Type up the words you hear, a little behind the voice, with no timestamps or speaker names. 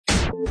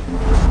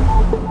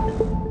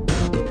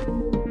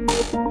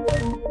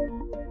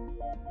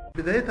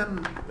بداية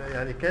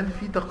يعني كان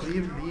في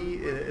تقرير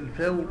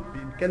للفاو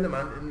بيتكلم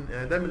عن ان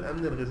انعدام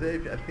الامن الغذائي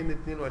في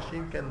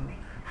 2022 كان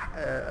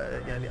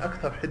يعني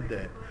اكثر حدة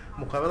يعني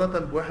مقارنة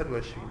ب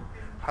 21.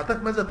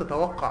 حضرتك ماذا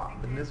تتوقع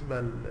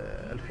بالنسبة ل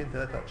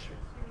 2023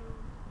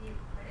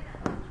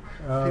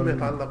 فيما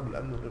يتعلق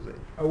بالامن الغذائي؟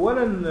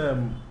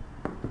 اولا،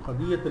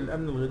 قضية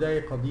الامن الغذائي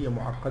قضية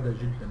معقدة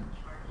جدا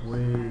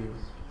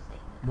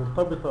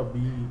ومرتبطة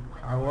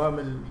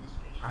بعوامل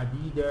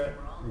عديدة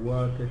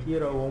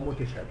وكثيرة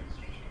ومتشابهة.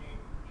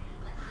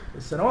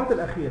 السنوات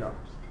الأخيرة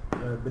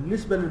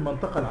بالنسبة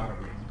للمنطقة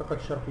العربية، منطقة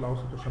الشرق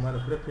الأوسط وشمال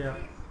أفريقيا،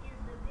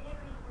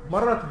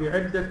 مرت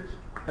بعدة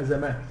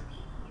أزمات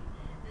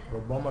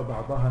ربما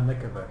بعضها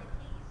نكبات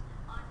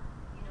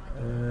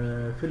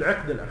في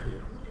العقد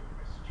الأخير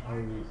أو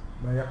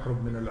ما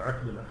يقرب من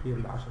العقد الأخير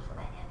ل10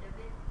 سنوات.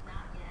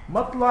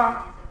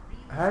 مطلع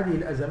هذه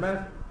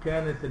الأزمات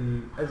كانت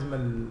الأزمة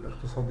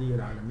الاقتصادية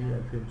العالمية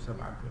 2007-2008.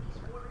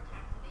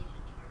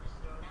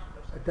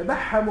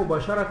 تبعها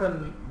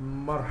مباشرة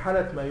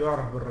مرحلة ما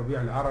يعرف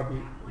بالربيع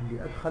العربي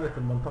اللي أدخلت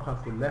المنطقة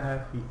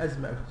كلها في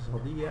أزمة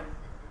اقتصادية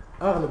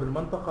أغلب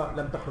المنطقة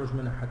لم تخرج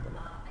منها حتى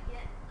الآن.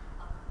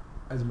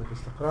 أزمة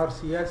استقرار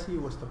سياسي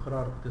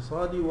واستقرار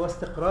اقتصادي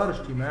واستقرار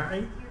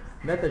اجتماعي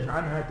نتج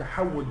عنها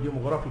تحول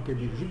ديموغرافي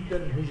كبير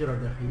جدا، هجرة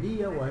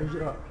داخلية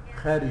وهجرة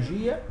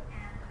خارجية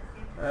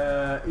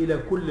إلى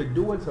كل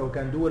الدول سواء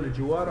كان دول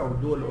الجوار أو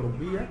الدول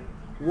الأوروبية.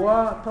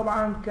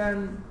 وطبعا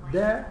كان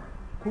ده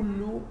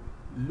كله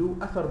له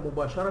أثر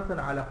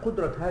مباشرة على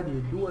قدرة هذه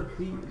الدول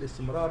في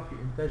الاستمرار في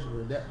إنتاج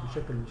الغذاء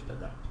بشكل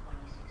مستدام.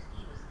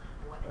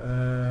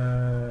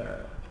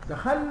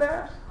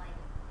 دخلنا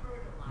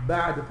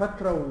بعد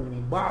فترة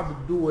وبعض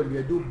الدول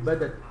يدوب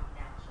بدأت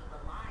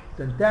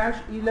تنتعش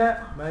إلى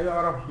ما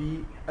يعرف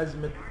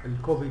بأزمة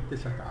الكوفيد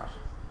 19.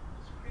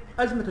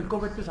 أزمة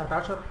الكوفيد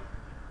 19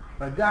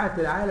 رجعت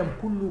العالم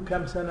كله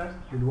كام سنة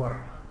للوراء،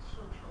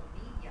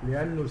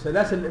 لأنه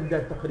سلاسل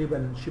الإمداد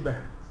تقريبا شبه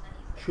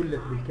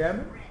شلت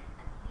بالكامل،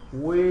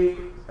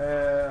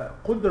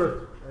 وقدرة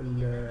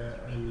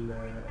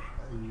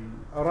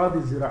الأراضي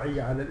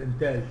الزراعية على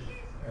الإنتاج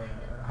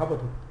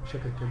هبطت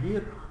بشكل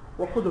كبير،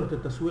 وقدرة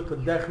التسويق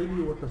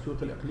الداخلي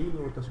والتسويق الإقليمي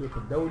والتسويق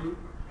الدولي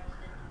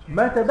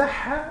ما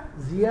تبعها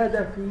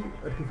زيادة في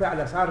ارتفاع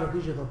الأسعار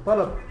نتيجة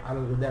الطلب على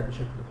الغذاء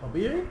بشكل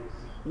طبيعي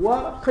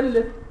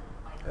وقلة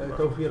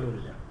توفير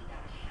الغذاء.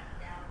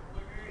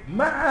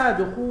 مع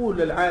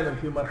دخول العالم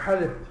في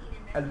مرحلة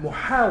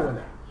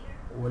المحاولة،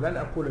 ولن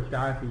أقول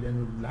التعافي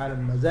لأن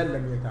العالم ما زال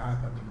لم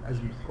يتعافى من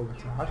أزمة كوفيد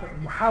 19،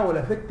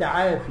 المحاولة في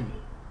التعافي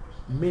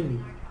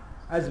من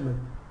أزمة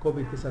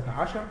كوفيد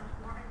 19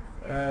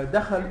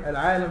 دخل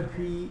العالم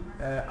في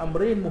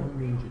أمرين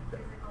مهمين جدا.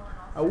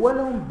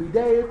 أولهم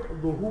بداية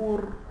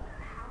ظهور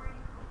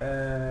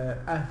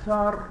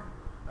آثار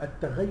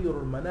التغير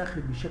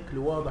المناخي بشكل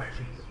واضح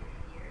جدا.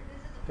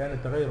 كان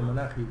التغير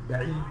المناخي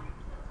بعيد،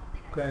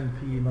 كان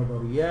في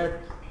نظريات،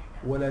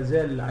 ولا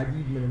زال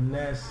العديد من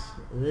الناس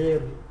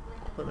غير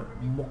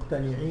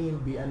مقتنعين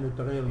بأن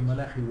التغير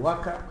المناخي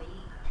واقع.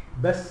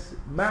 بس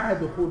مع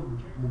دخول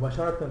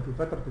مباشرة في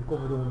فترة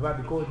الكوفيد ومن بعد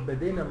الكوفيد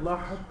بدينا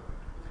نلاحظ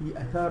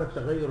في أثار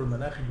التغير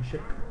المناخي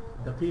بشكل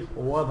دقيق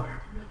وواضح.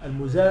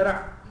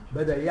 المزارع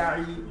بدأ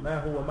يعي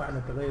ما هو معنى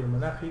التغير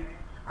المناخي،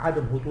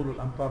 عدم هطول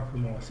الأمطار في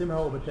مواسمها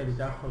وبالتالي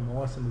تأخر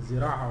مواسم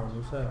الزراعة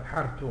ومواسم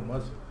الحرث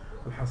ومواسم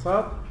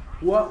الحصاد،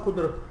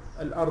 وقدرة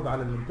الأرض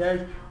على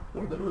الإنتاج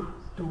وضرورة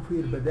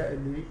توفير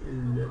بدائل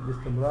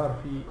للاستمرار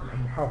في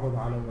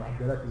المحافظة على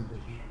معدلات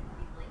الإنتاجية.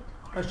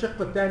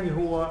 الشق الثاني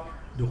هو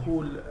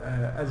دخول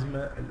أزمة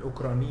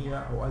الأوكرانية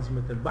أو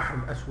أزمة البحر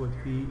الأسود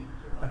في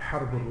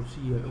الحرب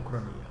الروسية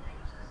الأوكرانية.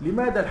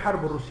 لماذا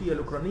الحرب الروسية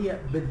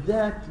الأوكرانية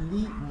بالذات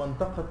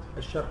لمنطقة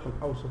الشرق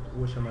الأوسط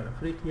وشمال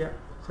أفريقيا؟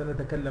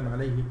 سنتكلم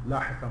عليه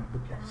لاحقا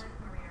بالتفصيل.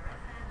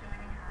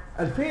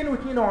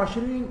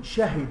 2022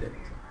 شهدت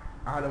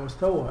على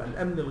مستوى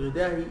الأمن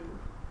الغذائي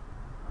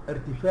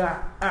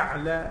ارتفاع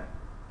أعلى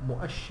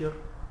مؤشر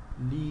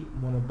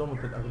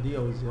لمنظمة الأغذية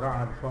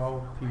والزراعة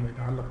الفاو فيما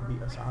يتعلق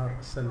بأسعار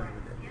السلة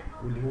الغذائية،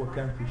 واللي هو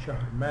كان في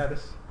شهر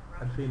مارس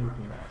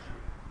 2022.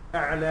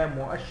 أعلى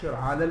مؤشر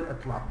على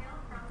الإطلاق،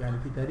 يعني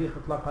في تاريخ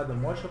إطلاق هذا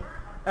المؤشر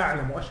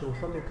أعلى مؤشر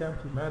وصل له كان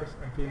في مارس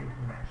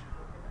 2022.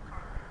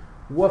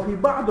 وفي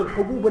بعض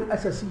الحبوب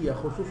الأساسية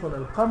خصوصا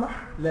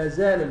القمح لا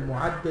زال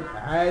المعدل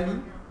عالي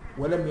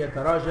ولم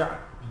يتراجع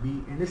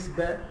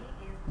بنسبة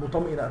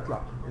مطمئنة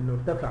إطلاقا، إنه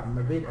ارتفع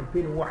ما بين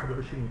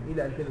 2021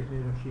 إلى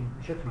 2022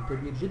 بشكل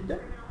كبير جدا،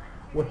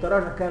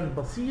 والتراجع كان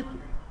بسيط،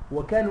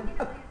 وكان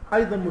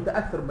أيضا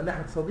متأثر من الناحية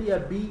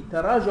الاقتصادية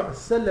بتراجع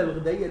السلة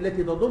الغذائية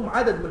التي تضم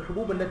عدد من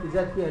الحبوب التي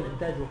زاد فيها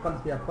الإنتاج وقل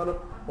فيها الطلب،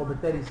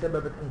 وبالتالي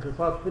سببت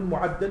انخفاض في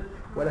المعدل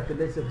ولكن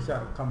ليس في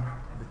سعر القمح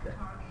بالتالي.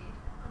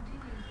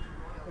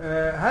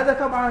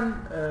 هذا طبعا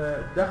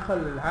دخل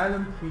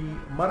العالم في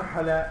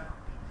مرحلة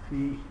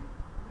في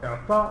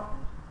إعطاء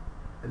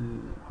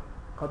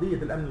قضية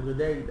الأمن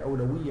الغذائي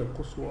الأولوية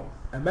القصوى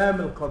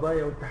أمام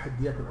القضايا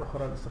والتحديات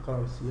الأخرى،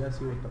 الاستقرار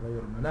السياسي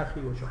والتغير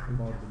المناخي وشح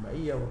الموارد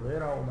المائية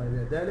وغيرها وما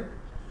إلى ذلك،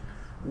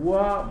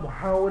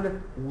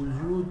 ومحاولة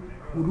وجود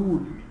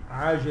حلول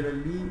عاجلة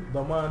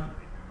لضمان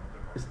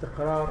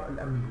استقرار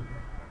الأمن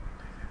الغذائي.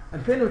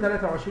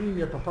 2023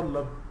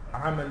 يتطلب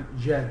عمل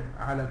جاد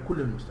على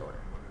كل المستويات،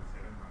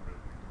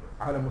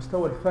 على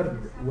مستوى الفرد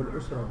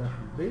والأسرة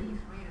داخل البيت،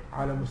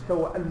 على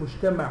مستوى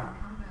المجتمع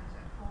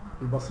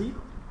البسيط،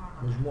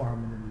 مجموعة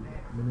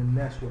من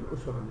الناس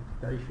والأسر التي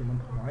تعيش في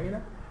منطقة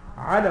معينة،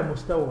 على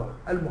مستوى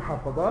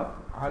المحافظات،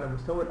 على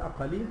مستوى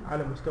الأقاليم،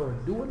 على مستوى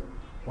الدول،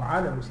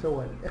 وعلى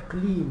مستوى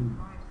الإقليم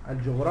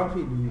الجغرافي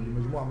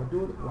لمجموعة من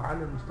الدول،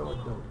 وعلى المستوى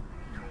الدولي.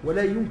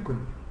 ولا يمكن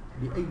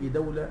لأي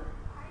دولة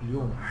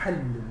اليوم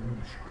حل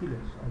مشكلة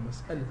أو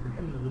مسألة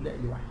الأمن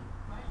الغذائي لوحده،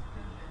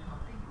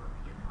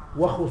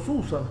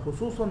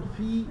 وخصوصا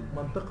في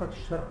منطقة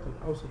الشرق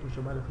الأوسط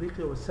وشمال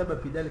أفريقيا. والسبب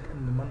في ذلك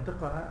أن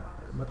منطقة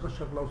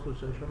الشرق الأوسط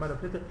وشمال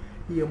أفريقيا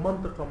هي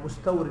منطقة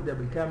مستوردة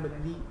بالكامل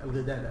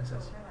للغذاء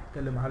الأساسي.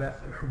 نتكلم على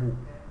الحبوب،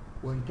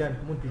 وإن كانت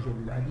منتجة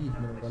للعديد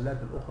من الغلات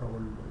الأخرى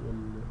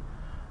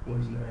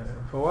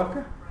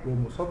والفواكه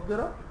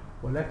ومصدرة،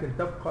 ولكن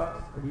تبقى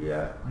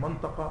هي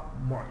منطقة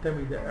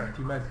معتمدة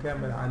اعتماد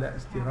كامل على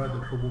استيراد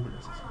الحبوب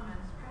الأساسية.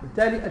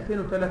 بالتالي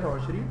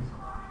 2023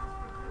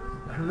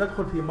 نحن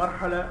ندخل في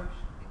مرحلة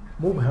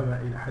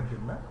مبهمة إلى حد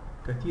ما،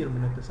 كثير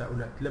من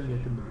التساؤلات لم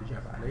يتم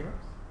الإجابة عليها،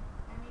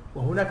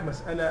 وهناك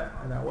مسألة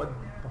أنا أود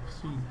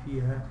التفصيل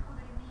فيها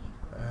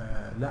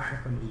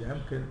لاحقا إذا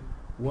أمكن،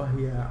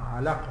 وهي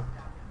علاقة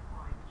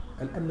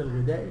الأمن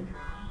الغذائي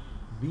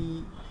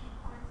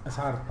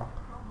بأسعار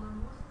الطاقة،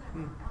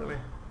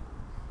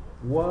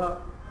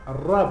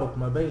 والرابط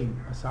ما بين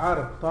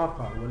أسعار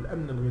الطاقة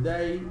والأمن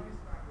الغذائي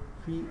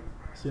في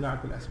صناعة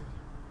الأسمدة،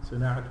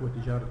 صناعة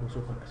وتجارة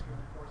وسوق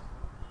الأسمدة،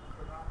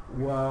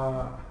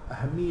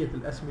 وأهمية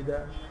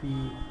الأسمدة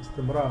في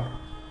استمرار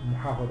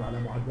المحافظة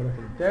على معدلات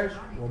الإنتاج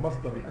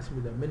ومصدر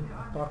الأسمدة من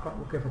الطاقة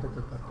وكيف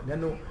تتطور.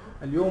 لأنه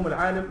اليوم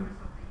العالم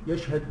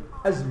يشهد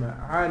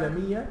أزمة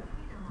عالمية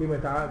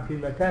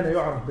فيما كان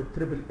يعرف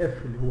بالتريبل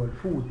اف، اللي هو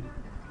الفود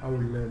أو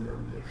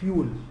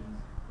الفيول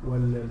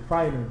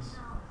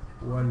والفاينانس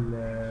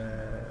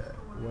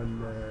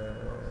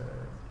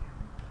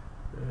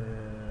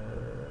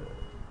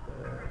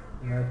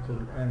نذكر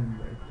الآن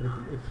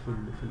التريبل اف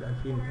في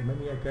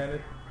 2008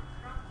 كانت.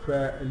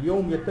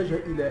 فاليوم يتجه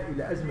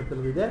إلى أزمة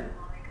الغذاء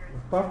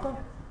والطاقة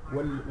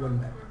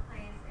والمال.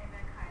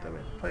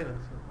 تمام.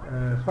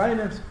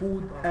 فاينانس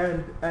فود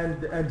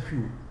اند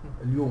فيول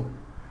اليوم،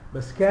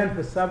 بس كان في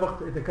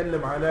السابق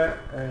يتكلم على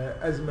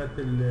أزمة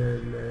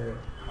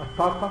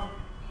الطاقة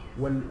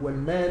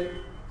والمال،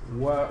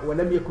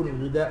 ولم يكن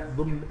الغذاء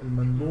ضمن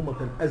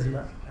منظومة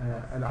الأزمة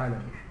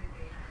العالمية.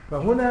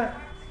 فهنا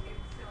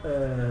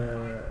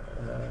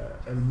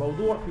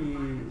الموضوع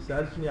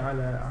سألتني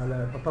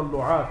على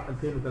تطلعات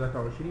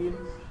 2023.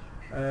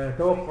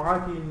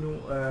 توقعاتي أنه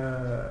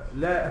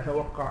لا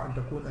أتوقع أن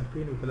تكون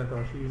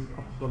 2023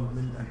 أفضل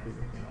من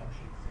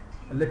 2022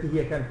 التي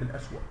هي كانت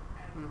الأسوأ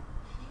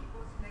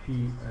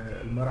في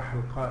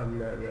المراحل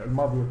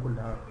الماضية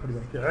كلها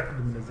تقريبا في عقد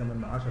من الزمن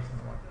من 10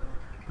 سنوات.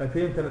 ف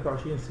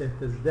 2023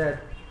 ستزداد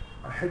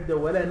حدة،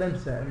 ولا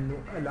ننسى أنه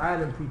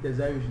العالم في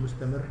تزايد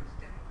مستمر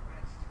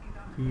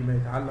فيما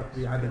يتعلق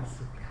بعدد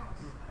السكان.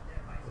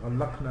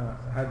 غلقنا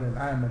هذا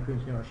العام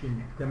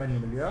 2022 8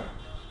 مليار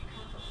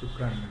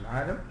سكان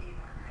العالم،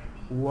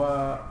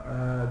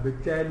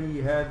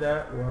 وبالتالي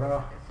هذا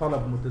وراه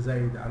طلب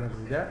متزايد على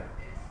الغذاء،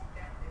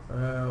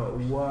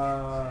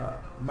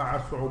 ومع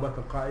الصعوبات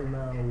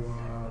القائمة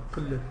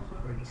وقلة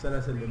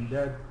سلاسل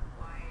الإمداد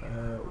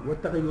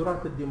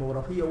والتغيرات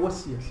الديموغرافية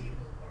والسياسية،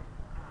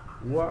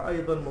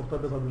 وأيضا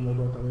مرتبطة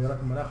بموضوع تغيرات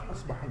المناخ،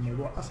 أصبح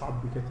الموضوع أصعب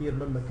بكثير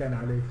مما كان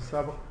عليه في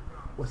السابق.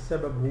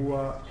 والسبب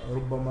هو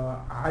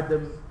ربما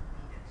عدم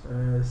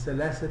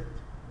سلاسة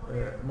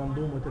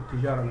منظومة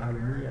التجارة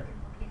العالمية،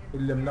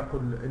 إن لم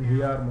نقل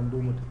انهيار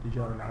منظومة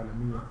التجارة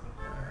العالمية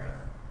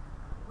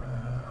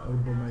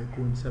ربما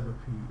يكون سبب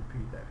في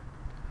ذلك.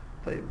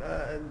 طيب،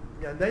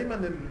 يعني دايما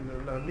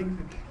لما بنيجي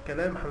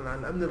الكلام عن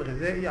الامن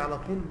الغذائي على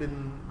طول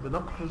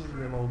بنقفز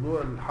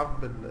لموضوع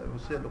الحرب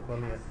الروسيه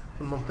الاوكرانيه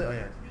في المنطقه،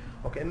 يعني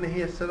وكأن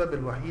هي السبب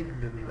الوحيد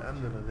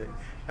للامن الغذائي.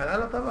 يعني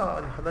انا طبعا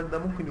ان حضرتك ده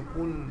ممكن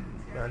يكون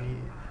يعني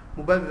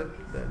مبرر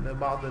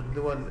لبعض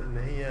الدول ان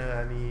هي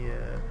يعني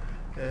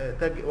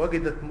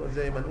وجدت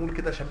زي ما نقول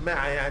كده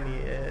شماعه، يعني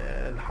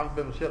الحرب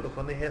الروسيه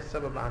الاوكرانيه هي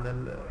السبب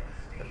عن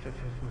في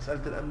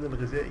مساله الامن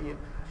الغذائي.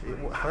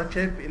 حضرتك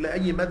شايف الى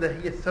اي مدى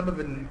هي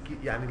السبب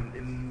يعني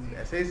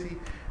الاساسي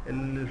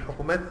اللي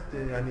الحكومات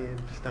يعني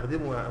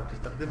بتستخدمه او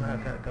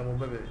تستخدمها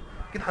كمبرر؟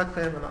 اكيد حضرتك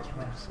فاهم انا اقصد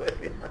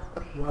السؤال.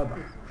 واضح.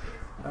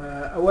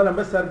 اولا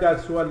بس ارجع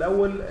للسؤال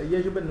الاول.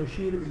 يجب ان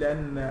نشير الى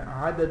ان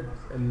عدد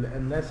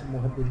الناس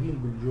المهددين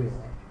بالجوع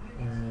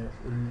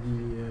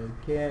اللي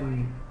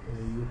كان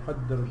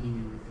يقدر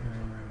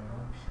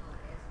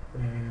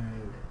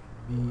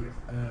ب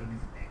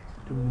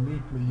 800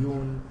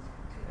 مليون،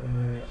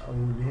 او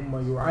اللي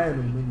هم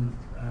يعانوا من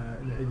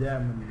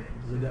انعدام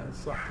الغذاء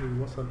الصحي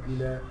وصل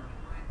إلى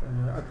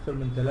أكثر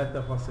من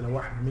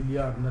 3.1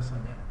 مليار نسمة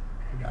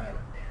في العالم.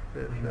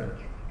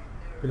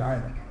 في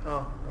العالم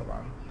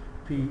طبعا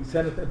في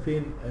سنة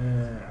 2000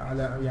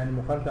 على يعني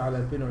مقارنة على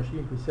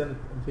 2020 في سنة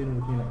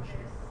 2022.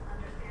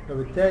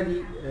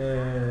 فبالتالي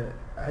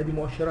هذه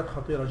مؤشرات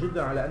خطيرة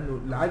جدا على أنه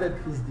العدد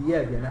في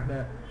ازدياد. يعني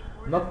احنا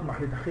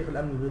نطمح لتحقيق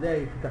الأمن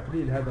الغذائي في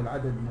تقليل هذا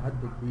العدد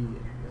المهدد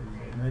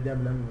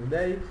بانعدام الأمن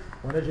الغذائي،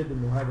 ونجد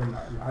أنه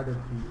هذا العدد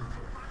في.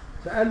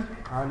 سألت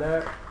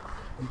على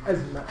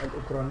الأزمة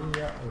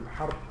الأوكرانية أو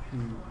الحرب في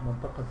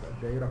منطقة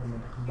الدائرة في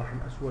منطقة البحر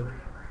الأسود،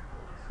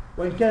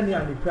 وإن كان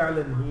يعني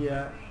فعلا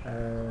هي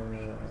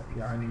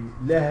يعني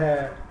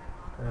لها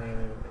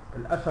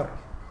الأثر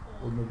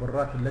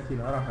والمبررات التي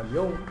نراها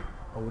اليوم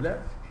أو لا،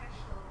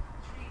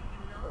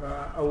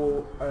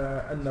 أو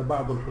أن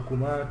بعض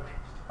الحكومات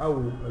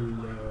أو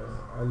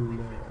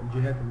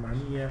الجهات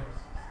المعنية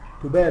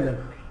تبالغ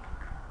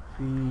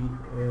في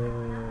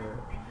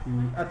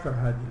أثر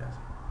هذه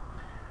الأزمة.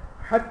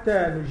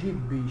 حتى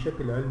نجيب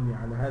بشكل علمي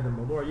على هذا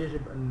الموضوع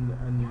يجب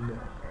أن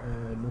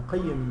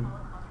نقيم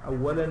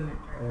أولا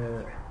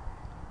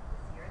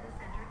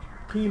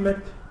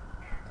قيمة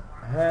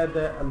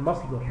هذا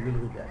المصدر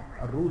للغذاء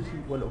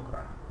الروسي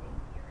والأوكراني.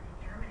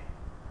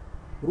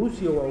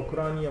 روسيا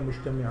وأوكرانيا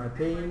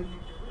مجتمعتين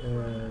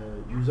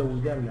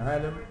يزودان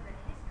العالم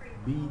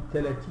ب30%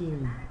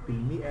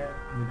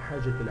 من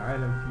حاجة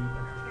العالم في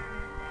الحشرة.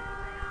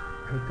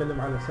 نحن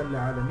نتكلم على سلة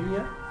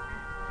عالمية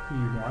في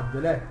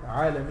معدلات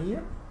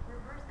عالمية،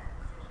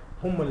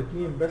 هم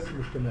الاثنين بس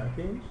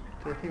مجتمعتين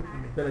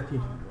 30%.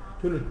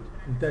 ثلث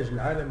إنتاج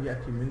العالم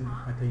يأتي من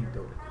هاتين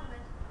الدولتين.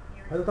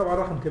 هذا طبعا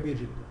رقم كبير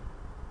جدا.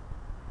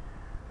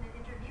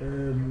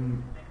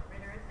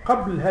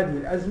 قبل هذه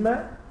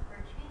الأزمة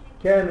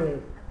كانوا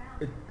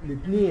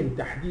الاثنين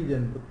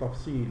تحديدا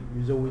بالتفصيل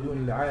يزودون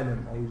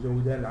العالم أو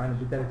يزودان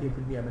العالم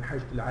ب30% من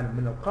حاجة العالم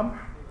من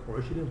القمح،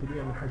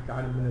 و20% من حاجة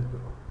العالم من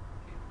الذرة.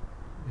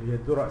 هي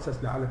الذرة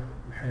أساس العلف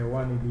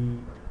الحيواني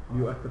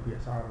ليؤثر في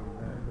أسعار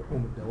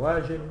لحوم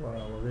الدواجن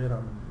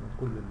وغيرها من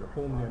كل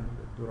اللحوم، لأن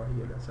الذرة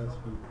هي الأساس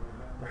في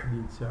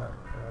تحديد سعر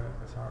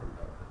أسعار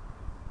الأرض.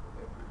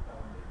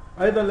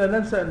 أيضا لا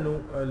ننسى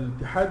أنه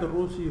الاتحاد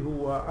الروسي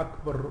هو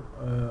أكبر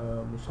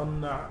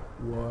مصنع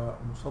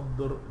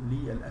ومصدر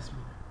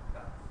للأسمدة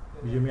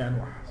بجميع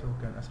أنواعها، سواء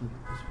كان أسمدة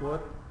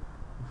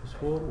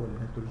الفسفور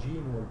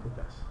والنيتروجين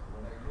والبوتاس.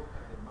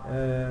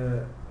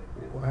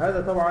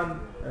 وهذا طبعا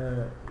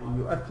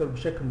يؤثر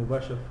بشكل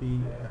مباشر في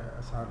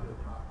أسعار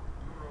الأرض.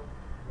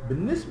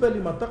 بالنسبة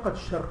لمنطقة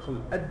الشرق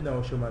الأدنى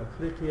وشمال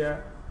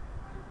أفريقيا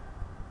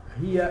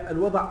هي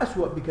الوضع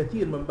أسوأ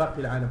بكثير من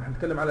باقي العالم.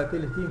 نتكلم على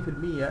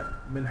 30%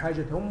 من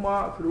حاجتهم،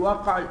 في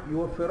الواقع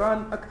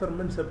يوفران أكثر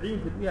من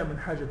 70% من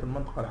حاجة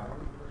المنطقة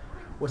العربية.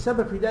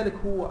 والسبب في ذلك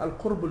هو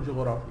القرب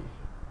الجغرافي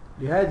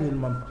لهذه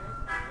المنطقة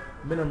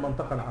من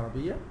المنطقة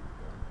العربية،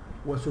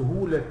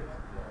 وسهولة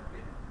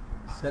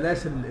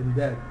سلاسل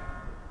الإمداد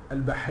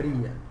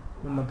البحرية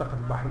من منطقة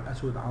البحر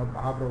الأسود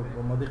عبر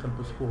مضيق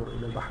البوسفور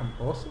إلى البحر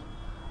المتوسط.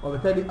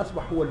 وبالتالي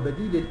أصبح هو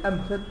البديل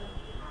الأمثل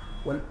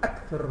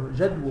والأكثر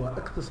جدوى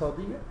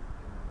اقتصادية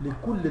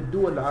لكل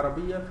الدول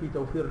العربية في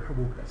توفير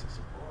الحبوب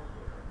الأساسية.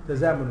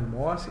 تزامن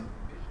المواسم،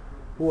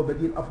 هو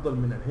بديل أفضل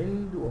من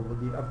الهند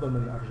وبديل أفضل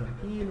من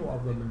الأرجنتين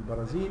وأفضل من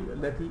البرازيل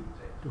التي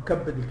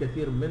تكبد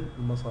الكثير من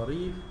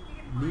المصاريف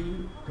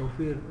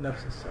لتوفير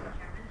نفس السلع.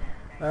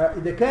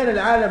 إذا كان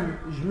العالم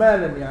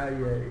إجمالا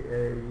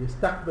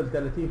يستقبل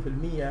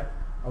 30%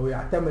 أو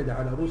يعتمد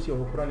على روسيا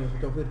وأوكرانيا في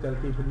توفير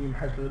 30% من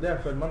حاجة الغذاء،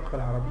 فالمنطقة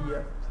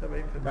العربية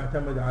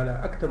تعتمد على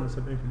أكثر من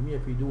 70%،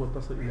 في دول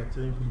تصل إلى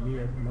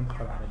 90% في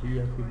المنطقة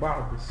العربية في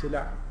بعض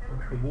السلع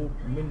والحبوب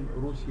من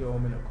روسيا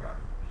ومن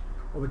أوكرانيا.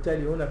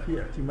 وبالتالي هنا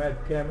في اعتماد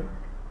كامل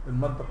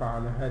المنطقة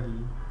على هذه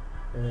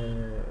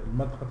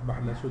المنطقة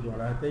البحر الأسود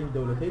وعلى هاتين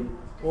الدولتين،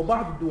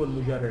 وبعض الدول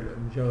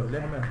المجاورة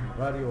لها مثل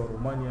بلغاريا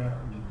ورومانيا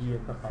اللي هي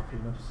تقع في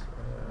نفس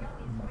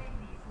المنطقة.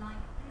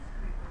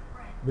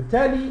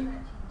 بالتالي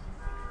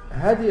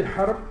هذه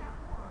الحرب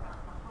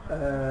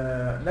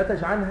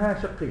نتج عنها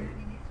شقين.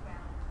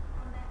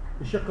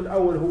 الشق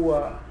الأول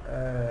هو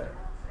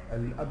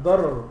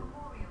الضرر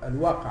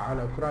الواقع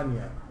على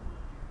أوكرانيا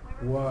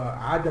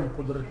وعدم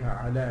قدرتها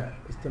على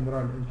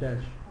استمرار الإنتاج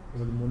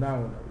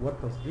والمناولة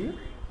والتصدير،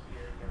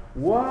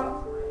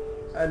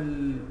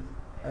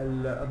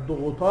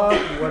 والضغوطات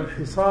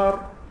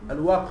والحصار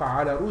الواقع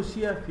على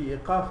روسيا في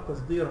إيقاف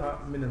تصديرها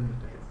من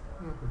المنتجات.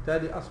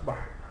 بالتالي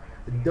أصبح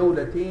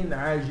الدولتين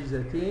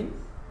عاجزتين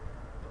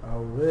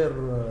أو غير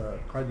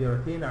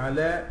قادرتين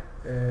على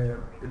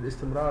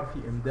الاستمرار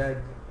في إمداد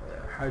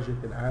حاجة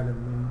العالم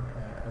من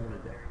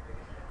الغذاء.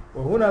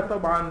 وهنا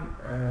طبعا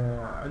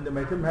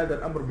عندما يتم هذا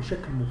الأمر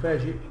بشكل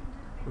مفاجئ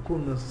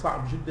يكون من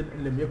الصعب جدا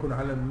إن لم يكن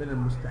من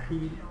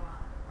المستحيل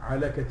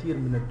على كثير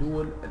من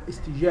الدول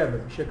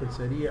الاستجابة بشكل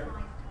سريع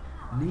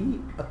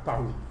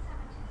للتعويض.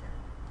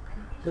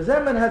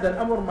 تزامن هذا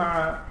الأمر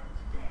مع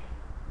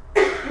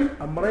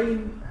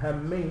أمرين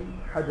هامين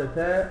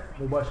حدثا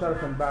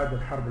مباشرة بعد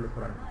الحرب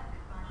الأوكرانية.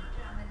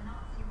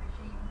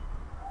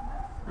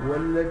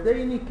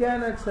 واللذين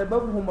كانت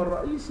سببهم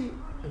الرئيسي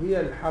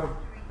هي الحرب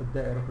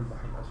الدائرة في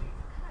البحر الأسود.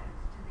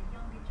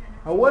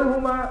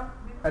 أولهما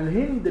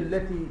الهند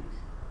التي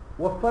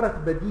وفرت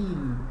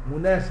بديل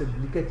مناسب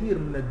لكثير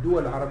من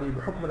الدول العربية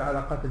بحكم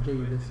العلاقات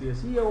الجيدة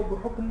السياسية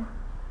وبحكم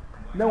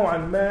نوعا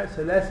ما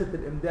سلاسة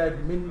الإمداد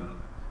من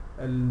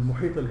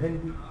المحيط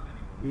الهندي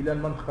إلى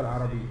المنطقة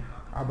العربية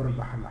عبر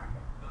البحر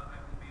الأحمر.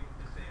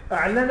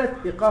 أعلنت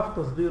إيقاف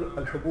تصدير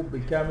الحبوب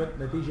بالكامل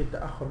نتيجة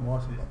تأخر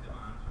مواسم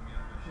الأمطار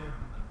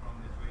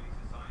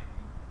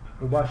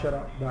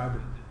مباشرة بعد،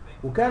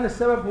 وكان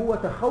السبب هو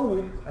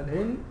تخوف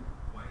الهند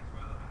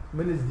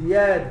من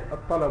ازدياد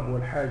الطلب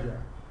والحاجة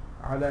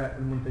على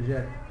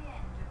المنتجات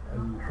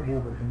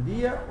الحبوب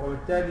الهندية،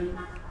 وبالتالي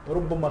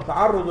ربما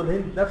تعرض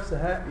الهند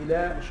نفسها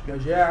إلى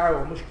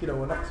مجاعة ومشكلة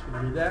ونقص في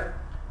الغذاء،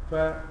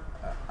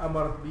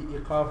 فأمرت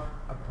بإيقاف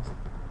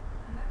التصدير.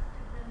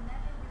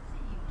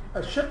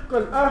 الشق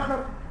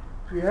الآخر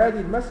في هذه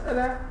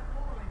المسألة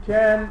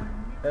كان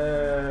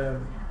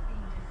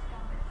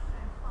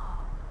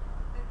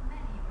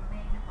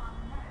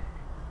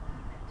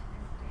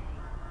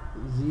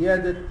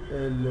زيادة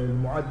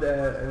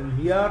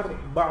انهيار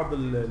بعض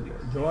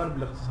الجوانب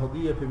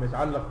الاقتصادية فيما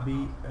يتعلق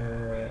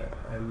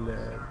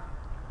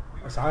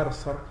بأسعار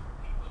الصرف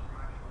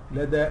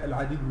لدى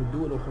العديد من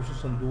الدول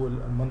وخصوصا دول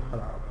المنطقة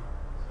العربية.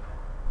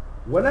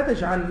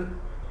 ونتج عن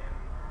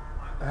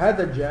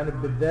هذا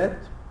الجانب بالذات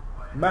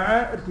مع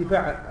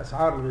ارتفاع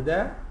أسعار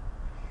الغذاء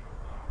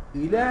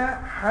إلى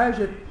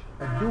حاجة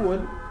الدول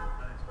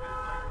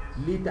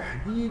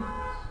لتحديد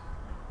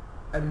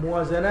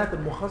الموازنات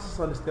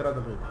المخصصة لاستيراد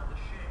الغذاء،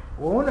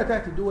 وهنا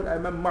تأتي الدول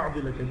أمام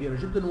معضلة كبيرة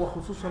جدا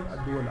وخصوصا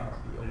الدول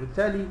العربية.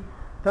 وبالتالي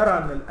ترى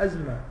أن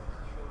الأزمة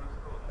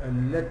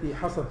التي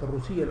حصلت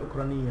الروسية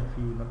الأوكرانية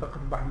في منطقة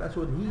البحر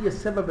الأسود هي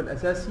السبب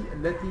الأساسي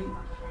التي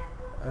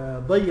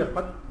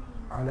ضيقت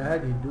على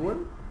هذه الدول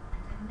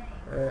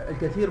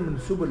الكثير من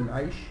سبل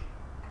العيش،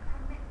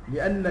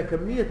 لأن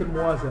كمية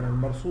الموازنة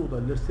المرصودة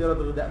لاستيراد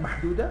الغذاء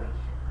محدودة،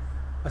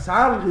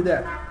 أسعار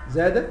الغذاء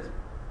زادت،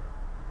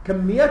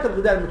 كميات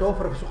الغذاء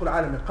المتوفرة في سوق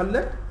العالم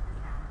قلت،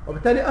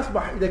 وبالتالي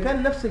أصبح إذا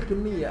كان نفس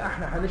الكمية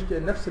احنا حنشتري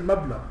نفس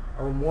المبلغ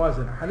أو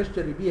الموازنة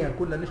حنشتري بيها،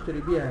 كنا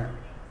نشتري بيها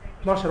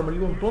 12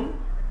 مليون طن،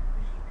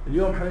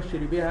 اليوم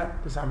حنشتري بيها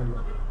 9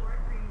 مليون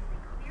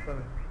طن.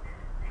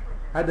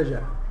 هذا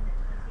جاء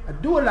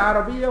الدول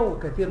العربية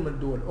وكثير من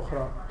الدول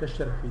الأخرى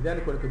تشترك في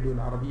ذلك، ولكن الدول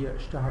العربية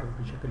اشتهرت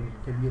بشكل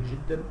كبير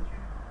جدا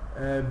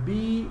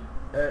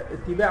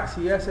باتباع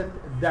سياسة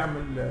الدعم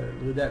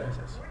الغذاء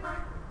الأساسي.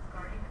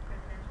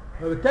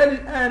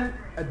 وبالتالي الآن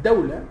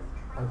الدولة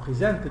أو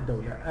خزانة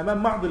الدولة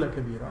أمام معضلة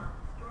كبيرة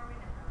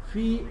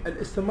في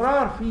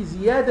الاستمرار في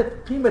زيادة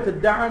قيمة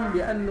الدعم،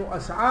 لأنه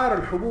أسعار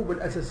الحبوب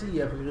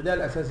الأساسية في الغذاء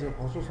الأساسي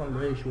وخصوصا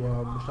العيش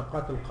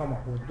ومشتقات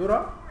القمح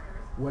والذرة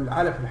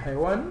والعلف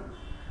الحيواني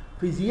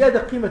في زيادة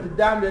قيمة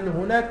الدعم، لأن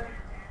هناك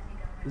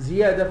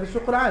زيادة في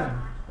السوق العالمي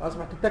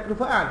وأصبحت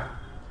التكلفة أعلى،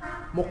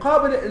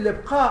 مقابل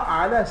الإبقاء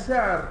على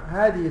سعر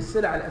هذه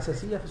السلع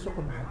الأساسية في السوق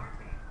المحلي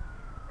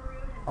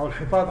أو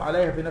الحفاظ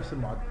عليها في نفس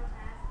المعدل.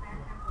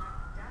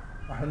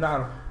 نحن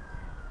نعرف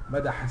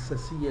مدى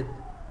حساسية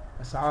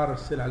أسعار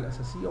السلع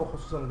الأساسية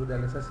وخصوصا الغذاء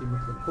الأساسي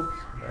مثل الخبز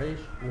والعيش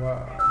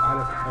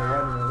والعلف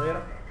الحيواني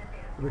وغيره،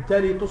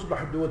 وبالتالي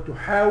تصبح الدول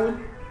تحاول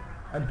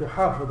أن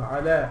تحافظ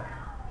على،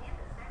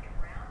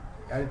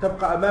 يعني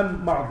تبقى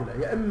أمام معضلة،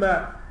 يا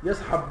إما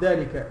يصحب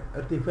ذلك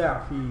ارتفاع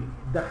في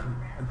دخل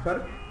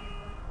الفرد،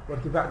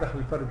 وارتفاع دخل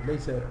الفرد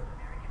ليس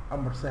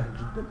أمر سهل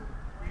جدا،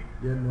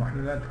 لأنه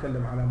احنا لا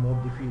نتكلم على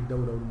موظفي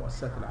الدولة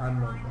والمؤسسات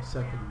العامة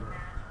والمؤسسات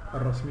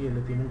الرسمية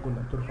التي ممكن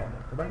أن ترفع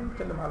مرتبها،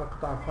 نتكلم على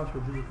القطاع الخاص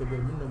وجزء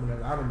كبير منه من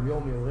العمل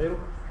اليومي وغيره،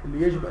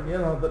 اللي يجب أن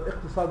ينهض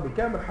الاقتصاد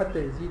بالكامل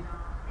حتى يزيد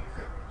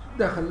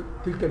دخل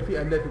تلك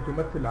الفئة التي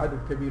تمثل عدد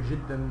كبير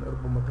جدا،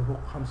 ربما تفوق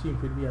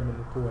 50%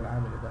 من القوى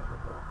العاملة داخل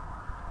الدولة.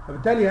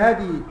 فبالتالي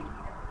هذه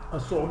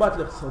الصعوبات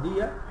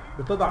الاقتصادية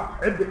بتضع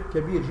عبء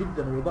كبير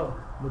جدا وضغط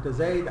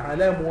متزايد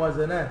على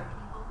موازنات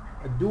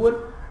الدول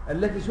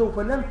التي سوف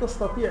لن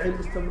تستطيع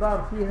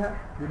الاستمرار فيها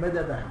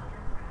بمدى بعيد.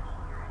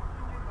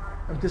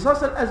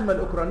 امتصاص الأزمة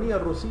الأوكرانية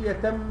الروسية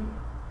تم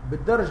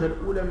بالدرجة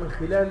الأولى من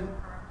خلال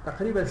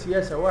تقريبا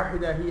سياسة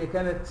واحدة، هي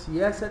كانت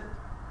سياسة،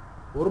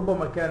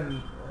 وربما كان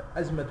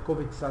أزمة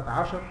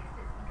كوفيد-19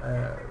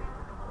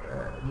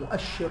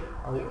 مؤشر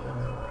أو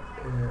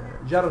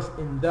جرس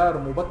إنذار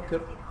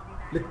مبكر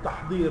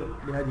للتحضير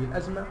لهذه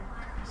الأزمة.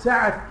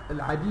 ساعد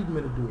العديد من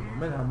الدول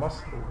منها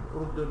مصر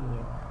والأردن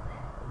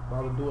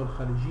وبعض الدول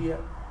الخليجية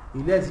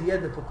إلى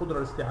زيادة القدرة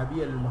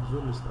الاستيعابية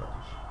للمخزون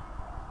الاستراتيجي،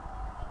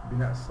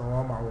 بناء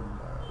الصوامع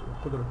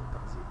وقدرة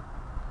التخزين.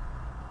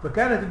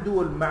 فكانت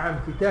الدول مع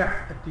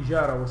انفتاح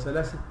التجارة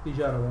وسلاسة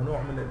التجارة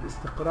ونوع من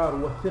الاستقرار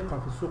والثقة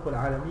في السوق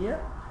العالمية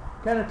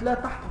كانت لا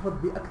تحتفظ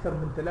بأكثر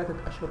من 3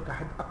 أشهر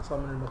كحد أقصى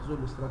من المخزون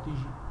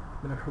الاستراتيجي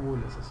من الحبوب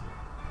الأساسية.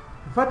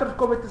 في فترة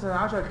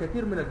كوفيد-19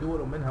 الكثير من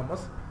الدول ومنها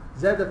مصر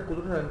زادت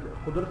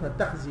قدرتها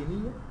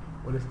التخزينية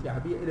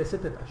والاستيعابية إلى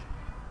 6 أشهر.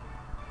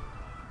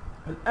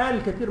 الآن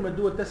الكثير من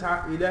الدول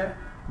تسعى إلى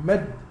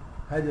مد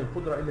هذه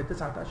القدرة إلى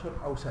 9 أشهر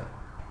أو سنة.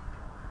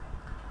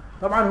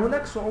 طبعا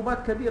هناك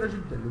صعوبات كبيرة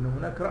جدا، لأن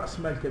هناك رأس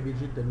مال كبير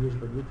جدا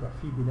يجب أن يدفع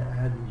في بناء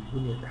هذه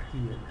البنية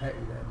التحتية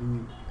الهائلة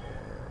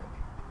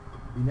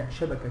لبناء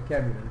شبكة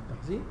كاملة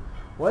للتخزين.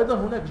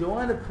 وأيضا هناك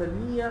جوانب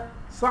فنية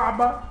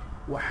صعبة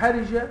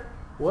وحرجة،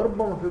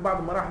 وربما في بعض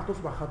المراحل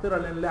تصبح خطيرة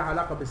لأن لها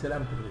علاقة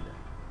بسلامة الغذاء.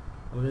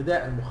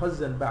 الغذاء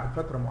المخزن بعد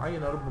فترة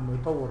معينة ربما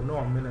يطور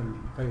نوع من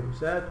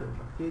الفيروسات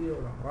والبكتيريا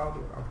والأمراض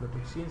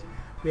والأفلاتوكسينز،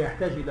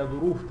 فيحتاج إلى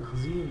ظروف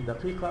تخزين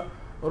دقيقة.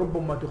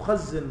 ربما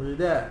تخزن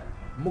غذاء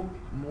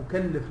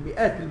مكلف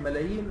مئات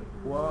الملايين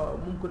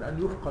وممكن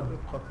أن يفقد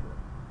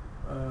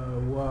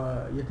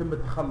ويتم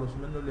التخلص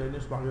منه لأن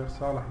يصبح غير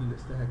صالح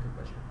للاستهلاك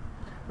البشري.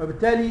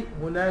 فبالتالي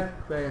هناك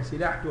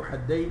سلاح ذو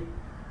حدين،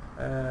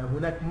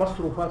 هناك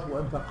مصروفات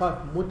وانفاقات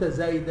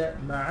متزايدة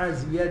مع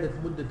زيادة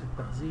مدة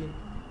التخزين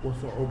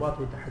وصعوبات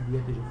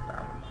وتحديات يجب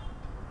التعامل معها.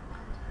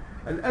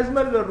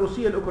 الأزمة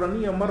الروسية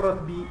الأوكرانية مرت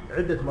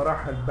بعدة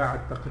مراحل بعد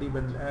تقريبا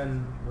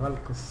الآن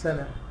غلق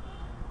السنة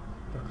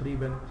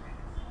تقريبا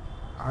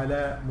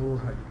على مرور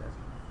هذه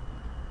الأزمة.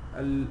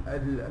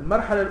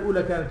 المرحلة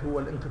الأولى كانت هو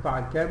الانقطاع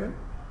الكامل،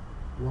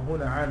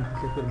 وهنا عانت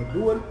الكثير من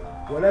الدول،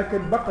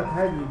 ولكن بقت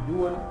هذه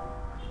الدول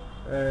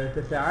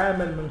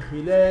تتعامل من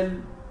خلال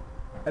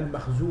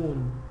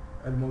المخزون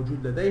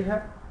الموجود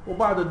لديها،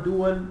 وبعض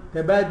الدول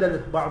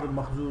تبادلت بعض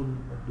المخزون.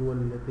 الدول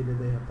التي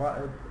لديها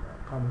فائض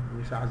قامت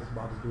بمساعدة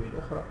بعض الدول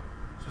الأخرى،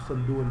 خصوصا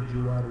دول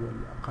الجوار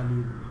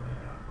والأقاليم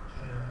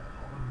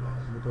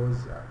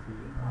المتوزعة في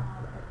مناطق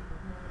العالم.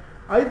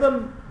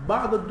 أيضا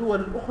بعض الدول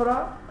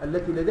الأخرى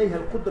التي لديها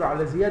القدرة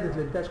على زيادة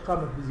الإنتاج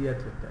قامت بزيادة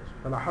الإنتاج.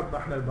 فلاحظنا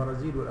احنا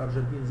البرازيل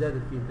والأرجنتين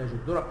زادت في إنتاج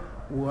الذرة،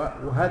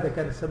 وهذا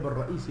كان السبب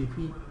الرئيسي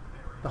في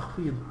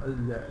تخفيض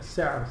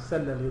السعر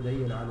السلة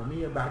الغذائية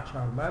العالمية بعد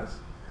شهر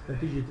مارس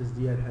نتيجة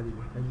ازدياد هذه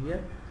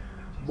الإنتاجيات.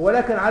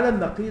 ولكن على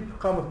النقيض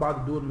قامت بعض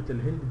الدول مثل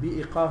الهند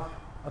بإيقاف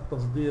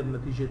التصدير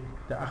نتيجة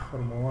تأخر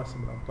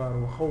مواسم الأمطار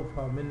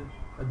وخوفها من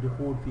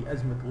الدخول في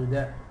أزمة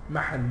غذاء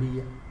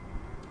محلية،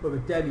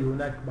 وبالتالي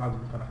هناك بعض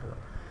المتناقضات.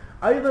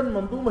 أيضا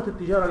منظومة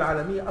التجارة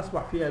العالمية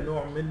أصبح فيها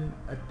نوع من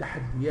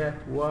التحديات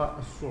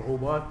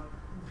والصعوبات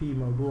في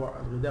موضوع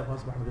الغذاء،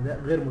 فأصبح الغذاء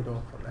غير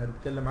متوفر. الآن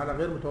نتكلم على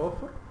غير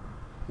متوفر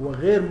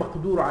وغير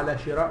مقدور على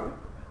شرائه،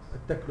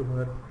 التكلفة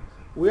غير،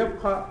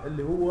 ويبقى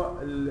اللي هو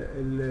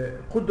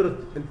قدرة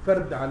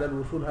الفرد على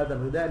الوصول هذا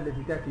الغذاء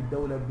التي تأتي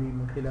الدولة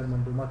من خلال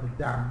منظومات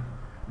الدعم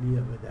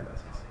للغذاء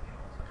الأساسي.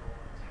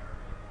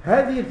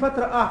 هذه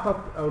الفترة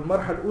أعطت، أو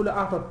المرحلة الأولى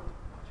أعطت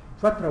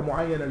فترة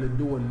معينة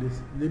للدول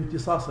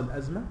لامتصاص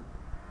الأزمة،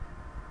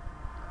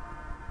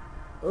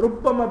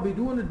 ربما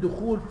بدون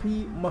الدخول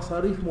في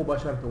مصاريف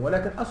مباشرة،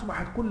 ولكن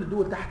أصبحت كل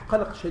الدول تحت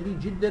قلق شديد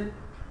جدا.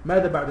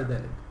 ماذا بعد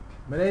ذلك؟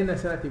 من أين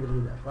سنأتي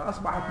بالغذاء؟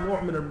 فأصبحت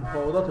نوع من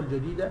المفاوضات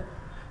الجديدة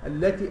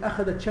التي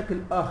أخذت شكل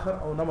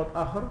آخر أو نمط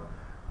آخر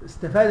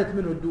استفادت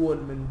منه الدول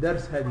من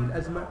درس هذه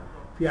الأزمة،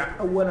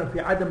 أولا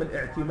في عدم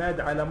الاعتماد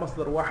على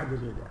مصدر واحد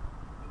للغذاء،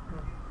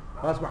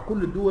 فأصبح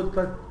كل الدول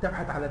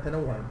تبحث على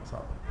تنوع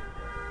المصادر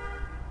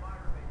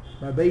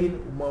ما بين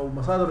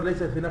مصادر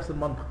ليست في نفس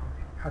المنطقة،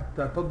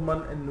 حتى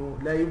تضمن أنه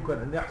لا يمكن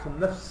أن يحصل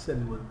نفس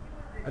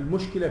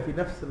المشكلة في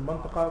نفس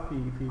المنطقة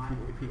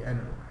في آن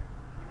واحد.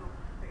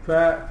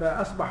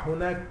 فأصبح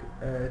هناك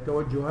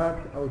توجهات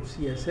أو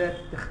سياسات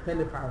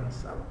تختلف عن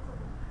السابق.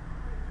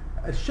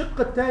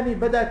 الشق الثاني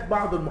بدأت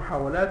بعض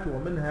المحاولات،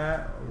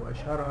 ومنها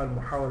وأشهرها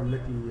المحاولة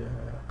التي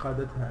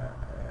قادتها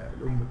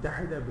الأمم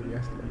المتحدة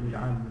برئاسة الأمين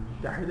العام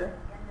المتحدة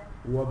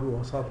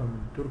وبوساطة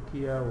من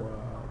تركيا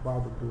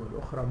وبعض الدول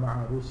الأخرى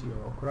مع روسيا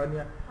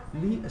وأوكرانيا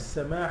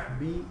للسماح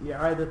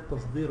بإعادة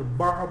تصدير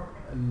بعض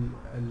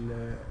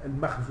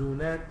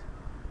المخزونات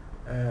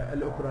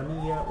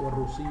الأوكرانية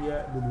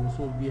والروسية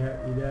للوصول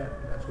بها إلى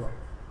الأسواق.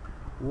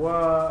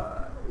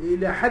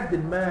 وإلى حد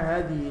ما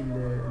هذه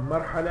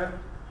المرحلة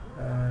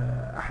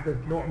أحدث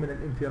نوع من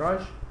الانفراج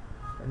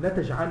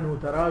نتج عنه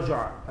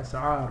تراجع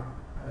أسعار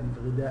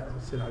الغذاء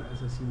والسلع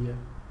الأساسية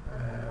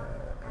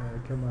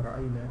كما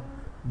رأينا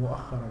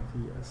مؤخرا في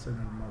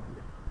السنة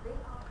الماضية.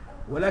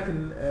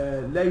 ولكن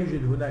لا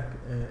يوجد هناك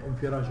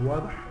انفراج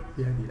واضح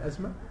في هذه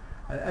الأزمة.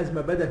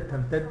 الأزمة بدأت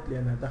تمتد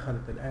لأنها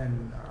دخلت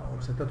الآن أو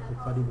ستدخل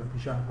قريبا في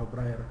شهر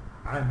فبراير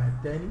عامها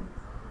الثاني،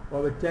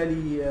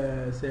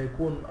 وبالتالي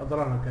سيكون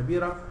أضرارها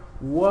كبيرة،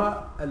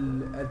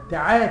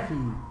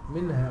 والتعافي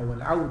منها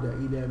والعودة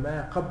إلى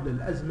ما قبل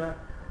الأزمة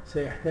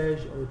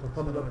سيحتاج أو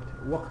يتطلب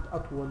وقت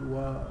أطول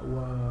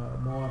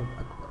وموارد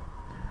أكبر.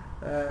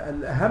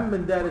 الأهم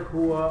من ذلك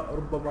هو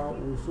ربما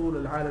وصول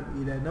العالم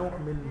إلى نوع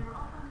من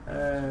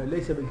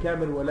ليس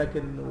بالكامل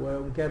ولكن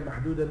وإن كان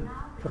محدودا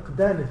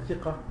فقدان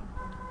الثقة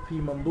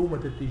في منظومة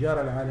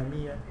التجارة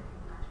العالمية،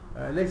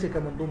 ليس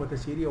كمنظومة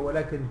تسييرية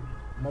ولكن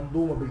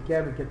منظومة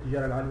بالكامل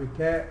كالتجارة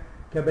العالمية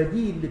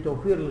كبديل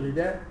لتوفير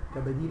الغذاء،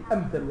 كبديل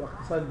أمثل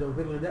واقتصادي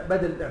لتوفير الغذاء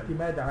بدل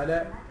الاعتماد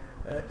على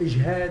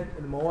إجهاد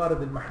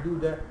الموارد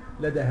المحدودة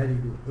لدى هذه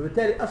الدول.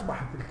 وبالتالي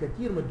أصبحت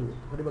الكثير من الدول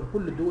تقريبا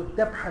كل الدول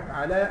تبحث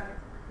على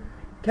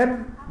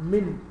كم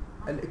من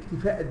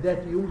الاكتفاء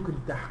الذاتي يمكن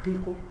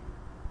تحقيقه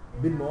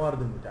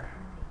بالموارد المتاحة،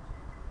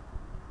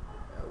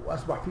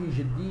 وأصبح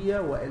فيه جدية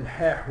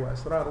وإلحاح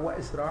وإصرار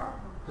وإسراع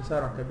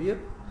تسارع كبير،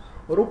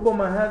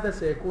 وربما هذا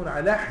سيكون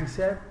على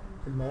حساب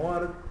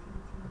الموارد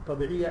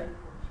الطبيعية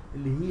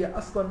اللي هي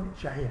أصلا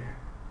شحيحة.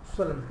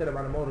 خصوصا لما نتكلم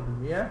على مورد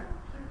المياه،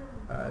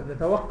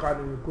 نتوقع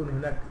أن يكون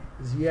هناك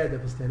زيادة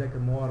في استهلاك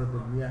الموارد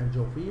المياه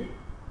الجوفية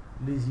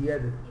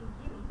لزيادة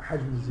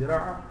حجم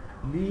الزراعة،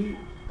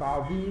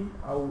 لتعظيم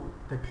أو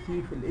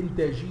تكثيف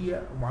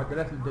الإنتاجية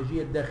ومعدلات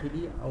الإنتاجية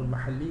الداخلية أو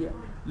المحلية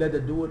لدى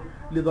الدول،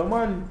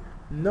 لضمان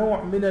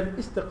نوع من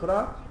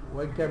الاستقرار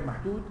وإن كان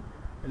محدود.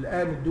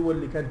 الآن الدول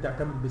اللي كانت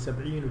تعتمد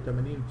ب70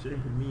 و80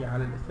 و90%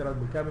 على الاستيراد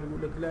بالكامل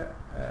يقول لك لا،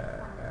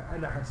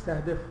 أنا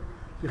هستهدف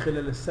في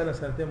خلال السنة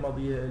سنتين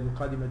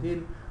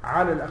القادمتين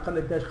على الأقل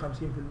إنتاج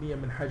 50%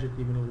 من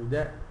حاجتي من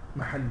الغذاء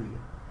محليا.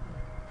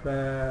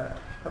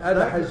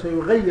 فهذا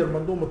سيغير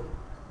منظومة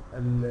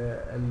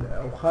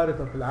أو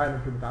خارطة العالم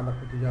فيما يتعلق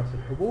بتجارة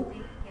الحبوب،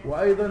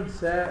 وأيضا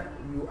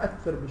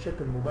سيؤثر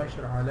بشكل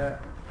مباشر على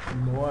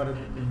الموارد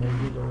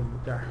الموجودة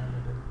والمتاحة.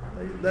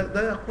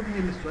 ده يقودني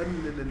للسؤال،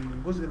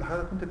 للجزء اللي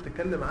حضرتك كنت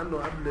بتتكلم عنه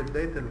قبل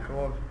بداية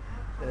الحوار،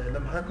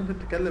 لما حضرتك كنت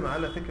بتتكلم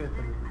على فكرة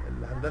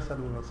الهندسة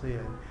الوراثية.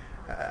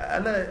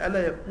 يعني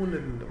ألا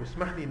يكون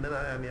واسمح لي إن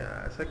أنا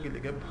يعني أسجل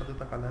إجابة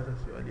حضرتك على هذا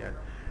السؤال.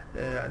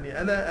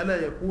 يعني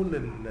ألا يكون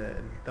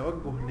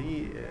التوجه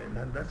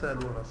للهندسة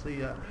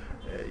الوراثية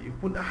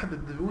يكون أحد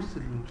الدروس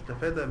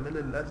المستفادة من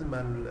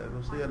الأزمة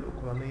الروسية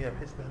الأوكرانية،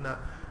 بحيث إن احنا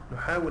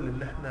نحاول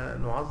إن احنا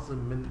نعظم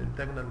من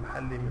إنتاجنا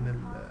المحلي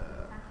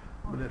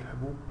من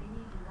الحبوب؟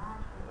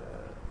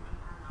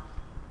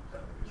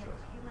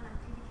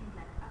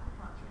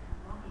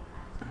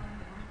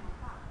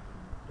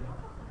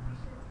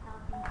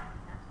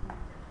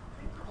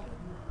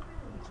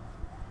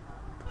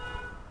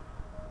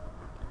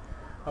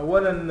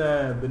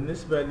 أولا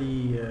بالنسبة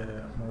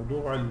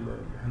لموضوع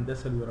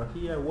الهندسة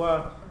الوراثية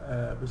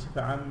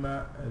وبصفة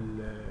عامة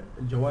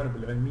الجوانب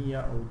العلمية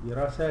أو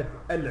الدراسات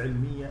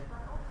العلمية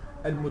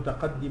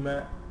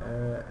المتقدمة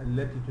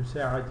التي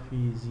تساعد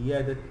في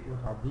زيادة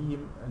وتعظيم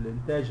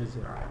الإنتاج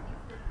الزراعي،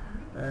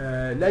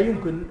 لا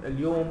يمكن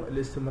اليوم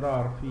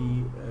الاستمرار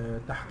في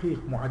تحقيق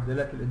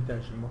معدلات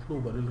الإنتاج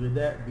المطلوبة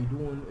للغذاء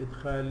بدون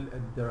إدخال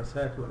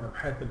الدراسات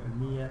والأبحاث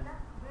العلمية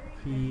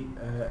في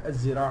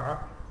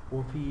الزراعة،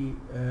 وفي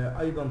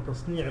أيضا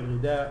تصنيع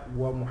الغذاء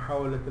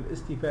ومحاولة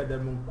الاستفادة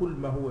من كل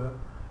ما هو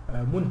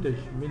منتج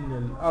من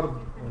الأرض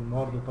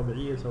والموارد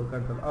الطبيعية سواء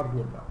كانت الأرض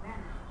والماء.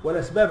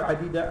 والأسباب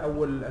عديدة.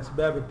 أول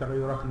أسباب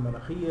التغيرات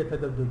المناخية،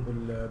 تذبذب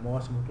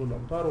المواسم وطول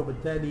الأمطار،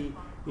 وبالتالي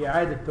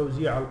إعادة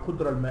توزيع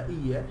القدرة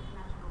المائية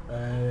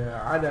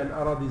على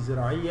الأراضي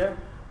الزراعية،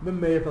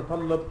 مما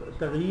يتطلب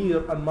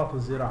تغيير أنماط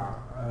الزراعة.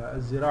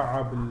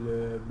 الزراعة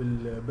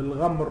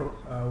بالغمر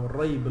أو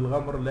الري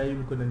بالغمر لا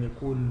يمكن أن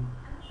يكون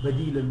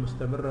بديلا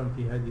مستمرا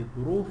في هذه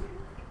الظروف،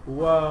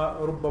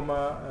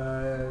 وربما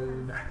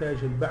نحتاج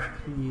البحث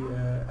في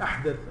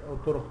أحدث أو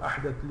طرق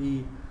أحدث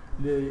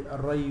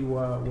للري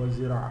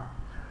والزراعة.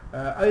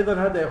 أيضا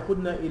هذا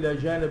يأخذنا إلى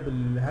جانب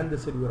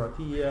الهندسة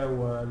الوراثية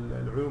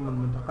والعلوم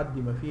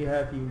المتقدمة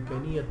فيها، في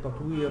إمكانية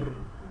تطوير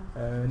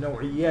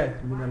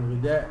نوعيات من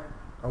الغذاء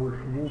أو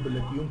الحبوب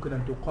التي يمكن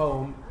أن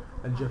تقاوم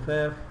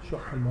الجفاف،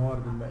 شح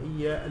الموارد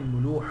المائية،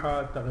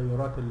 الملوحة،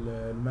 التغيرات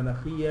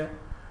المناخية،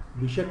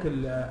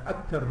 بشكل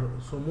أكثر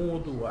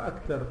صمود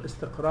وأكثر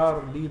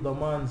استقرار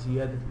لضمان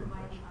زيادة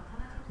الإنتاج.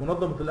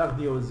 منظمة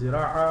الأغذية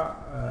والزراعة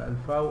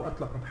الفاو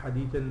أطلقت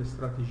حديثا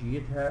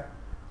استراتيجيتها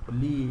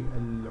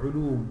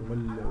للعلوم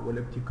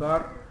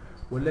والابتكار،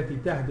 والتي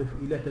تهدف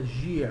إلى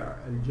تشجيع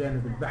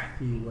الجانب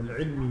البحثي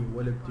والعلمي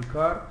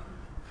والابتكار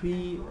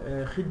في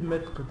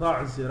خدمة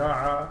قطاع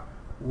الزراعة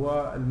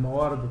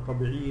والموارد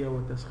الطبيعية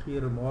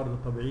وتسخير الموارد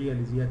الطبيعية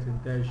لزيادة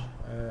الإنتاج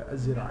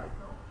الزراعي.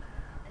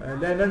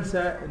 لا ننسى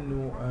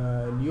أنه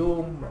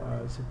اليوم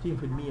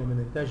 60%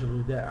 من إنتاج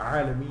الغذاء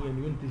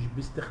عالميا ينتج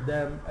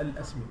باستخدام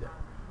الأسمدة،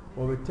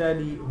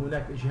 وبالتالي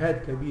هناك إجهاد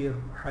كبير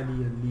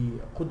حاليا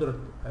لقدرة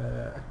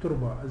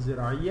التربة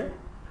الزراعية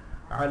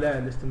على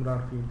الاستمرار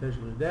في إنتاج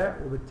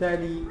الغذاء،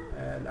 وبالتالي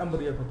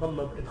الأمر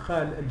يتطلب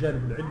إدخال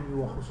الجانب العلمي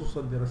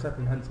وخصوصا دراسات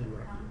الهندسة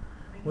الوراثية.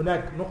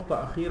 هناك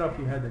نقطة أخيرة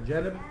في هذا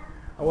الجانب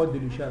أود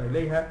الإشارة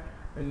إليها،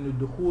 أن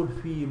الدخول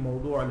في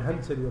موضوع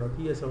الهندسة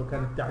الوراثية سواء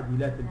كانت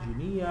التعديلات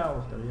الجينية أو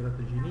التغييرات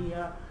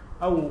الجينية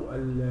أو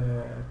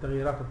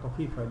التغييرات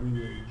الطفيفة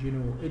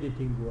للجينو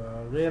إيديتينج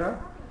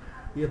وغيرها،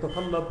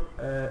 يتطلب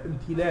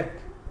امتلاك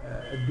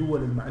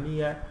الدول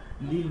المعنية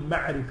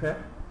للمعرفة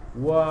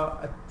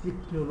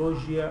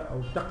والتكنولوجيا أو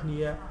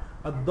التقنية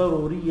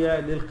الضرورية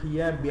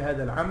للقيام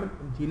بهذا العمل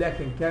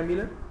امتلاكا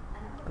كاملا،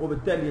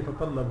 وبالتالي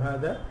يتطلب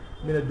هذا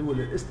من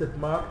الدول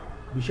الاستثمار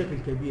بشكل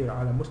كبير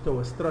على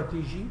مستوى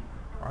استراتيجي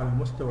وعلى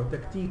مستوى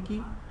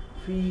تكتيكي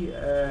في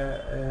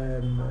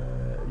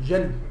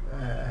جلب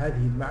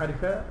هذه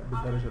المعرفة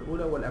بالدرجة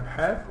الأولى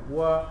والأبحاث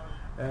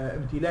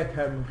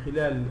وامتلاكها من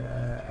خلال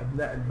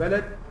أبناء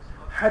البلد،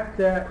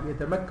 حتى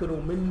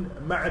يتمكنوا من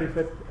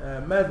معرفة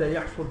ماذا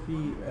يحصل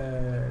في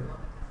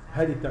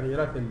هذه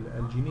التغييرات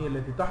الجينية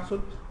التي تحصل،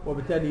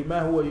 وبالتالي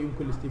ما هو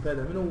يمكن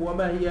الاستفادة منه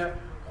وما هي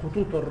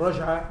خطوط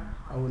الرجعة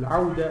أو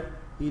العودة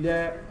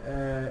إلى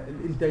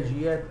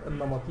الإنتاجيات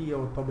النمطية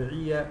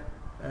والطبيعية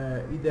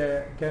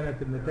إذا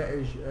كانت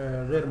النتائج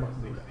غير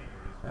مقبولة.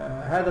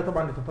 هذا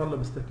طبعا يتطلب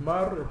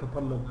استثمار،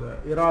 يتطلب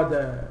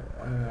إرادة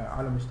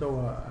على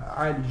مستوى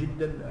عالي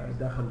جدا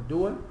داخل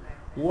الدول،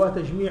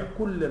 وتجميع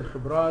كل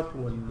الخبرات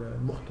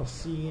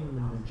والمختصين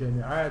من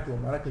الجامعات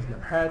ومراكز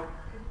الأبحاث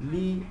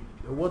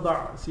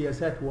لوضع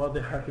سياسات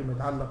واضحة فيما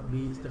يتعلق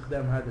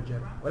باستخدام هذا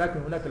الجانب. ولكن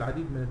هناك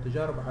العديد من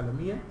التجارب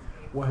عالميا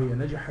وهي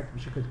نجحت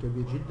بشكل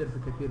كبير جدا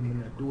في كثير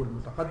من الدول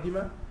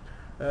المتقدمة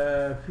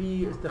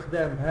في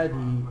استخدام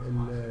هذه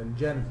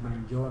الجانب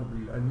من الجوانب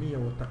العلمية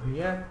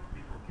والتقنيات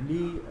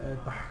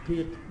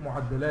لتحقيق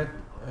معدلات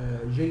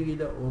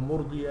جيدة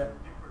ومرضية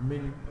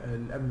من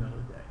الأمن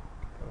الغذائي.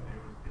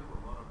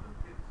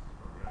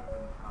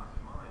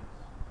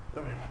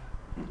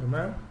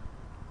 تمام.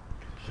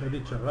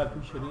 شريط شغال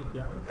في شريط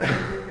يعني.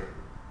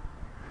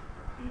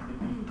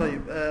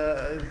 طيب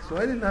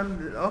السؤال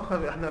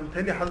الآخر احنا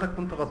متهيألي حضرتك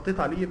كنت غطيت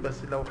عليه،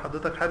 بس لو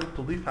حضرتك حابب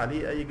تضيف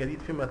عليه أي جديد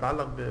فيما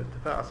يتعلق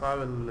بارتفاع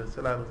أسعار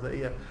السلع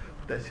الغذائية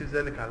وتأثير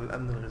ذلك على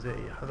الأمن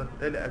الغذائي، حضرتك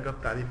متهيألي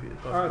أجبت عليه في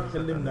إطار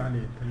اتكلمنا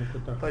عليه.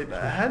 طيب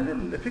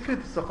هل فكرة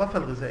الثقافة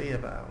الغذائية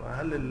بقى،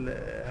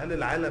 هل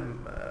العالم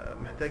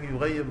محتاج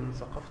يغير من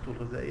ثقافته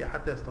الغذائية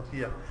حتى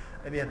يستطيع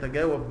أن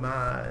يتجاوب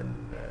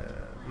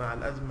مع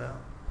الأزمة؟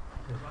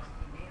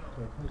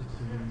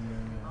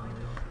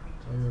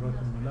 تغيرات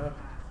المناخ.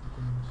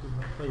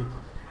 طيب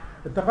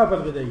الثقافة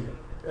الغذائية،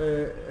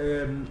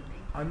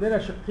 عندنا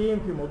شقين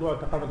في موضوع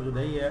الثقافة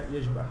الغذائية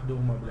يجب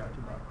أخذهما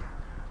بالاعتبار.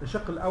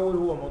 الشق الأول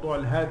هو موضوع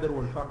الهادر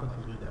والفاقد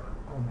في الغذاء،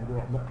 هو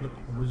موضوع مقلق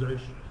ومزعج،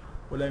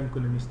 ولا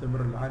يمكن أن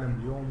يستمر العالم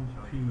اليوم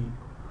في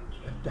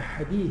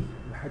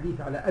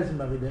الحديث على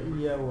أزمة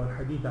غذائية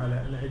والحديث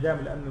على انعدام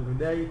الأمن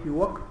الغذائي في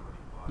وقت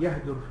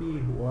يهدر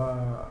فيه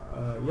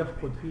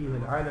ويفقد فيه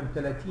العالم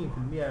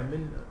 30%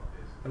 من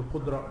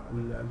القدرة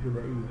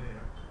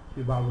الغذائية.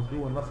 في بعض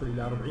الدول نصل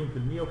إلى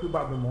 40%، وفي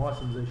بعض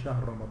المواسم زي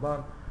شهر رمضان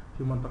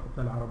في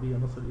منطقتنا العربية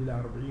نصل إلى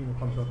 40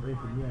 و45%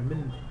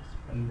 من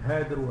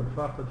الهادر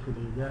والفاقد في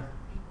الغذاء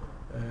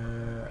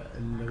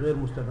الغير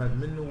مستفاد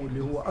منه،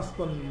 واللي هو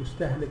أصلا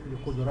مستهلك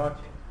لقدرات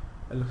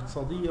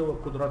الاقتصادية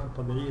والقدرات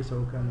الطبيعية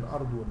سواء كان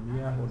الأرض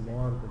والمياه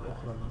والموارد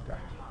الأخرى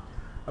المتاحة.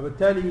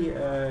 وبالتالي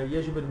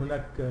يجب أن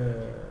هناك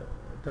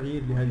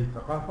تغيير لهذه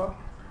الثقافة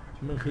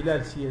من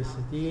خلال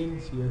سياستين: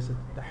 سياسة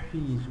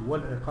التحفيز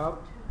والعقاب.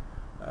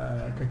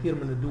 كثير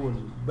من الدول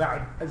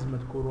بعد أزمة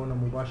كورونا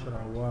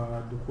مباشرة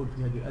والدخول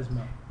في هذه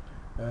الأزمة،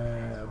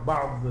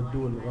 بعض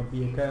الدول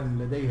الغربية كان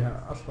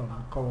لديها أصلا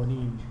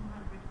قوانين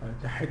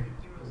تحد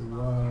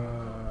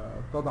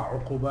وتضع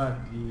عقوبات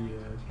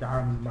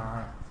للتعامل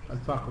مع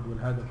الفاقد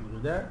والهادر في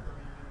الغذاء.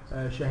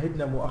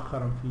 شاهدنا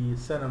مؤخرا في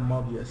السنة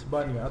الماضية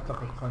إسبانيا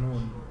أطلقت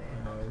قانون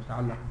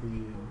يتعلق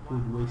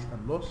بالفود ويست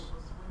اند لوس.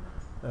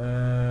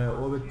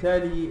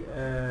 وبالتالي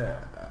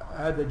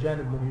هذا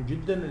جانب مهم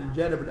جدا.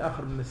 الجانب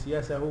الآخر من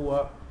السياسة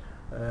هو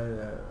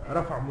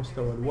رفع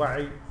مستوى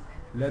الوعي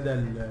لدى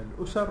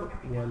الأسر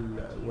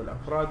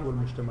والأفراد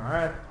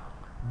والمجتمعات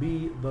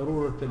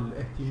بضرورة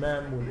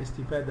الاهتمام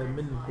والاستفادة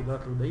من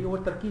القدرات الغذائية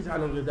والتركيز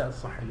على الغذاء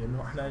الصحي،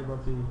 لأنه احنا أيضا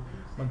في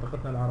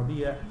منطقتنا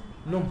العربية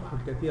ننفق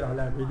الكثير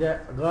على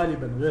غذاء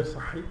غالبا غير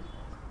صحي،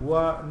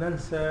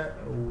 وننسى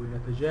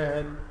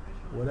ونتجاهل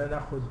ولا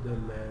نأخذ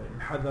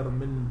الحذر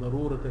من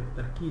ضرورة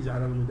التركيز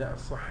على الغذاء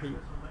الصحي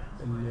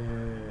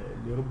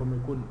اللي ربما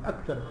يكون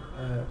أكثر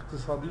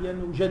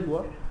اقتصاديا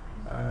وجدوى،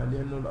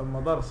 لأنه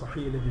المضار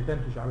الصحية التي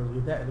تنتج على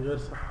الغذاء الغير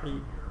صحي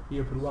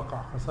هي في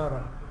الواقع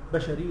خسارة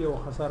بشرية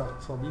وخسارة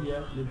اقتصادية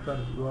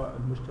للفرد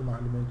والمجتمع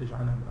لما ينتج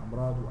عنها من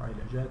أمراض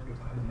وعلاجات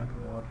واستخدامات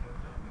المواد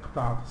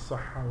قطاعات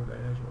الصحة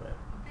والعلاج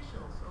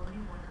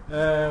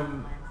وغيرها.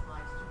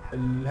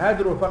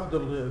 الهادر والفقد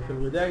في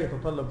الغذاء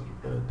يتطلب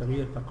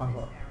تغيير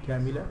ثقافة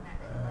كاملة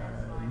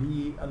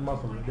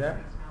لأنماط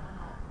الغذاء،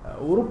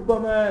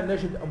 وربما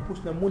نجد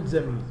أنفسنا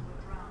ملزمين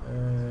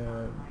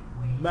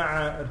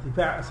مع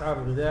ارتفاع أسعار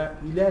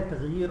الغذاء إلى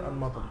تغيير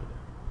أنماط الغذاء.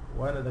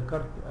 وأنا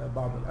ذكرت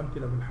بعض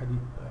الأمثلة في الحديث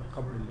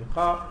قبل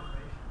اللقاء،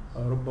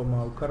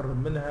 ربما أكرر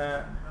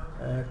منها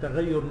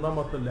تغير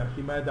نمط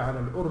الاعتماد على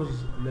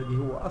الأرز الذي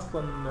هو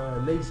أصلا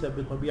ليس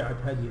بطبيعة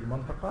هذه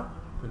المنطقة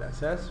في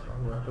الأساس،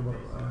 فهو يعتبر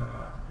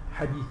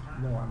حديث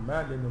نوعا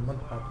ما، لأن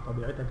المنطقة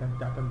بطبيعتها كانت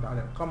تعتمد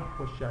على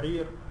القمح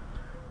والشعير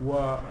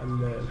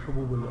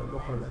والحبوب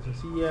الأخرى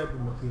الأساسية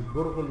بما فيه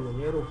البرغل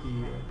وغيره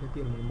في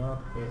كثير من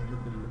المناطق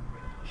مثل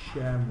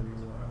الشام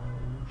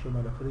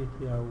وشمال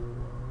أفريقيا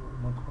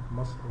ومنطقة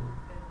مصر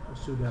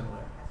والسودان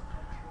وغيره.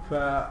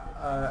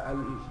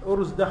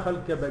 فالأرز دخل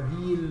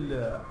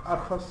كبديل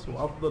أرخص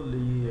وأفضل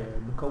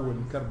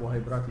لمكون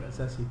الكربوهيدرات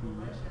الأساسي في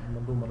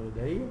المنظومة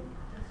الغذائية،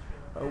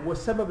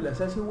 والسبب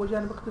الأساسي هو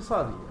جانب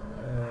اقتصادي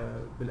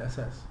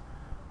بالأساس.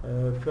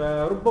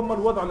 فربما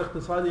الوضع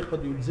الاقتصادي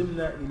قد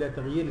يلزمنا إلى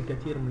تغيير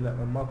الكثير من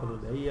الأنماط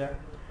الغذائية،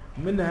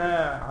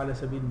 منها على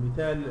سبيل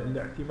المثال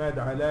الاعتماد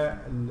على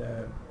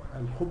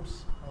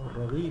الخبز أو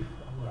الرغيف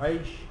أو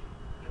العيش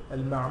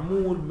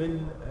المعمول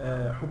من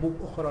حبوب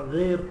أخرى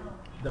غير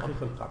دقيق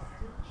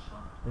القمح.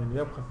 يعني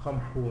يبقى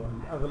القمح هو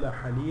الأغلى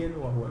حاليا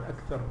وهو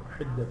الأكثر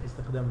حدة في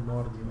استخدام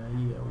الموارد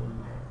المائية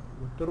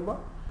والتربة،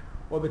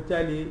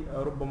 وبالتالي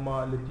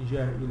ربما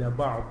الاتجاه إلى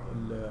بعض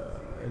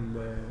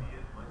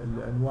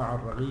الأنواع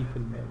الرغيف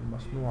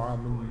المصنوعة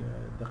من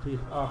دقيق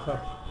آخر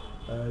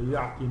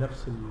يعطي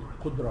نفس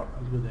القدرة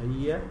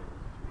الغذائية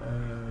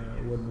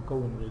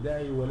والمكون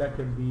الغذائي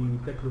ولكن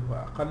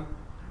بتكلفة أقل.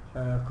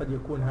 قد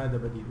يكون هذا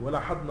بديل،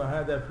 ولاحظنا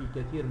هذا في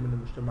كثير من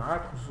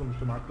المجتمعات خصوصا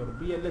المجتمعات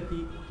الأوروبية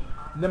التي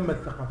نمت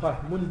ثقافات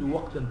منذ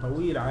وقت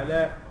طويل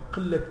على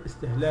قلة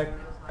استهلاك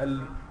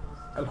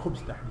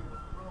الخبز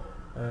تحديدا.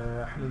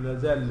 احنا لا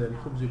زال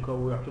الخبز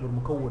يعتبر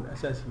مكون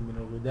أساسي من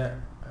الغذاء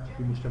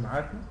في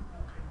مجتمعاتنا،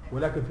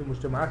 ولكن في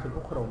المجتمعات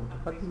الأخرى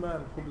والمتقدمة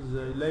الخبز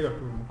لا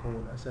يعتبر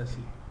مكون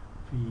أساسي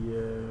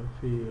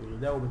في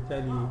الغذاء،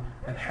 وبالتالي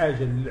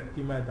الحاجة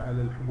للاعتماد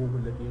على الحبوب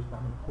التي يصنع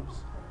من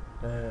الخبز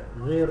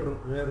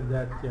غير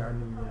ذات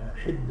يعني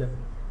حدة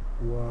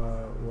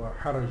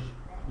وحرج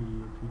في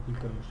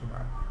تلك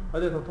المجتمعات.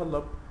 هذا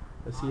يتطلب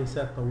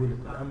سياسات طويلة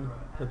الأمد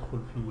تدخل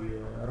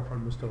في رفع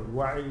المستوى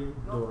الوعي،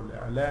 دور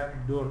الإعلام،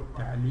 دور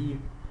التعليم،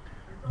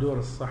 دور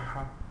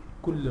الصحة،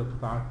 كل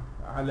القطاعات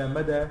على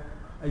مدى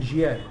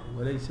أجيال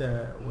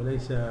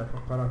وليس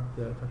فترات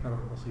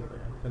بسيطة.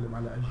 يعني نتكلم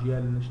على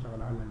أجيال،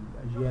 نشتغل على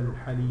الأجيال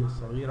الحالية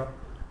الصغيرة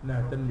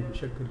أنها تنمو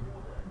بشكل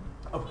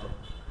أفضل.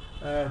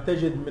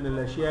 تجد من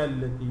الأشياء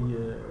التي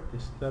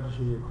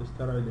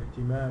تسترعي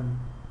الاهتمام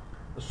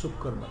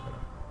السكر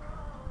مثلا،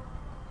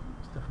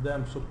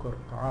 استخدام سكر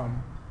الطعام.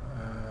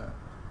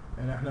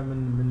 يعني احنا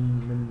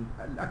من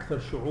الأكثر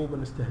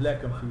شعوبا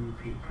استهلاكا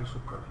في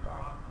سكر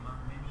الطعام.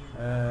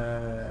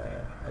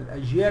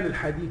 الأجيال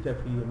الحديثة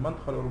في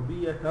المنطقة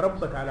الأوروبية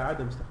تربت على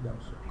عدم استخدام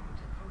السكر.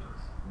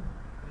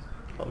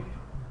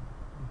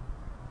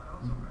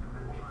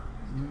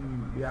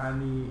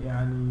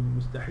 يعني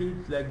مستحيل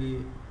تلاقي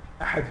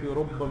أحد في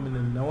أوروبا من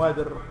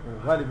النوادر،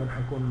 وغالبا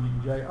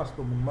حيكون جاي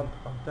أصله من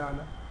المنطقة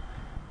بتاعنا،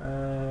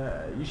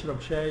 يشرب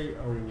شاي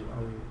أو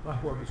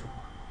قهوة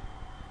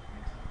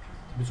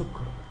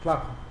بسكر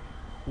إطلاقا.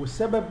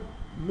 والسبب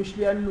مش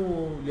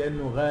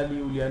لأنه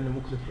غالي ولأنه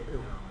مكلف،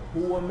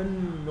 هو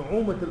من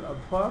نعومة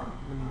الأظفار،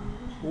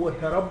 هو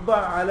تربى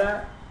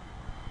على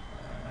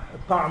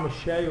طعم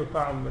الشاي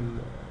وطعم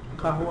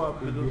القهوة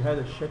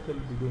بهذا الشكل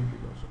بدون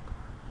سكر.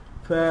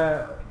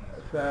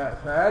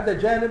 فهذا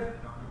جانب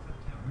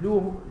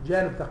له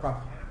جانب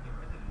ثقافي.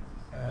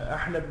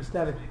 احنا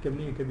بنستهلك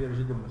كمية كبيرة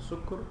جدا من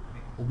السكر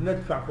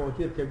وبندفع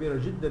فواتير كبيرة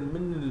جدا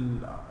من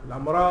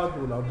الأمراض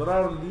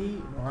والأضرار اللي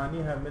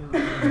نعانيها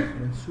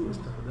من سوء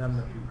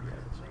استخدامنا في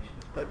هذا الشيء.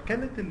 طيب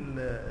كانت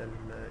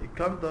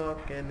إيكاردا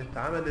كانت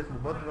عملت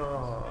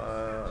مبادرة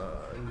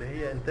اللي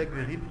هي إنتاج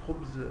رغيف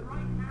خبز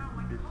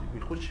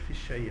بيخش في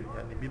الشعير،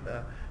 يعني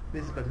بيبقى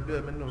نسبة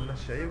كبيرة منه من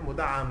الشعير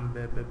مدعم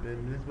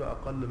بنسبة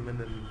أقل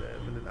من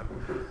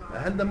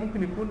القمح. هل ده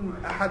ممكن يكون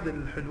أحد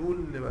الحلول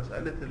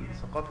لمسألة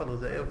الثقافة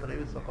الغذائية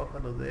وتغيير الثقافة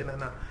الغذائية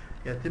لأن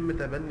يتم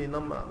تبني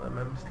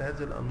مثل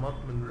هذه الأنماط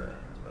من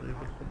رغيف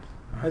الخبز؟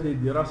 هذه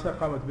الدراسة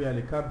قامت بها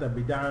إيكاردا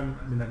بدعم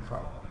من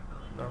الفاو.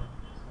 نعم.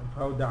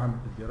 الفاو دعمت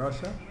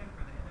الدراسة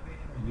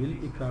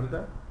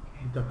للإيكاردا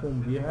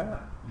لتقوم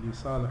بها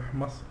لصالح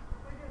مصر،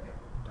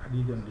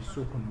 تحديدا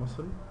للسوق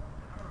المصري،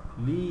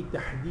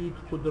 لتحديد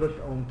قدرة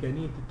أو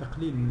إمكانية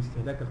التقليل من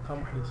استهلاك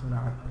القمح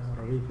لصناعة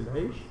رغيف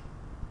العيش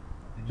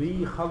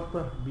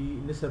بخلطه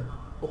بنسب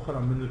أخرى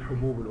من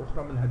الحبوب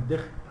الأخرى منها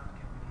الدخن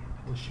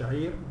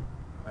والشعير،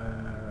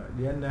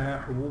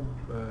 لأنها حبوب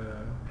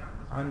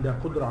عندها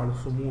قدرة على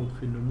الصمود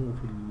في النمو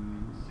في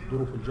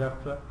الظروف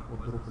الجافة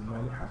والظروف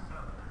المالحة.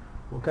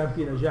 وكان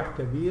في نجاح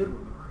كبير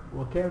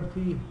وكان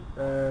فيه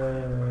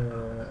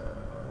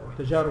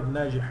تجارب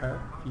ناجحة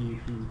في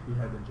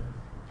هذا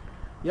الجانب.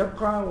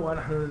 يبقى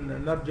ونحن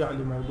نرجع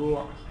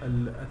لموضوع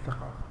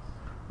الثقافة.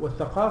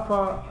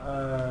 والثقافة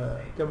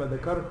كما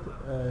ذكرت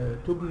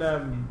تبنى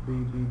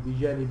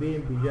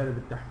بجانبين، بجانب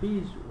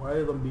التحفيز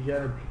وأيضا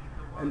بجانب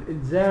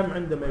الإلزام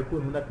عندما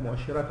يكون هناك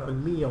مؤشرات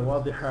علمية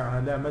واضحة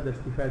على مدى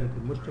استفادة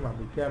المجتمع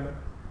بالكامل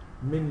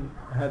من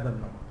هذا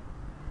النمط.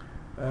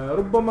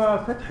 ربما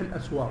فتح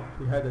الأسواق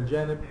في هذا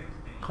الجانب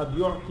قد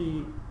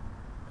يعطي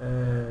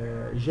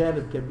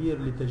جانب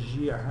كبير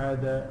لتشجيع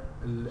هذا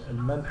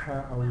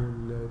المنحى أو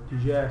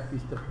الاتجاه في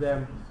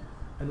استخدام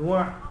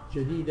أنواع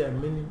جديدة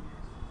من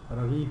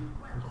رغيف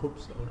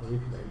الخبز أو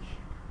رغيف العيش.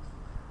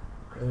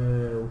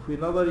 وفي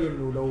نظري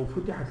أنه لو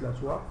فتحت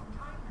الأسواق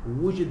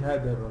ووجد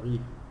هذا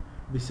الرغيف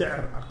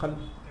بسعر أقل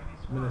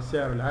من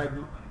السعر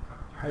العادي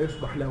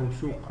حيصبح له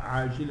سوق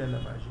عاجلا أم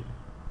آجلا.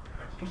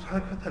 بص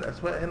حضرتك فتح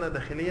الأسواق هنا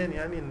داخليا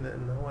يعني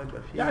إن هو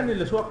يبقى فيه يعني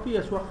الأسواق فيه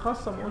أسواق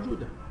خاصة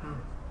موجودة،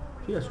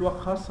 في أسواق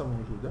خاصة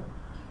موجودة.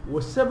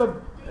 والسبب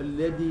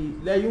الذي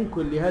لا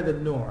يمكن لهذا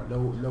النوع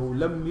لو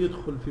لم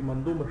يدخل في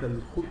منظومة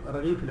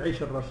رغيف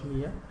العيش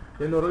الرسمية،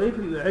 لأنه رغيف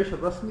العيش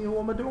الرسمي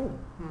هو مدعوم،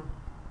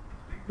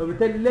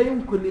 فبالتالي لا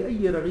يمكن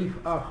لأي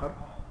رغيف آخر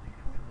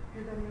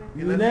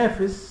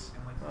ينافس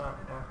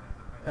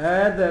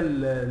هذا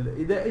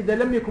إذا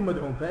لم يكن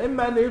مدعوم.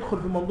 فإما أن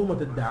يدخل في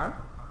منظومة الدعم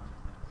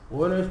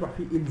وهنا يصبح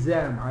في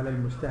إلزام على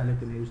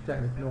المستهلك أنه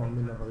يستهلك نوع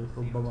من الرغيف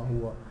ربما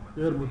هو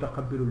غير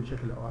متقبله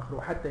بشكل أو آخر.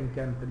 وحتى إن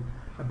كانت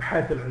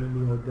الأبحاث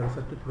العلمية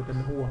والدراسات تثبت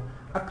أنه هو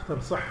أكثر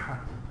صحة،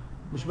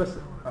 مش بس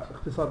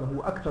اقتصادا،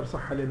 هو أكثر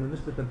صحة لأنه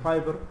نسبة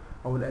الفايبر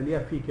أو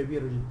الألياف فيه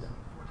كبيرة جدا.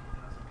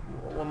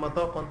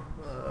 ومذاقا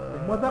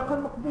مذاقا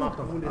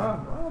مقبولة.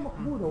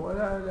 مقبولة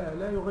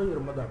ولا يغير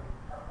المذاق.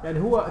 يعني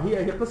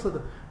هي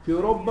قصة في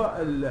أوروبا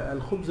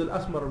الخبز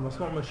الأسمر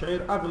المصنوع من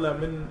الشعير أغلى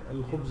من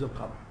الخبز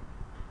القمح.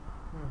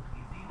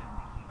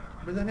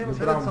 بإذن هي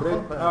مسألة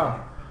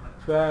ثقافة.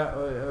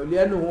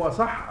 لأنه هو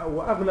صح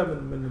وأغلى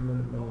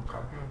من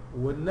القمح،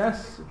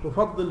 والناس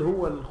تفضل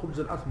هو الخبز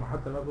الأسمر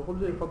حتى ما في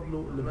خبز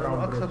يفضلوا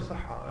لأنه أكثر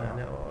صحة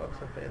يعني أو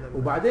أكثر فائدة.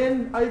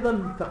 وبعدين أيضا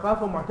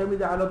الثقافة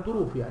معتمدة على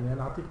الظروف. يعني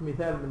أنا أعطيك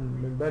مثال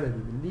من بلدي،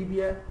 من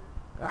ليبيا.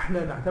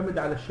 احنا نعتمد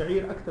على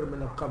الشعير أكثر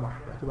من القمح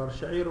باعتبار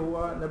الشعير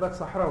هو نبات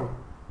صحراوي.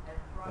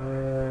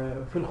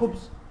 في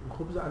الخبز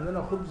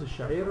عندنا خبز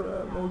الشعير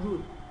موجود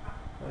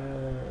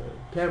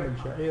كامل،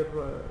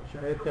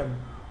 شعير كامل،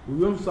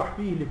 وينصح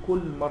فيه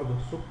لكل مرضى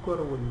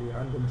السكر واللي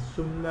عندهم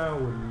السمنة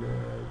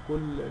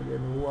والكل،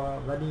 لأنه هو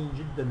غني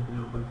جدا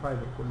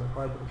بالفايبر، كل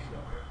الفايبر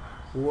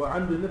هو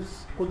عنده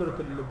نفس قدرة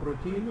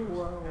البروتين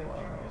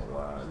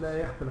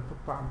ولا يختلف في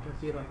الطعم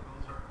كثيرا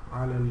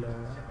على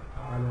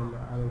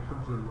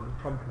الخبز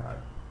القمح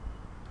العادي.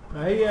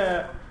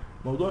 فهي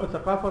موضوع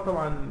الثقافة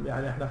طبعا.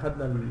 يعني احنا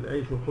اخذنا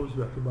العيش والخبز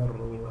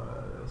باعتبار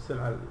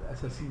السلعة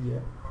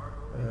الأساسية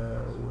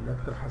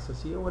والأكثر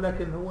حساسية،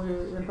 ولكن هو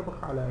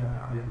ينطبق على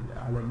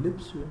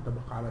اللبس،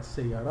 وينطبق على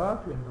السيارات،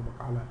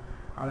 وينطبق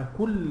على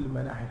كل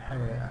مناحي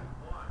الحياة. يعني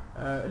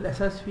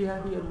الأساس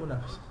فيها هي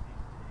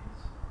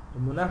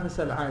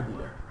المنافسة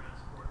العادلة.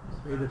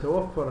 فإذا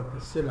توفرت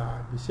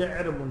السلعة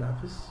بسعر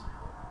منافس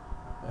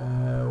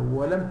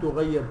ولم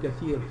تغير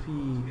كثير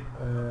في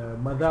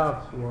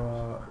مذاق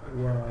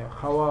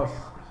وخواص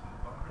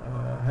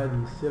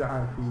هذه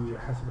السلعة في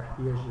حسب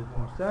احتياج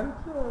المستهلك،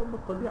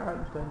 بالطبيعة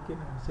المستهلكين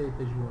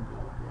سيتجهون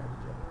بهذا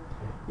الجانب.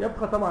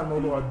 يبقى طبعا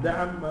موضوع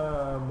الدعم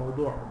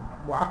موضوع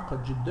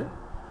معقد جدا،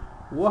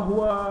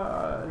 وهو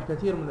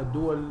الكثير من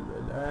الدول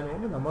الآن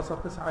ومنها مصر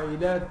تسعى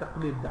إلى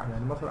تقليل الدعم.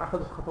 يعني مصر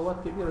أخذت خطوات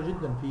كبيرة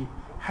جدا في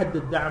حد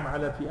الدعم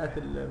على فئات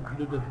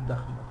محدودة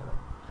الدخل مثلا.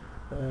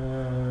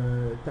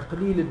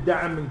 تقليل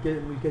الدعم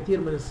من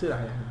كثير من السلع.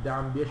 يعني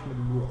الدعم بيشمل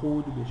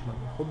الوقود وبيشمل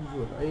الخبز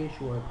والعيش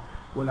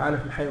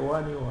والعلف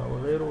الحيواني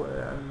وغيره،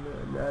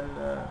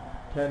 لأن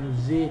كان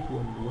الزيت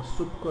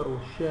والسكر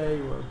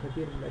والشاي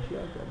وكثير من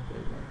الأشياء كانت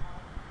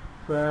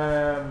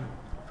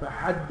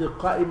فحد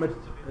قائمة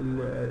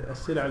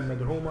السلع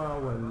المدعومة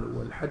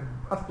والحد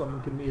أصلا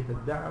من كمية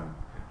الدعم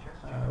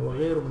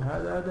وغيره من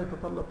هذا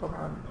يتطلب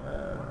طبعا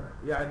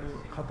يعني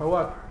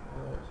خطوات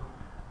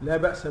لا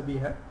بأس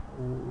بها،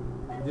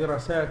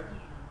 ودراسات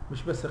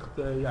مش بس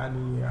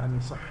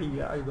يعني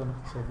صحية، أيضا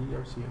اقتصادية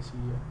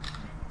وسياسية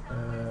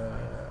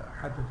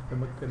حتى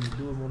تتمكن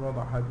الدول من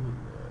وضع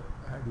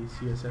هذه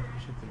السياسات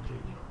بشكل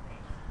جيد.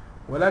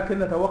 ولكن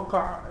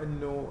نتوقع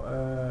أنه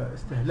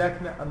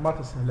أنماط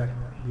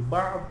استهلاكنا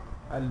لبعض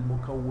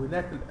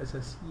المكونات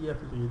الأساسية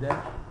في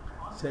الغذاء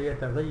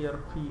سيتغير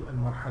في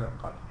المرحلة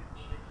القادمة.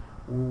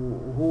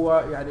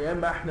 وهو يعني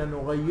إما احنا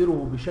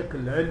نغيره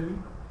بشكل علمي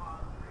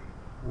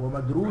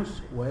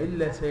ومدروس،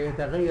 وإلا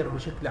سيتغير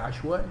بشكل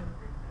عشوائي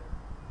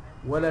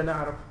ولا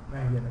نعرف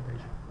ما هي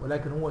نتائجه.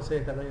 ولكن هو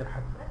سيتغير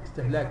حتى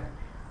استهلاك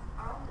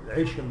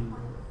العيش،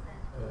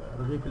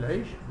 رغيف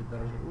العيش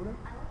بالدرجة الأولى،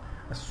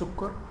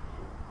 السكر،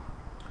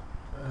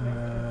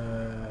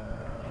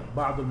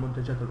 بعض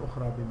المنتجات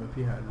الأخرى بما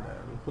فيها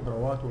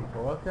الخضروات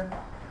والفواكه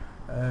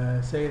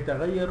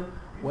سيتغير.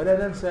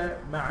 ولا ننسى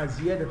مع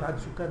زيادة عدد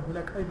السكان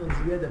هناك أيضا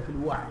زيادة في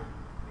الوعي،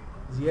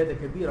 زيادة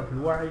كبيرة في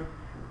الوعي،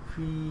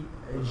 في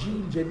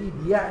جيل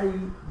جديد يعي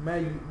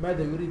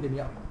ماذا يريد أن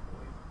يأكل،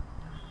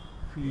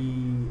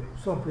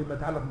 خصوصا فيما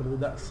يتعلق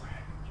بالغذاء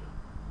الصحي.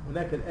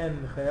 هناك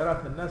الآن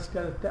خيارات الناس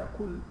كانت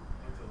تأكل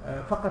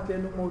فقط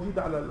لأنه موجود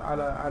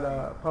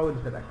على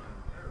طاولة الأكل،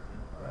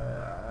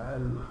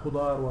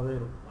 الخضار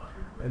وغيره.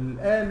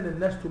 الآن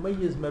الناس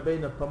تميز ما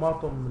بين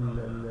الطماطم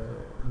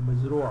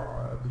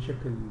المزروع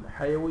بشكل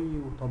حيوي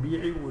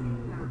وطبيعي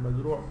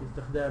والمزروع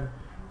باستخدام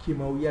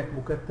كيماويات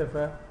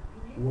مكثفة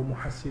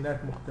ومحسنات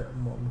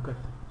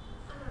مكثفة.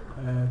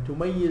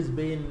 تميز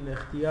بين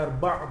اختيار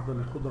بعض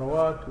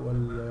الخضروات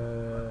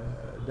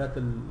ذات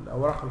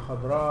الأوراق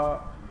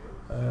الخضراء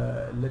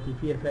التي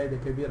فيها فائدة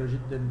كبيرة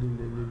جدا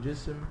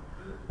للجسم،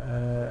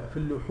 في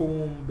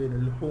اللحوم، بين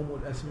اللحوم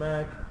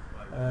والأسماك،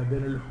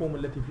 بين اللحوم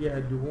التي فيها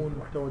الدهون،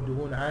 محتوى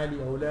الدهون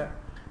عالي أو لا.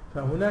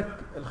 فهناك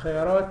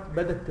الخيارات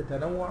بدأت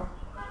تتنوع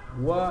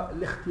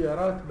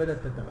والاختيارات بدأت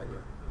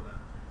تتغير،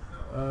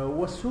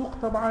 والسوق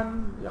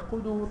طبعا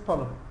يقوده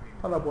الطلب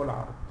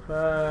والعرض.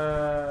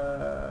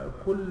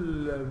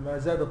 فكل ما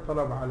زاد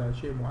الطلب على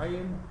شيء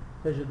معين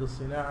تجد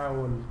الصناعة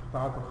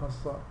والقطاعات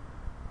الخاصة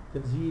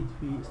تزيد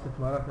في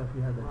استثماراتها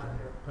في هذا الجانب.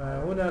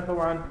 فهنا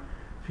طبعا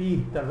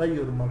فيه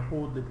تغير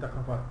ملحوظ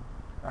للثقافات.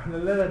 احنا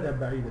لا نذهب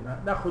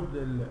بعيدا، ناخذ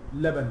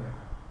اللبن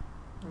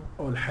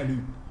او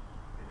الحليب.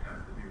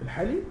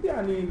 الحليب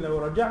يعني لو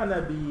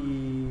رجعنا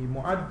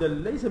بمعدل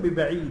ليس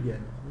ببعيد،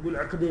 يعني نقول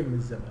عقدين من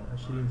الزمن،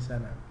 20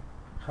 سنة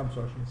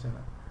 25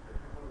 سنة،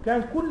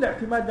 كان كل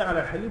اعتمادنا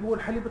على الحليب هو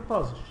الحليب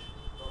الطازج.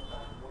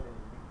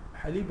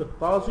 الحليب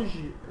الطازج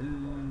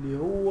اللي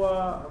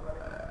هو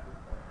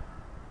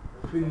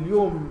في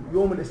اليوم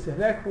يوم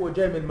الاستهلاك هو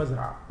جاي من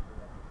المزرعة.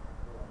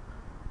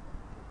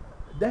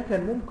 ده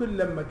كان ممكن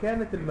لما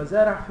كانت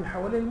المزارع في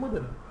حوالين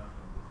المدن.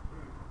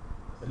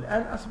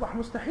 الآن أصبح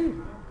مستحيل.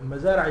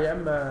 المزارع يا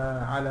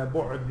إما على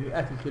بعد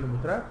مئات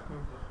الكيلومترات،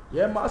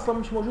 يا إما أصلا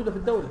مش موجودة في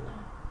الدولة،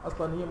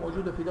 أصلا هي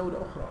موجودة في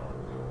دولة أخرى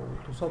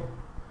وتصدر.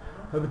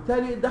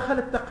 فبالتالي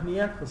دخلت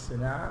تقنيات في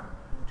الصناعة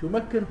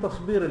تمكن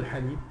تصبير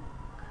الحليب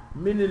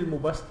من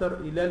المبستر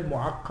إلى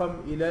المعقم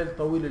إلى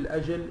طويل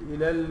الأجل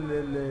إلى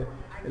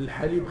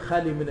الحليب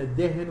خالي من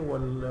الدهن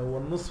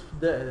والنصف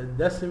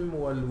دسم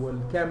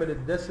والكامل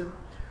الدسم.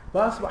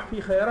 فأصبح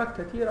في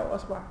خيارات كثيرة،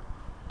 وأصبح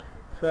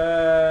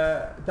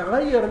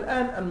فتغير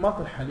الآن أنماط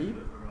الحليب.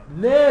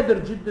 نادر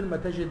جدا ما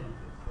تجد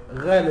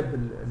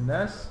غالب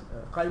الناس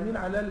قائمين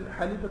على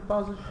الحليب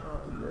الطازج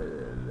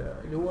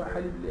اللي هو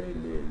حليب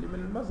اللي من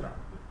المزرعة.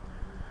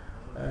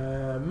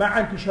 مع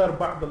انتشار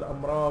بعض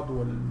الأمراض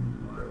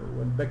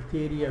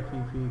والبكتيريا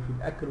في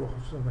الأكل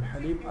وخصوصا في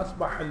الحليب،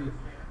 أصبح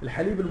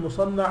الحليب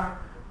المصنع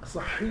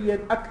صحيا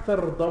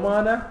أكثر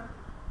ضمانة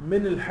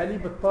من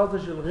الحليب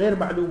الطازج الغير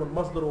معلوم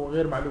المصدر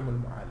وغير معلوم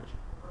المعالجة.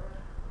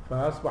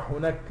 فأصبح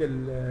هناك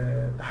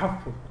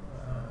التحفظ،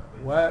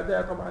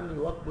 وهذا طبعا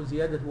يواكب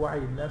زيادة وعي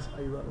الناس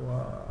أيضا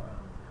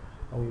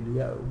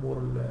وأولياء أمور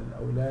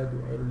الأولاد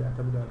وغيرهم اللي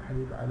يعتمدوا على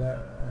الحليب على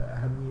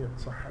أهمية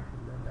صحة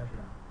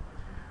الأبناء.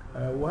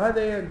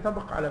 وهذا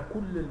ينطبق على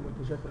كل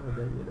المنتجات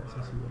الغذائية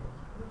الأساسية.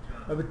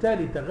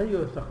 فبالتالي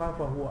تغير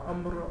الثقافة هو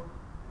أمر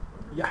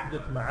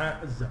يحدث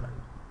مع الزمن.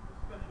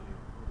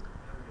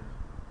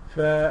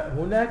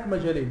 فهناك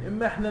مجالين: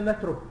 إما إحنا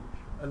نترك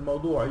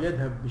الموضوع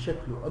يذهب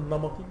بشكله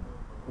النمطي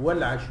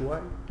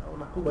والعشوائي،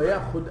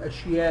 ويأخذ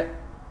أشياء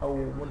أو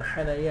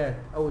منحنيات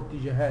أو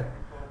اتجاهات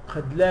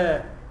قد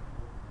لا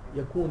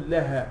يكون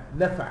لها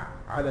نفع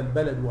على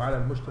البلد وعلى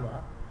المجتمع،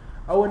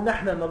 أو أن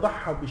احنا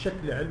نضعها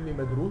بشكل علمي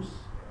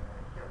مدروس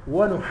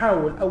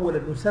ونحاول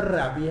أولا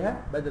نسرع بها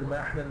بدل ما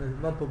احنا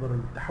ننتظر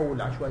التحول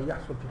العشوائي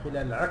يحصل في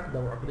خلال عقد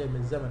أو عقدين من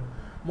الزمن.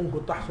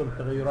 ممكن تحصل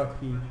التغيرات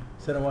في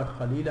سنوات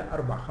قليلة،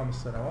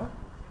 4-5 سنوات.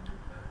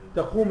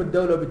 تقوم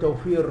الدولة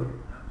بتوفير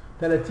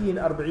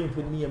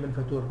 30-40% من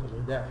فاتورة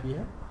الغذاء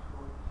فيها،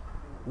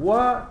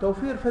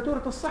 وتوفير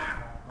فاتورة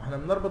الصحة. احنا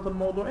بنربط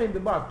الموضوعين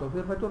ببعض.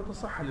 توفير فاتورة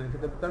الصحة لأنك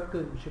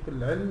بتركز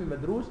بشكل علمي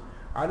مدروس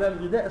على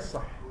الغذاء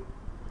الصحي.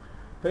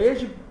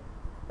 فيجب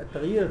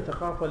تغيير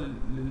الثقافة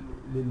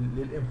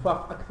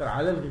للإنفاق أكثر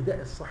على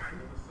الغذاء الصحي،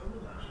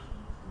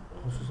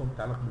 خصوصا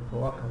متعلق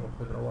بالفواكه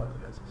والخضروات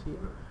الأساسية،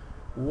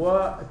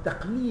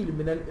 والتقليل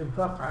من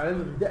الإنفاق على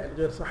الغذاء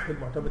الغير صحي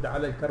المعتمد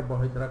على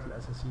الكربوهيدرات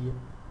الأساسية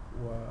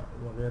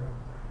وغيرها.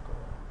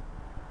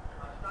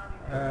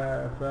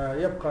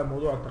 فيبقى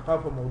موضوع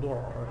الثقافة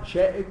موضوع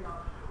شائك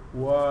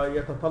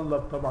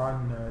ويتطلب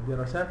طبعا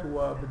دراسات،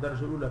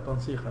 وبالدرجة الأولى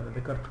تنسيق. أنا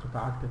ذكرت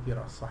قطاعات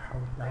كثيرة: الصحة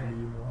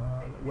والتعليم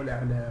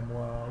والإعلام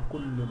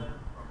وكل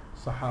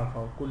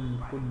الصحافة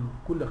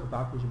وكل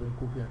قطاعات يجب أن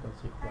يكون فيها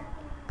تنسيق.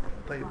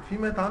 طيب،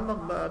 فيما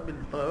يتعلق بقى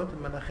بالتغيرات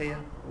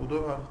المناخية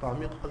ودورها في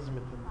تعميق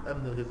أزمة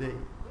الأمن الغذائي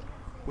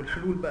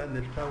والحلول بقى اللي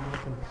الفاو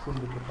ممكن تكون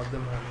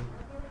بتقدمها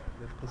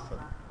للقصة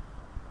دي.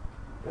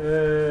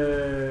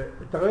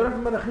 التغيرات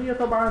المناخية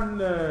طبعا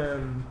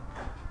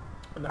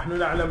نحن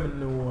نعلم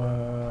أنه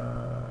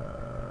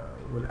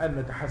والآن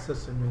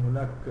نتحسس أن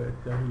هناك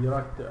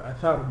تغييرات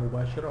آثار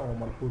مباشرة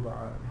وملحوظة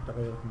على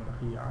التغيرات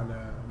المناخية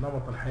على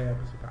نمط الحياة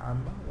بصفة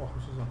عامة،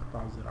 وخصوصا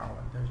قطاع الزراعة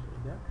وإنتاج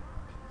الغذاء.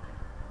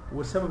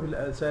 والسبب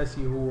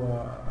الأساسي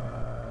هو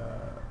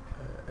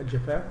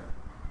الجفاف،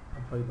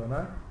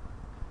 الفيضانات،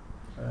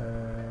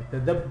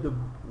 تذبذب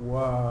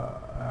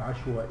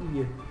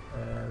وعشوائية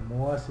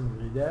مواسم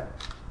الغذاء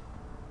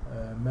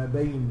ما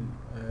بين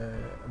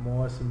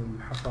مواسم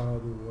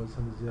الحصاد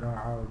ومواسم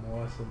الزراعة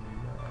ومواسم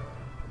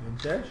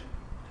الإنتاج.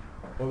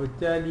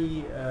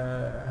 وبالتالي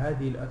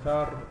هذه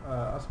الآثار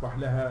أصبح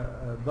لها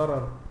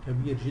ضرر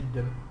كبير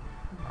جدا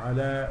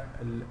على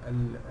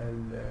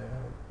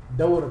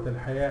دورة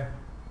الحياة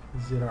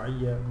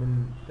الزراعية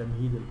من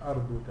تمهيد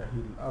الأرض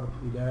وتأهيل الأرض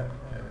إلى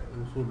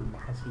وصول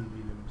المحاصيل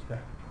إلى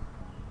المستهلك.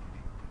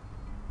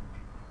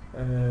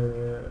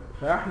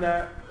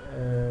 فإحنا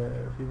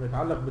فيما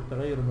يتعلق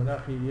بالتغير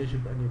المناخي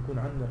يجب أن يكون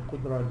عندنا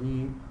القدرة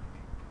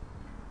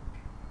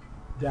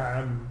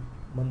لدعم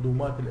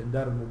منظومات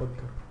الإنذار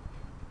المبكر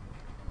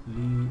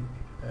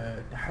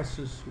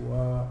لتحسس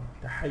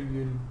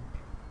وتحين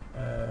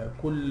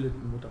كل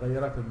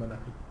المتغيرات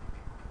المناخية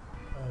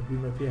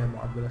بما فيها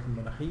المعدلات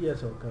المناخية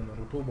سواء كان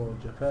الرطوبة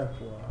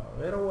والجفاف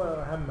وغيره،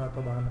 وأهمها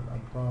طبعا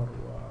الأمطار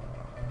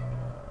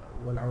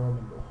والعوامل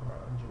الأخرى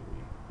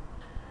الجوية.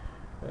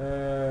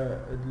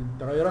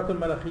 التغيرات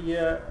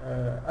المناخية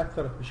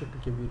أثرت بشكل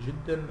كبير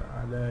جدا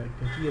على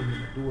كثير من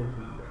الدول في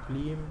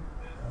الإقليم،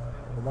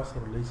 ومصر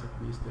ليست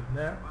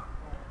باستثناء.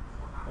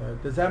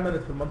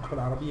 تزامنت في المنطقة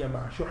العربية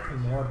مع شح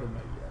المواد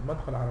المائية.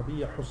 المنطقة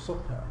العربية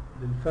حصتها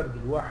للفرد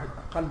الواحد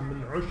أقل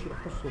من 10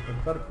 حصة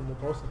الفرد في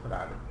المتوسط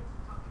العالمي،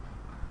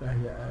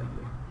 فهي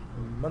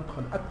المنطقة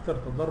الأكثر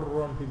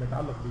تضررا فيما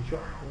يتعلق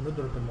بشح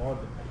وندرة المواد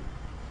الحيوية.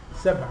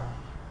 7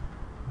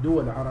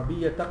 دول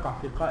عربية تقع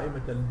في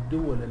قائمة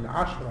الدول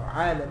 10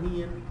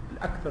 عالميا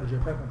الأكثر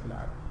جفافا في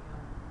العالم،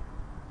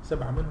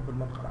 7 منهم في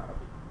المنطقة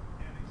العربية.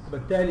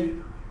 وبالتالي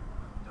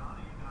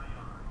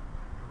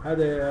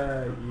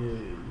هذا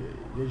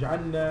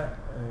يجعلنا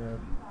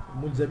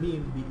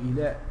ملزمين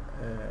بإيلاء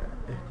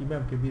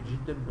اهتمام كبير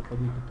جدا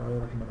بقضية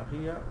التغيرات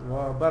المناخية،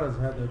 وبرز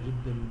هذا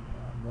جدا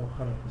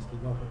مؤخرا في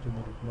استضافة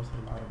جمهورية مصر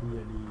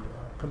العربية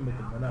لقمة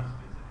المناخ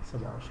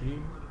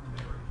 27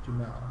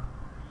 اجتماع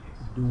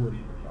الدول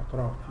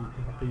الأطراف في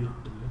اتفاقية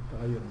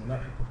التغير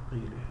المناخي،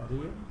 الاتفاقية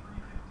الإطارية،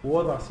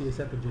 ووضع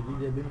سياسات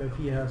جديدة بما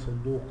فيها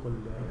صندوق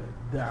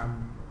الدعم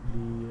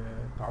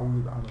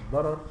للتعويض عن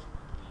الضرر،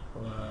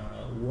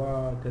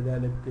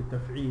 وكذلك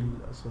تفعيل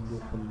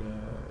صندوق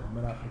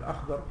المناخ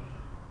الأخضر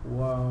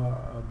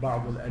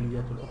وبعض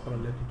الآليات الأخرى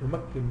التي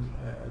تمكن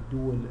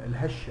الدول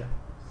الهشة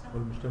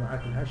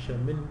والمجتمعات الهشة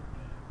من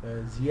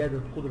زيادة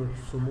قدرة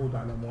الصمود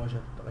على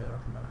مواجهة التغيرات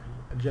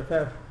المناخية.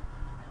 الجفاف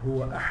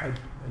هو أحد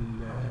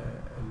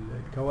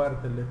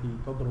الكوارث التي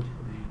تضرب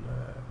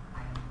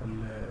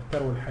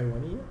الثروة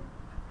الحيوانية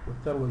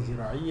والثروة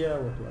الزراعية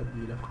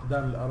وتؤدي إلى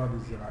فقدان الأراضي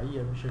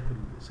الزراعية بشكل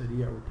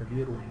سريع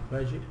وكبير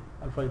ومفاجئ،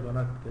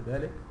 الفيضانات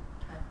كذلك.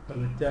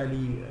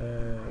 فبالتالي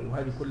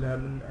وهذه كلها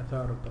من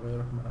أثار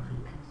التغيرات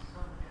المناخية،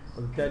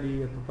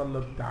 وبالتالي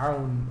يتطلب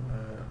تعاون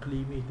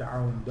إقليمي،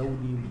 تعاون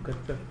دولي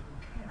مكثف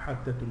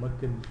حتى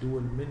تمكن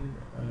الدول من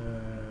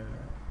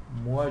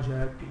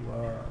مواجهة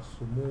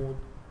والصمود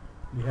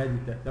لهذه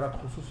التأثيرات،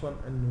 خصوصا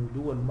أن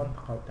دول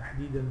المنطقة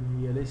تحديدا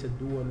هي ليست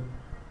دول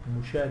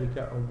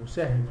مشاركة أو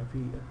مساهمة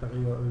في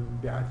التغير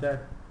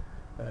الانبعاثات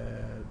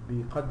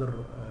بقدر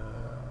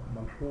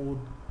ملحوظ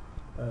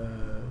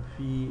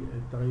في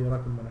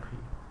التغيرات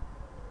المناخية.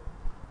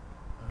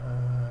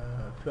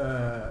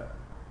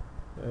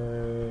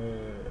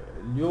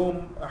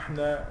 اليوم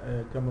احنا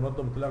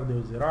كمنظمة الأغذية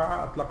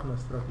والزراعة أطلقنا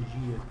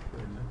استراتيجية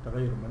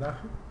التغير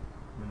المناخي،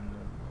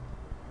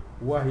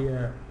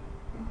 وهي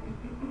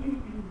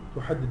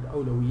تحدد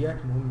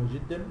أولويات مهمة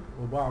جدا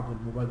وبعض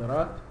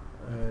المبادرات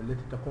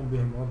التي تقوم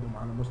بها المنظمة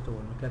على مستوى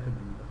المكاتب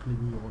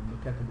الإقليمية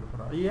والمكاتب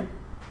الفرعية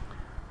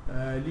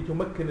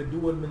لتمكن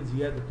الدول من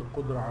زيادة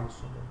القدرة على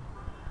الصمود.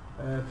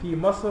 في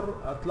مصر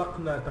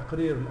أطلقنا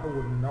تقرير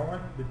الأول من نوعه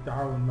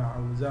بالتعاون مع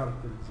وزارة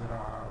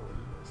الزراعة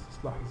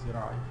والاستصلاح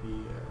الزراعي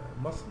في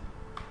مصر،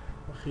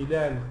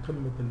 وخلال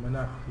قمة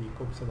المناخ في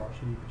كوب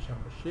 27 في شرم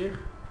الشيخ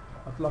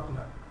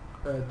أطلقنا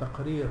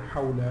تقرير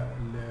حول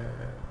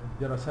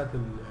الدراسات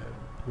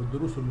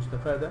والدروس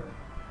المستفادة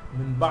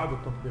من بعض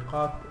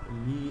التطبيقات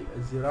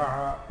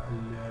للزراعة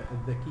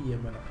الذكية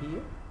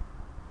المناخية،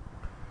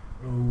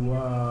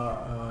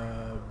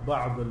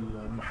 وبعض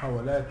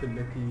المحاولات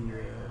التي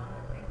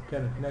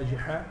كانت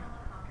ناجحة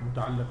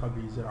متعلقة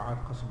بزراعات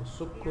قصب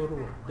السكر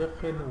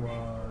والدخن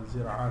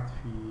وزراعات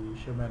في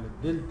شمال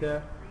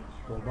الدلتا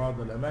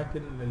وبعض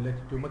الأماكن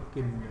التي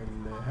تمكن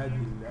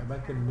هذه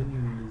الأماكن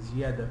من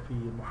الزيادة في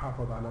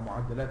المحافظة على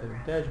معدلات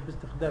الإنتاج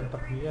باستخدام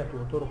تقنيات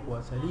وطرق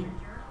وأساليب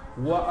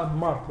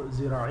وأنماط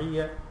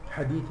زراعية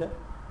حديثة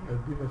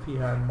بما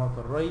فيها أنماط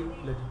الري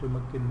التي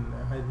تمكن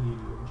هذه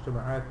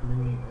المجتمعات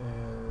من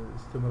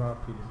استمرار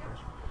في الإنتاج.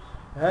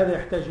 هذا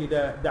يحتاج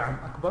إلى دعم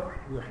أكبر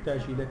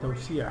ويحتاج إلى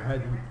توسيع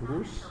هذه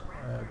الدروس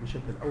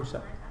بشكل أوسع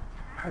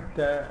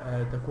حتى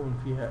تكون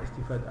فيها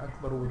استفادة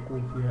أكبر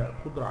ويكون فيها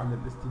قدرة على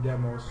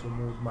الاستدامة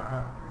والصمود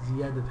مع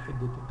زيادة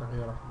حدة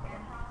التغيرات المناخية.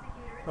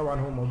 طبعا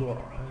هو موضوع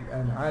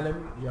الآن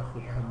عالمي يأخذ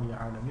أهمية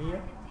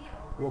عالمية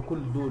وكل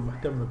الدول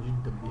مهتمة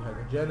جدا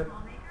بهذا الجانب.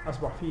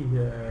 أصبح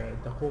فيه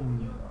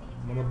تقوم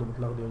منظمة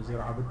الأغذية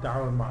والزراعة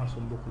بالتعاون مع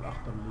الصندوق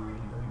الأخضر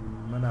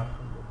للمناخ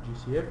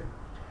GCF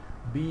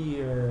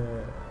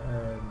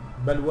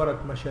ببلورة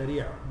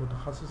مشاريع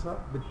متخصصة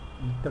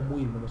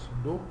للتمويل من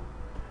الصندوق،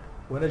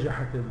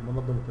 ونجحت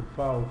منظمة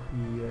الفاو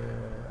في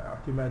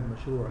اعتماد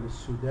مشروع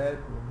للسودان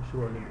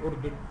ومشروع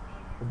للأردن،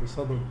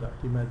 وبصدد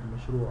اعتماد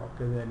مشروع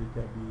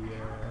كذلك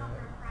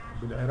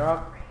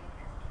بالعراق،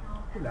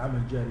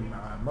 والعمل جاري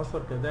مع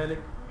مصر كذلك،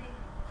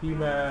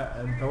 فيما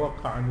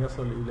نتوقع أن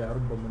يصل إلى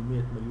ربما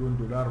 100 مليون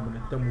دولار من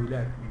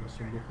التمويلات من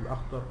الصندوق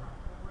الأخضر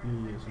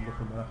لصندوق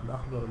المناخ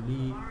الأخضر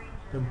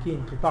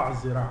لتمكين قطاع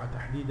الزراعة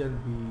تحديدا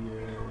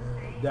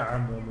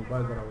بدعم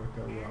ومبادرة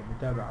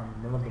ومتابعة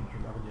من منظمة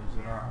الأغذية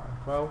والزراعة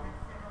الفاو،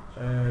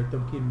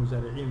 تمكين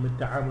المزارعين من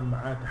التعامل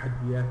مع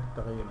تحديات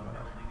التغير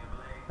المناخي.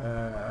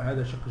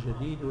 هذا شق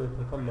جديد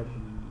ويتطلب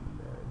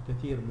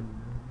الكثير من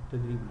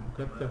التدريب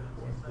المكثف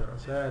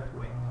والدراسات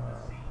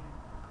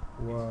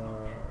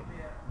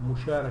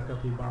ومشاركة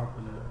في بعض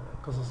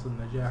قصص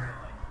النجاح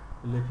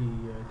التي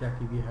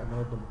تأتي بها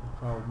منظمة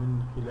الفاو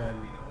من خلال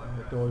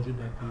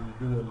تواجدها في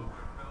دول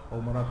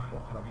أو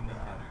مناطق أخرى من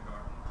العالم.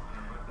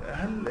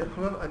 هل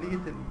إقرار آلية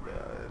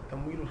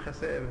التمويل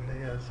والخسائر اللي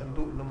هي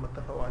الصندوق اللي هم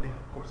اتفقوا عليها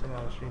في كوب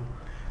 27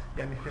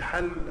 يعني في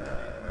حال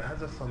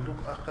هذا الصندوق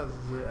أخذ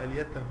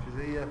آليات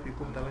تنفيذية في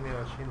كوب 28،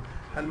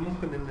 هل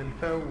ممكن إن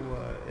الفاو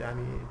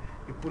يعني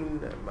يكون،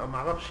 ما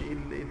أعرفش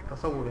إيه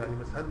التصور يعني،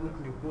 بس هل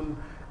ممكن يكون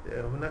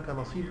هناك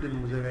نصيب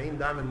للمزارعين،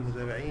 دعم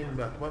المزارعين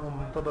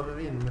باعتبارهم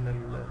متضررين من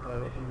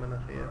التغيرات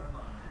المناخية؟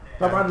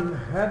 طبعا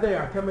هذا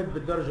يعتمد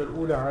بالدرجة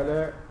الأولى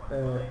على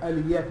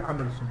آليات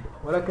عمل الصندوق،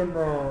 ولكن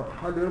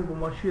خلي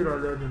ربما أشير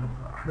على هذه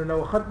النقطة. احنا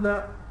لو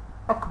أخذنا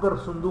أكبر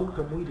صندوق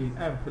تمويلي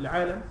الآن في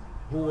العالم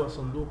هو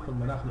صندوق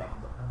المناخ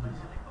الأخضر،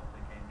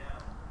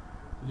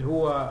 اللي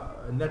هو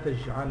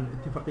نتج عن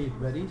اتفاقية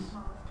باريس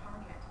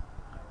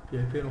في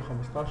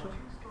 2015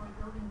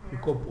 في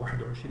كوب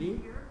 21،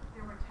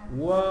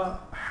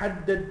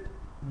 وحدد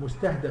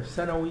مستهدف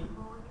سنوي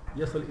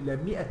يصل إلى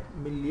 100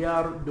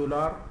 مليار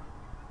دولار،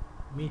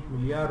 100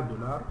 مليار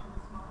دولار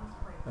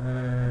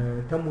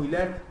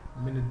تمويلات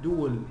من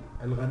الدول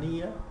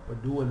الغنية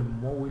والدول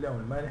الممولة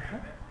والمانحة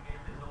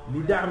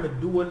لدعم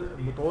الدول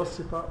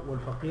المتوسطة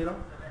والفقيرة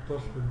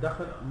متوسط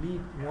الدخل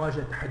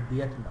لمواجهة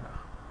تحديات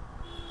المناخ.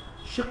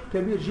 شق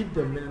كبير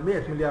جدا من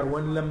 100 مليار،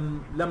 وان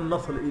لم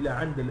نصل الى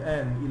عند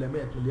الان الى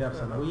 100 مليار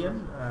سنويا،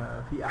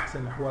 في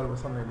احسن الاحوال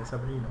وصلنا الى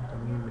 70 او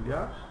 80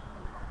 مليار،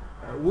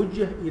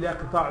 وجه الى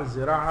قطاع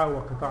الزراعه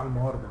وقطاع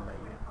الموارد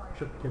المائيه.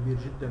 شق كبير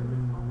جدا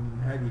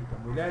من هذه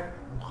التمويلات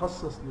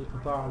مخصص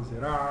لقطاع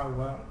الزراعه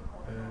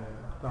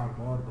وقطاع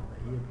الموارد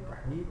المائيه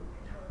بالتحديد،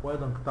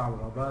 وايضا قطاع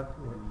الغابات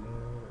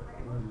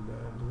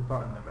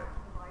والغطاء النباتي.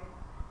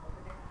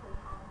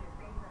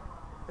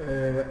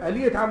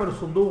 آلية عمل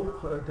الصندوق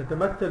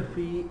تتمثل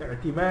في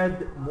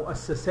اعتماد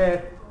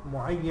مؤسسات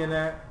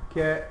معينة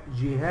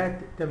كجهات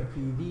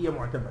تنفيذية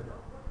معتمدة،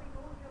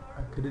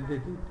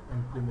 Accredited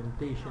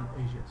Implementation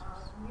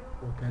Agencies،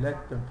 وكالات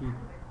تنفيذ.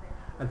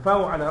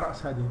 الفاو على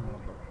رأس هذه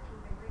المنظمات،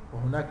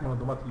 وهناك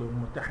منظمات الأمم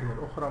المتحدة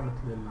الأخرى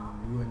مثل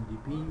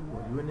UNDP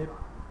واليونيب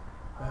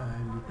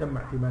اللي تم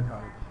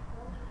اعتمادها أيضا.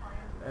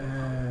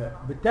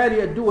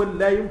 بالتالي الدول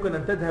لا يمكن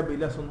أن تذهب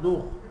إلى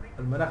صندوق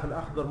المناخ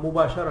الأخضر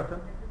مباشرة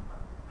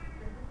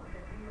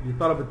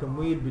لطلب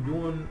التمويل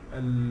بدون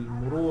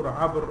المرور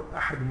عبر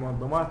أحد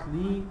المنظمات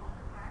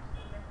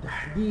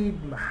لتحديد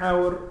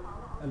محاور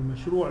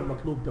المشروع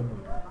المطلوب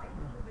تمويله.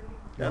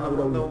 يعني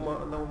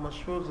لو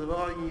مشروع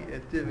زراعي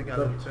ترجع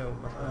للفاو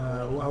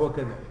مثلا، وهو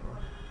كذلك.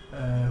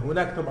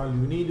 هناك طبعا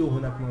اليونيدو،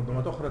 وهناك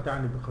منظمات أخرى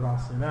تعني بقطاع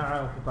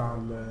الصناعة وقطاع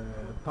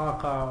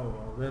الطاقة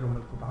وغيره من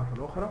القطاعات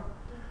الأخرى.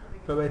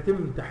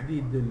 فبيتم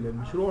تحديد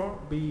المشروع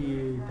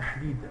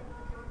بتحديد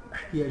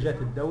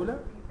احتياجات الدولة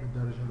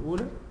بالدرجة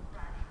الأولى،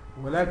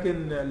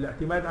 ولكن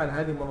الاعتماد على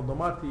هذه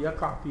المنظمات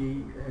يقع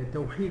في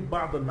توحيد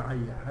بعض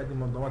المعايير. هذه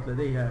المنظمات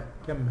لديها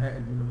كم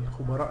هائل من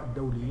الخبراء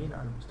الدوليين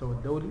على المستوى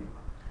الدولي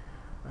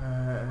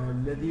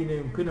الذين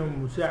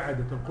يمكنهم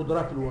مساعدة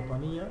القدرات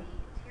الوطنية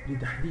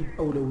لتحديد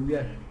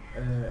أولويات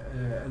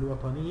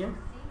الوطنية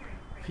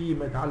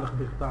فيما يتعلق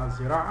بقطاع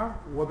الزراعة،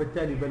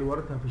 وبالتالي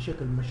بلورتها في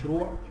شكل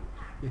مشروع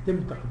يتم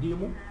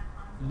تقديمه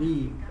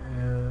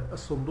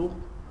للصندوق،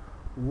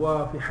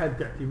 وفي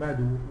حالة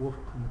اعتماده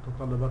وفق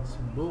متطلبات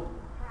الصندوق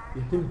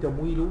يتم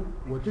تمويله،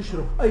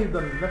 وتشرف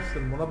أيضا نفس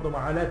المنظمة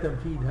على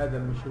تنفيذ هذا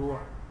المشروع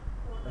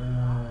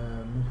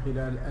من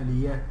خلال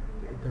آليات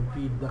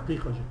تنفيذ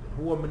دقيقة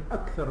جدا. هو من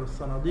أكثر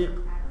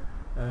الصناديق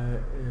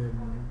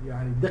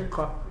يعني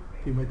دقة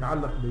فيما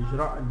يتعلق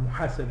بإجراء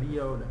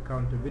المحاسبية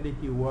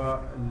والأكاونتابيليتي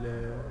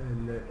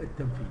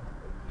والتنفيذ.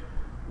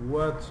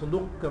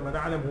 والصندوق كما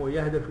نعلم هو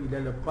يهدف إلى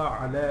الإبقاء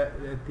على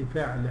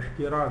ارتفاع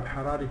الاحترار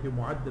الحراري في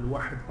معدل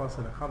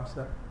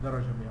 1.5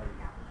 درجة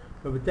مئوية.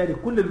 فبالتالي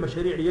كل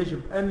المشاريع يجب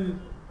أن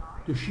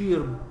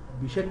تشير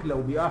بشكل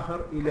أو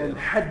بآخر إلى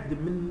الحد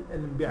من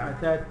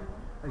انبعاثات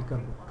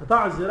الكربون.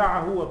 قطاع الزراعة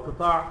هو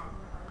قطاع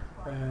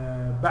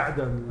بعد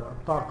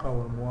الطاقة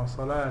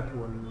والمواصلات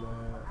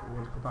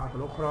والقطاعات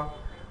الأخرى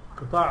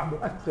قطاع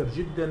مؤثر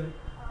جدا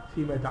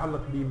فيما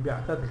يتعلق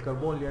بانبعاثات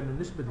الكربون، لأن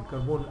نسبة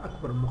الكربون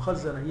الأكبر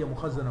المخزنة هي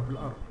مخزنة في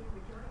الأرض،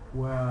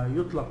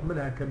 ويطلق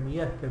منها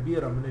كميات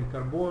كبيرة من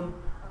الكربون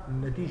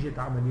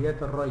نتيجة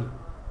عمليات الري،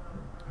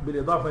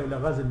 بالإضافة إلى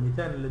غاز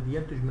الميثان الذي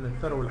ينتج من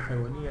الثروة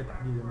الحيوانية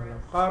تحديدا من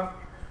الأبقار.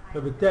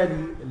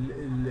 فبالتالي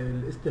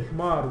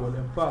الاستثمار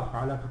والإنفاق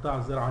على قطاع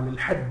الزراعة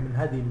للحد من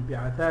هذه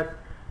الانبعاثات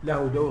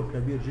له دور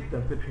كبير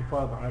جدا في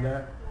الحفاظ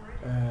على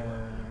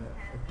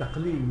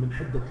التقليل من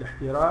حدة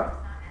الاحترار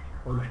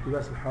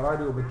والاحتباس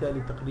الحراري،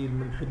 وبالتالي تقليل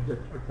من حدة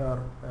آثار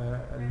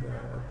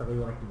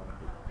التغيرات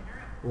المناخية.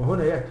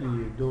 وهنا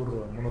يأتي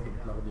دور منظمة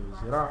الأغذية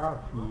والزراعة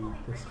في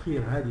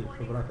تسخير هذه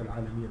الخبرات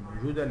العالمية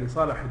الموجودة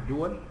لصالح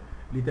الدول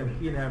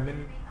لتمكينها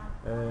من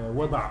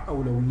وضع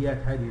أولويات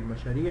هذه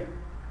المشاريع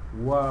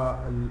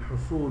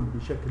والحصول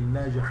بشكل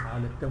ناجح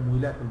على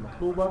التمويلات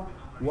المطلوبة،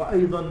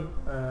 وأيضا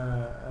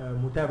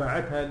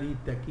متابعتها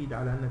للتأكيد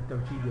على أن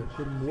التنفيذ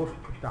يتم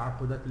وفق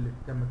التعاقدات التي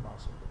تمت مع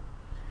الصندوق.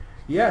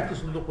 يأتي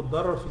صندوق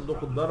الضرر.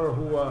 صندوق الضرر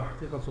هو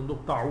حقيقة صندوق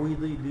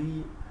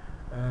تعويضي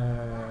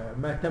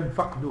لما تم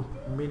فقده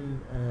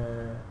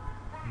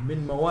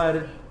من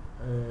موارد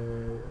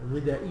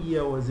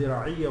غذائية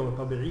وزراعية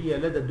وطبيعية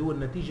لدى الدول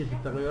نتيجة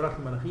التغيرات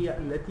المناخية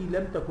التي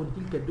لم تكن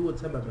تلك الدول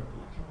سببا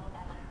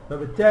فيها.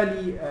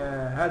 فبالتالي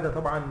هذا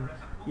طبعا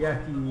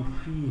يأتي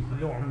فيه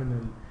نوع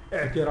من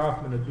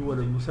الاعتراف من الدول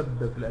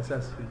المسبب في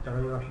الأساس في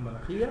التغيرات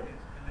المناخية.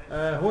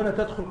 هنا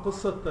تدخل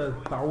قصة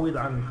التعويض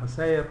عن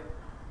الخسائر،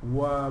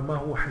 وما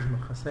هو حجم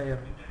الخسائر،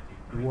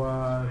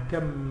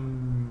 وكم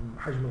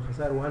حجم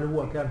الخسائر، وهل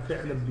هو كان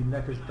فعلا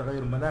بالناتج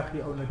التغير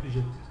المناخي أو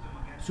نتيجة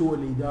سوء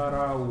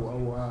الإدارة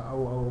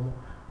أو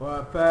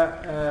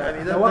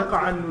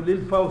فأتوقع أنه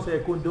للفاو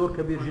سيكون دور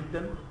كبير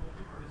جدا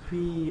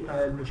في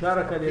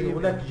المشاركة، لأن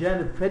هناك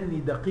جانب فني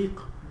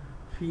دقيق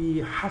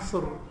في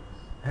حصر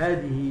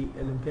هذه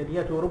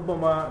الإمكانيات،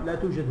 وربما لا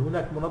توجد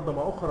هناك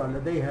منظمة أخرى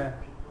لديها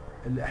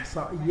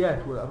الإحصائيات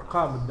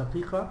والأرقام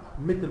الدقيقة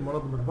مثل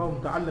منظمة الفاو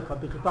متعلقة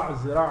بقطاع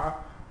الزراعة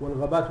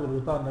والغابات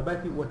والغطاء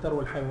النباتي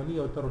والثروة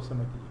الحيوانية والثروة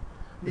السمكية.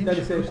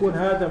 بالتالي سيكون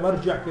هذا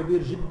مرجع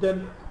كبير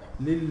جدا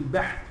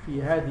للبحث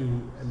في هذه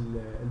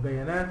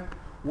البيانات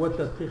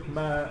وتدقيق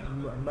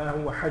ما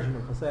هو حجم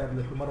الخسائر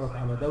التي مرت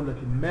على دولة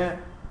ما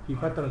في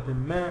فترة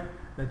ما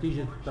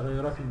نتيجة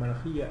التغيرات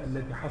المناخية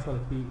التي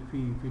حصلت في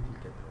تلك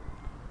الدولة.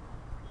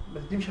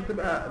 بس دي مش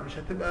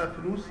هتبقى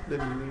فلوس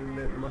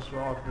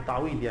للمشروعات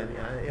للتعويض يعني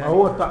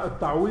هو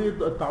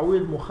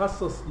التعويض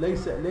مخصص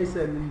ليس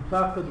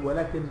للفاقد،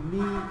 ولكن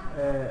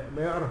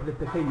ما يعرف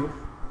للتكيف،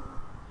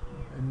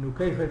 انه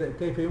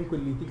كيف يمكن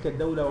لتلك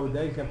الدولة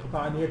وذلك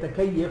القطاع ان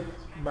يتكيف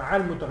مع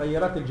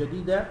المتغيرات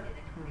الجديدة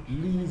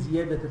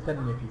لزيادة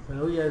التنمية فيه.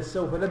 فهي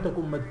سوف لن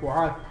تكون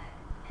مدفوعات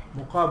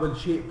مقابل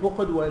شيء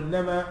فقد،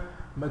 وإنما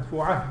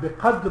مدفوعات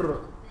بقدر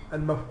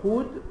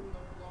المفقود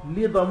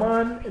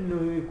لضمان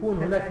انه يكون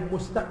هناك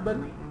مستقبل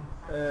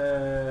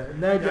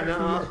ناجح. يعني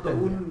انا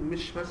اقول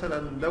مش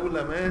مثلا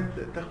دولة ما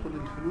تاخد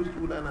الفلوس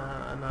تقول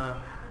انا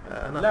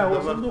لا،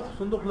 هو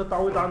صندوق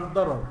للتعويض عن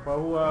الضرر،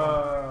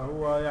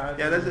 فهو يعني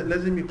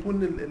لازم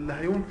يكون اللي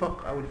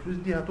هينفق او الفلوس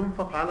دي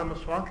هتنفق على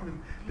مشروعات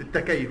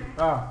للتكيف.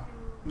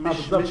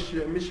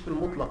 مش في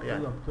المطلق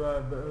يعني.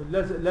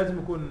 لازم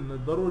يكون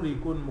ضروري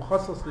يكون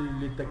مخصص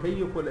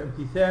للتكيف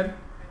والامتثال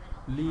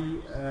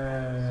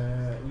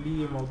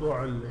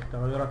لموضوع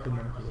التغيرات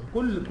المناخية.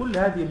 كل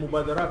هذه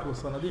المبادرات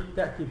والصناديق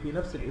تأتي في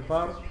نفس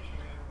الإطار،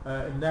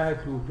 أنها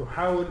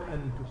تحاول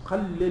أن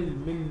تقلل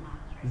من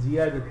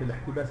زيادة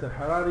الاحتباس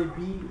الحراري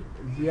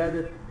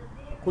بزيادة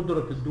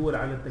قدرة الدول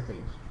على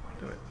التكيف.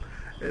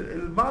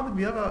 البعض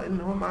بيرى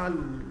ان هو مع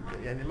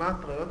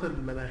التغيرات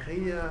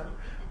المناخية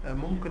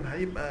ممكن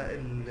هيبقى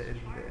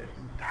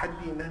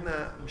التحدي ان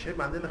احنا مش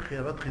هيبقى عندنا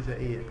خيارات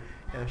غذائية،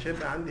 يعني مش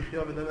هيبقى عندي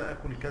خيار ان انا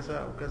اكل كذا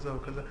او كذا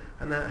وكذا،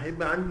 انا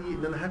هيبقى عندي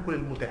ان انا هاكل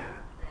المتاح.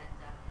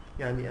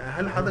 يعني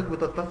هل حضرتك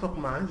بتتفق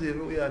مع هذه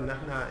الرؤية ان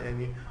احنا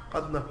يعني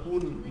قد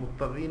نكون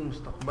مضطرين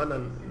مستقبلا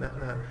ان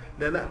احنا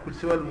لا ناكل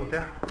سوى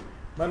المتاح؟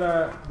 ما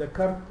انا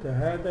ذكرت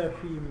هذا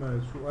في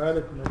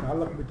سؤالك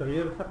يتعلق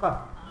بتغيير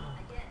الثقافة.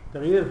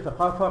 تغيير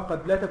الثقافة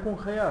قد لا تكون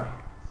خيار،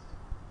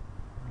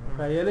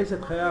 فهي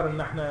ليست خيار ان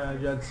احنا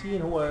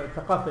جالسين. هو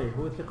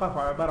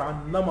الثقافة عبارة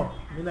عن نمط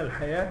من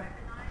الحياة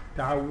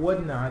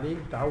تعود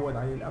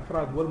عليه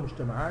الافراد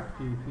والمجتمعات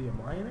في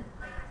معينة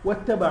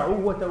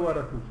واتبعوه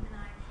وتوارثوه.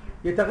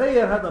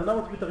 يتغير هذا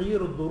النمط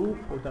بتغيير الظروف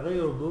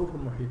وتغير الظروف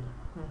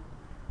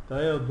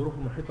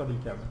المحيطة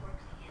بالكامل.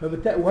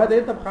 وهذا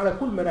ينطبق على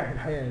كل مناحي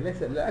الحياة.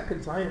 ليس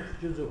الأكل صحيح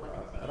جزء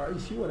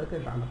رئيسي، ولكن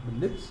يتعلق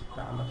باللبس،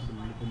 يتعلق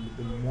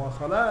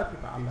بالمواصلات،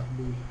 يتعلق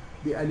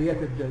بآليات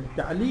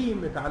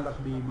التعليم، يتعلق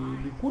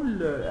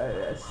بكل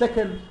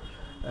السكن.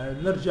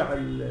 نرجع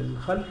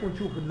الخلف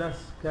ونشوف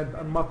الناس كانت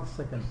أنماط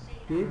السكن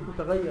كيف،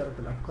 وتغيرت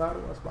الأفكار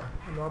وأصبحت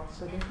أنماط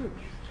السكن كيف.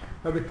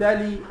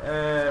 فبالتالي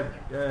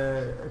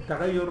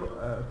التغير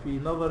في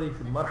نظري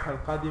في المرحلة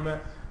القادمة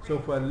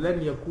سوف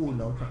لن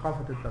يكون، أو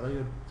ثقافة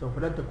التغير سوف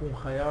لن تكون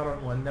خيارا،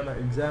 وإنما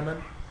إلزاما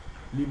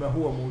لما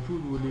هو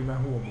موجود ولما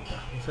هو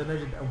متاح.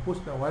 وسنجد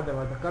أنفسنا، وهذا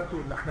ما ذكرته،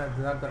 أن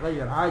احنا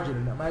نتغير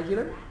عاجلا أم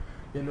آجلا،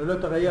 لأنه لو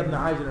تغيرنا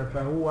عاجلا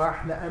فهو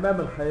احنا أمام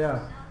الخيار،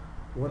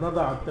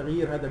 ونضع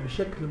التغيير هذا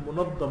بشكل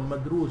منظم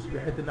مدروس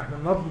بحيث أن احنا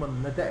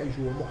نضمن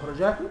نتائجه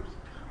ومخرجاته،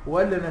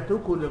 وإلا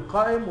نتركه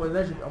للقائم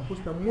ونجد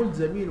أنفسنا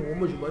ملزمين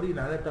ومجبرين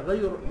على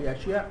التغير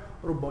لأشياء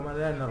ربما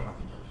لا نرغب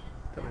فيها.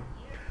 تمام.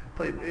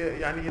 طيب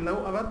يعني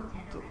لو أردت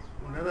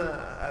أن أنا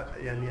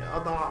يعني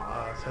أضع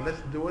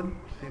 3 دول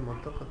في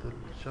منطقة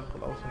الشرق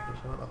الأوسط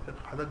وشمال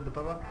أفريقيا، حضرتك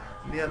بترى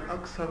اللي هي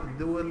الأكثر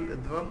دول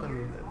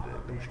إدراكا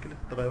لمشكلة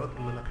التغيرات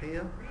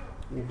المناخية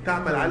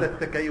وبتعمل على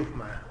التكيف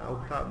معها، أو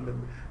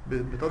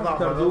بتضع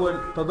أكثر دول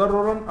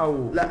تضررا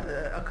أو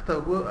لا أكثر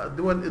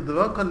دول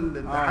إدراكا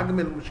لحجم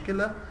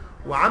المشكلة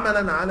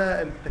وعملا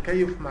على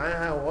التكيف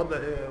معها ووضع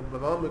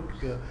برامج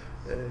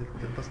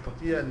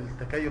تستطيع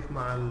التكيف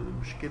مع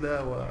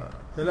المشكلة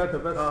 3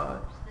 بس.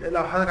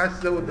 لو حضرتك عايز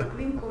تزود ده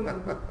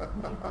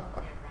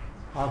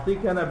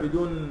أعطيك أنا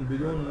بدون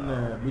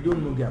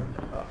مجاملة.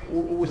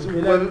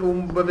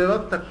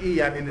 ومبرراتك إيه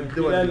يعني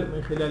للدول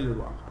من خلال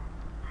الواقع.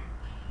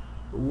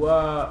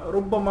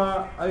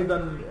 وربما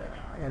أيضا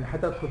يعني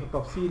حتى أدخل في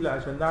التفصيل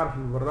عشان نعرف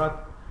المبررات.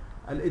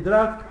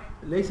 الإدراك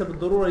ليس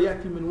بالضرورة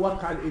يأتي من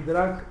واقع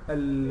الإدراك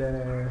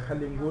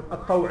خلينا نقول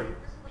الطوعي،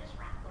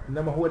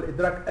 إنما هو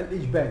الإدراك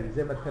الإجباري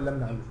زي ما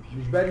تكلمنا عنه.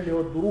 الإجباري اللي هو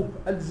الظروف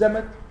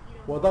ألزمت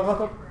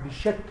وضغطت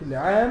بشكل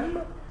عام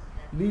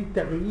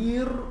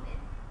لتغيير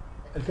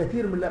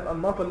الكثير من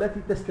الأنماط التي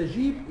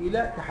تستجيب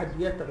إلى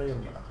تحديات تغير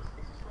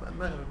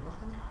المناخ.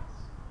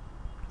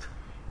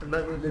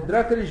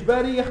 الإدراك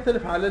الإجباري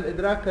يختلف على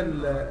الإدراك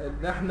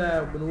اللي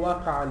احنا من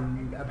واقع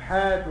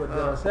الأبحاث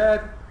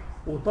والدراسات.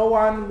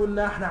 وطبعا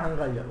قلنا احنا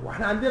هنغير،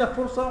 واحنا عندنا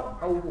فرصة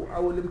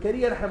او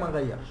الامكانية ان احنا ما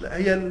نغيرش. لا،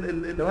 هي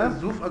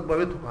الظروف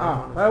اجبرتهم.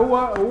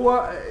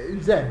 فهو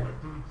الزام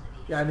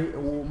يعني،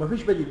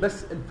 ومفيش بديل.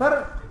 بس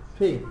الفرق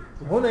فين؟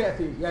 هنا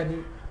يأتي يعني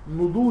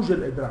نضوج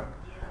الإدراك.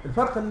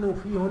 الفرق انه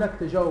في هناك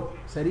تجاوب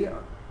سريع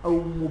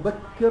او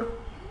مبكر،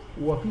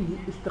 وفيه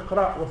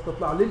استقراء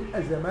واستطلاع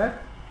للأزمات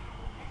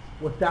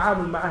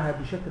والتعامل معها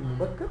بشكل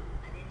مبكر.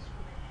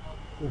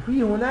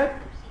 وفي هناك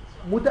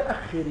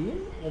متأخرين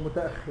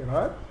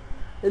ومتأخرات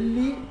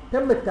اللي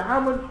تم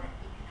التعامل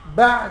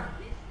بعد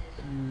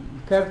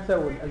الكارثة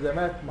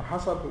والأزمات ما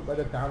حصلت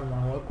وبدأ التعامل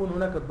معها، ويكون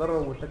هناك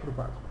الضرر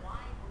والتكلفة أكبر.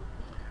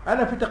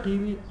 أنا في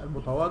تقييمي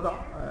المتواضع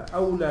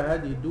أولى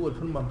هذه الدول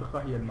في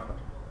المنطقة هي المغرب.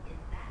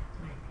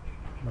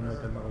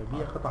 المملكة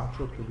المغربية قطعت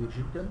شوط كبير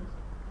جدا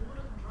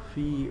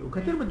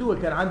وكثير من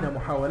الدول كان عندها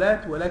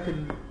محاولات،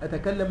 ولكن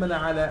أتكلم أنا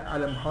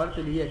على المحاولات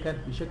اللي هي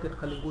كانت بشكل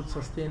خلينا نقول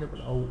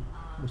sustainable أو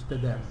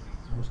مستدام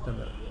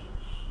مستمر.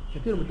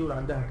 كثير من الدول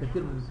عندها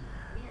كثير من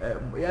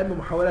يا إما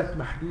محاولات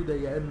محدودة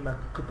يا إما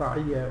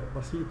قطاعية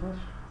بسيطة،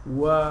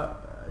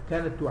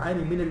 وكانت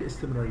تعاني من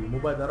الاستمرارية،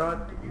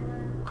 مبادرات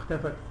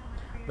واختفت.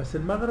 بس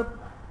المغرب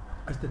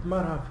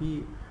استثمارها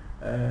في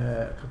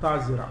قطاع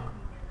الزراعة،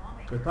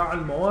 قطاع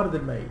الموارد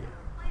المائية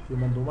في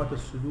منظومات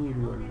السدود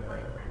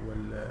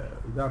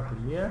وإدارة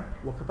المياه،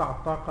 وقطاع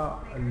الطاقة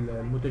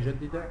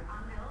المتجددة.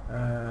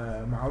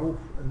 معروف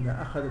أن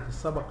أخذت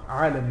السبق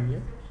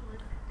عالميا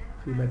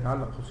فيما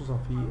يتعلق خصوصا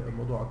في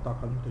موضوع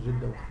الطاقة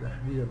المتجددة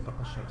وتحديدا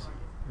الطاقة الشمسية،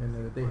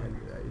 لأن لديها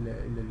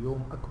إلى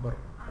اليوم أكبر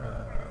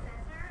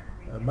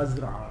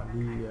مزرعة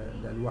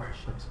للألواح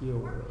الشمسية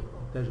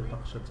وإنتاج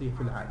الطاقة الشمسية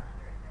في العالم.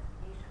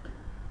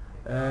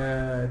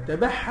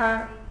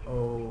 تبعها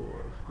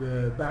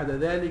بعد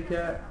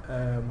ذلك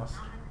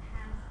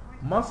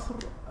مصر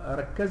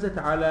ركزت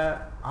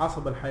على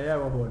عصب الحياة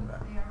وهو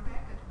الماء،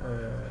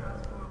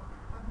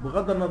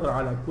 بغض النظر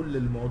على كل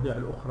المواضيع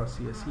الأخرى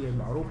السياسية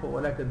المعروفة،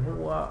 ولكن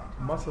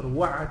مصر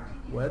وعت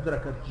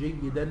وأدركت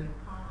جيدا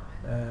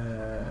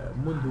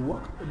منذ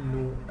وقت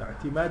أنه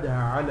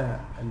اعتمادها على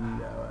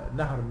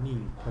نهر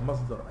النيل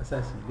كمصدر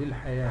أساسي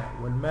للحياة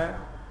والماء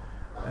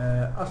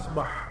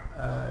أصبح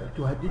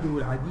تهدده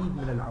العديد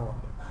من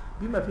العوامل،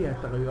 بما فيها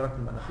التغيرات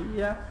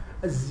المناخية،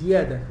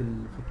 الزيادة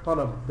في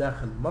الطلب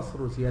داخل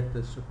مصر وزيادة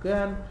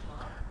السكان،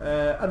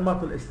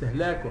 أنماط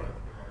الاستهلاك.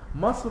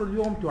 مصر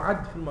اليوم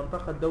تعد في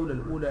المنطقة الدولة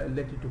الأولى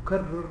التي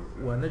تكرر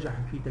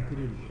ونجحت في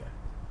تكرير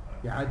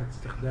المياه، إعادة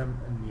استخدام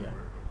المياه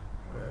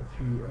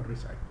في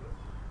الريسايكل.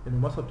 إنه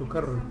مصر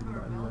تكرر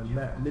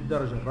الماء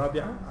للدرجة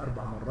الرابعة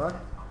 4 مرات،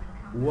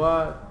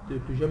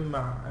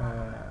 وتجمع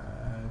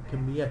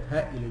كميات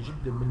هائلة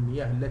جدا من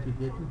المياه التي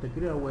يتم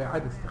تكريرها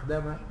وإعادة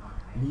استخدامها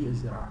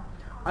للزراعة.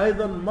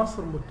 أيضا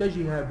مصر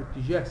متجهة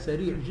باتجاه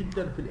سريع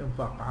جدا في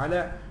الإنفاق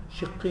على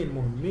شقين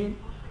مهمين: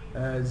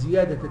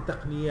 زيادة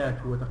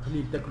التقنيات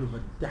وتقليل تكلفة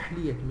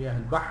تحلية مياه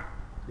البحر،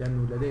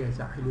 لأنه لديها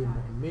ساحلين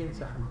مهمين،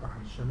 ساحل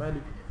البحر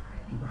الشمالي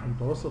البحر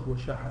المتوسط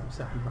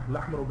وساحل البحر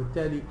الأحمر،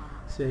 وبالتالي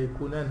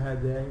سيكونان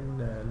هذين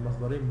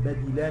المصدرين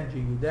بديلان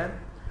جيدان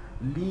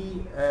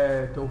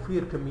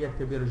لتوفير كميات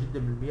كبيرة جدا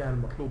من المياه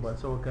المطلوبة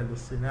سواء كان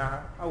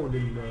للصناعة أو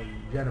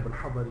للجانب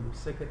الحضري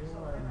والسكني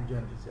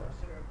والجانب الزراعي.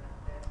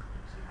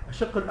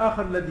 الشق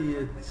الآخر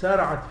الذي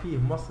سارعت فيه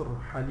مصر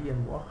حاليا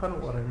مؤخرا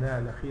ورأيناه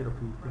الأخير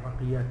في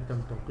اتفاقيات تم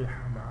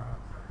توقيعها مع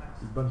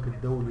البنك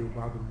الدولي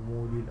وبعض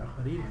الممولين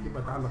الآخرين فيما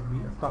يتعلق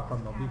بالطاقة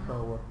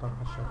النظيفة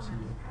والطاقة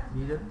الشمسية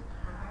تحديدا،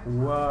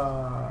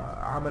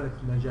 وعملت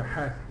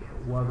نجاحات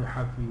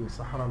واضحة في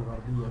الصحراء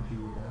الغربية في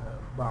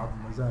بعض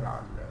مزارع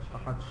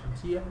الطاقات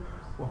الشمسية،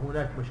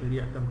 وهناك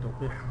مشاريع تم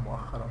توقيعها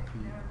مؤخرا في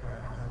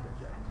هذا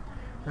الجانب.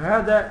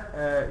 فهذا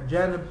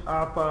جانب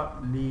أعطى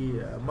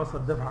لمصر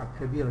دفعة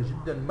كبيرة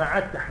جدا مع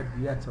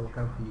التحديات سواء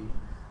كان في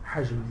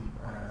حجم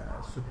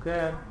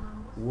السكان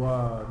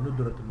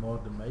وندرة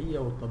الموارد المائية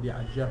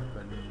والطبيعة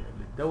الجافة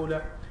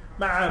للدولة،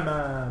 مع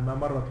ما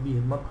مرت به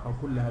المنطقة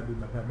كلها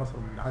بما فيها مصر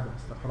من عدم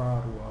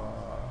استقرار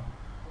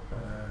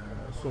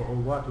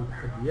وصعوبات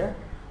وتحديات.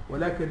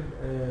 ولكن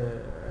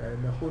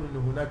نقول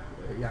أن هناك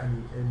يعني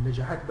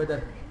النجاحات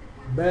بدأت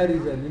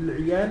بارزة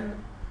للعيان،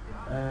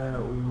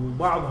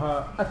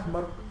 وبعضها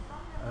أثمر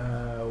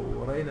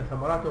ورأينا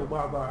ثمراته،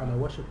 وبعضها على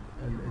وشك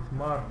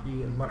الإثمار في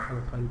المرحلة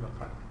القريبة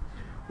القادمة.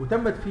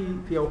 وتمت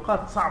في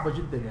أوقات صعبة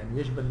جدا، يعني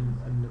يجب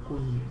أن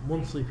نكون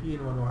منصفين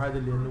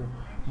ونعادل، لأنه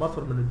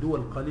مصر من الدول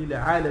القليلة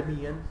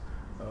عالميا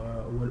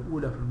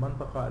والأولى في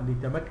المنطقة اللي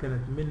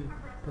تمكنت من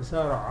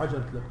تسارع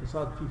عجلة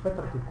الاقتصاد في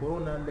فترة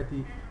الكورونا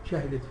التي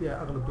شهدت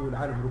فيها أغلب دول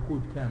العالم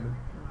ركود كامل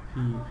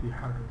في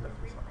حركة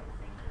الاقتصاد.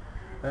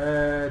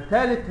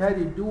 ثالث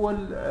هذه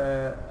الدول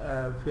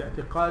في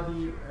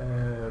اعتقادي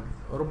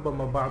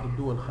ربما بعض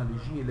الدول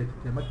الخليجية التي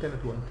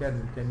تمكنت، وإن كان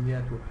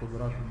الإمكانيات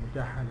والقدرات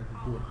المتاحة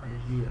للدول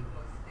الخليجية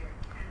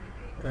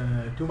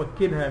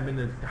تمكنها من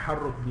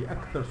التحرك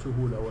بأكثر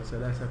سهولة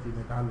وسلاسة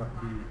فيما يتعلق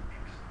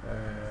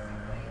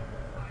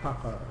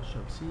بالطاقة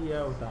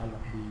الشمسية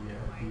ويتعلق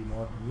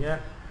بمواد المياه.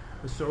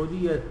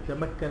 السعودية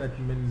تمكنت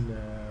من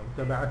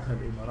وتبعتها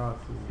الإمارات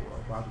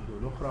وبعض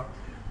الدول الأخرى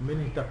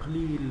من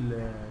تقليل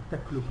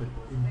تكلفة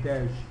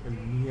إنتاج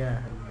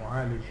المياه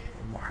المعالج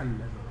المحلى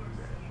من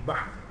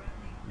البحر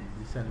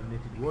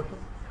desalinated water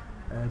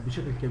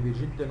بشكل كبير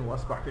جدا،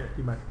 وأصبح في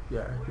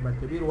اعتماد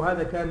كبير،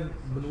 وهذا كان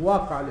من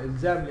واقع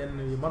الإلزام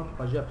لأن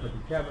منطقة جافة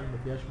بالكامل ما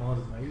فيهاش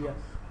موارد مائية،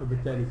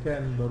 وبالتالي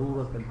كان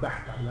ضرورة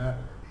البحث على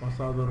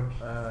مصادر.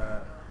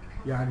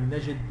 يعني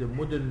نجد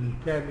مدن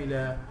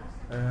كاملة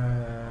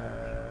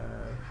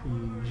في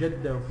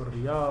جدة وفي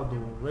الرياض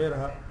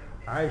وغيرها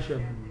عايشة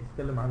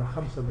بنتكلم على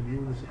 5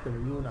 مليون و6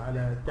 مليون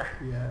على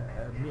تحية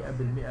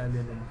 100%،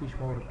 لأن ما فيش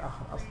مورد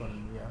آخر أصلا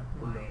المياه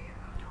كله،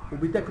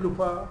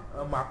 وبتكلفة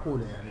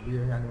معقولة.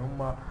 يعني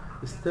هم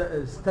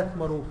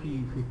استثمروا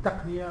في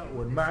التقنية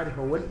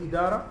والمعرفة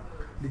والإدارة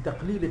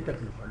لتقليل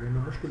التكلفة،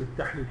 لأن مشكلة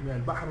تحلية مياه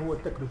البحر هو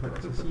التكلفة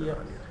الأساسية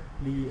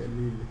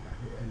للتحلية.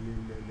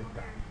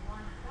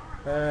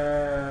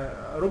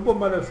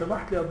 ربما لو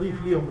سمحت لي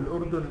أضيف ليهم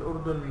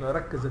الأردن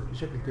ركزت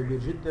بشكل كبير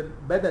جدا،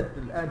 بدأت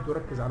الآن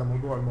تركز على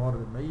موضوع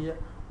الموارد المائية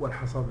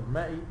والحصاد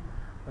المائي،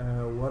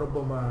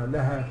 وربما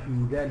لها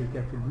في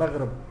ذلك في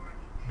المغرب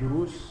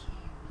دروس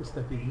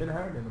تستفيد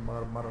منها، لأن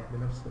المغرب مرت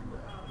بنفس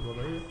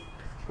الوضعية.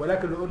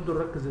 ولكن الأردن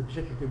ركزت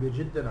بشكل كبير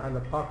جدا على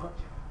الطاقة،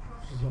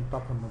 خصوصا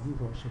الطاقة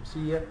النظيفة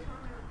والشمسية،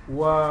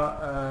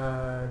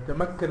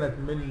 وتمكنت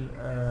من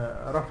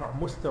رفع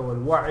مستوى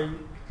الوعي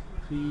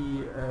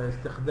في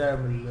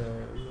استخدام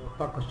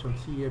الطاقة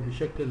الشمسية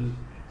بشكل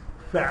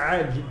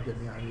فعال جدا.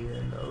 يعني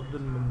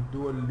الأردن من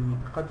الدول اللي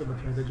تقدمت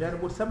في هذا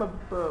الجانب، والسبب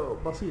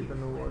بسيط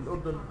أنه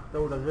الأردن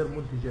دولة غير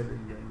منتجة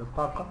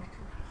للطاقة،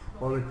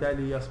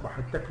 وبالتالي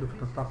أصبحت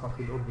تكلفة الطاقة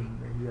في الأردن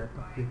هي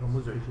تكلفة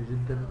مزعجة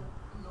جدا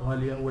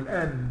غالية،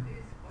 والآن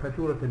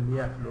فاتورة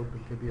المياه في الأردن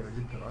كبيرة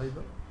جدا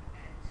أيضا،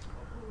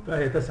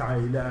 فهي تسعى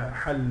إلى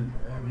حل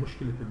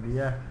مشكلة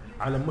المياه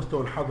على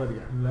المستوى الحضري.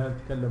 يعني لا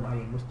نتكلم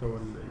على المستوى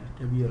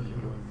الكبير اللي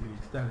هو اللي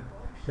يستهلك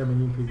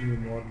 80% من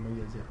الموارد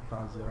المائية زي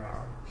قطاع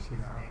الزراعة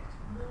والصناعة.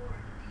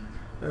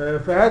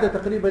 فهذا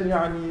تقريبا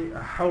يعني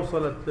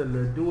حوصلة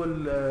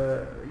الدول.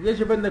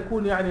 يجب أن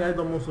نكون يعني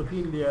أيضا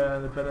منصفين،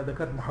 فأنا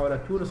ذكرت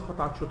محاولات تونس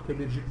قطعت شوط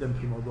كبير جدا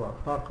في موضوع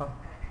الطاقة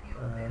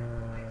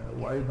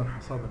وأيضا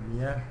حصاد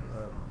المياه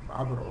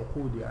عبر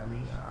عقود.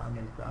 يعني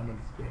عملت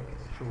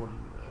شغل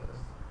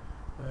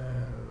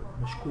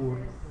مشكور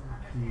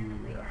في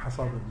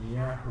حصاد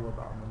المياه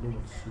ووضع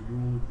منظومة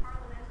السدود،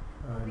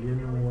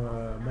 لأنه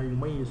ما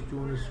يميز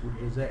تونس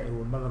والجزائر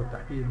والمغرب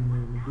تحديدا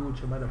من دول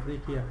شمال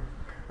أفريقيا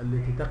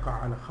التي تقع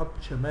على خط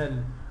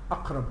شمال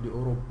أقرب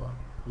لأوروبا،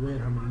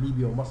 غيرها من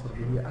ليبيا ومصر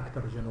اللي هي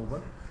أكثر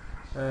جنوبا،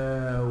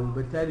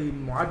 وبالتالي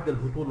معدل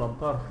هطول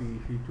الأمطار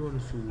في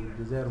تونس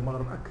والجزائر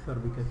والمغرب أكثر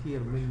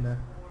بكثير منا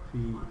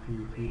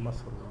في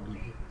مصر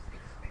وليبيا.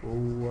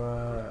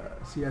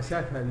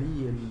 وسياساتها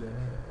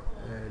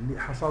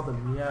لحصاد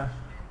المياه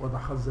وضع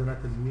خزانات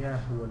المياه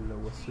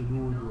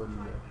والسدود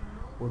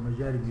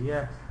ومجاري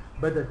المياه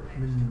بدأت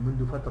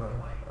منذ فترة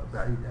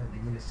بعيدة،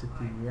 يعني من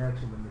الستينيات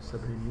ومن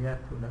السبعينيات.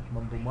 هناك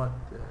منظومات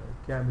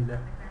كاملة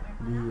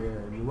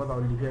لوضع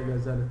اللي هي لا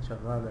زالت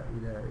شغالة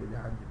إلى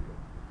عند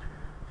اليوم.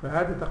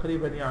 فهذا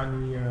تقريبا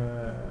يعني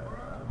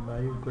ما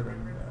يمكن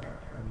أن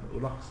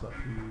ألخص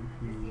في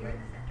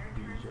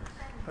الإجابة.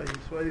 طيب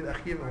سؤالي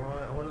الأخير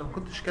هو أنا ما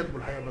كنتش كاتبه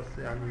الحقيقة، بس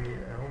يعني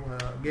هو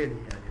جالي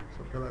يعني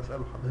صرت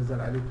أسأله حضرتك.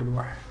 نزل عليك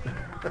الوحي.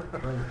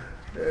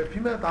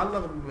 فيما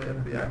يتعلق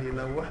يعني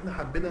لو احنا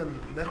حبينا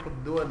ناخد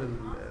دول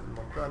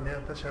المنطقة ان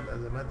هي تشهد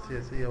أزمات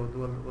سياسية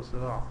ودول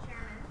وصراع،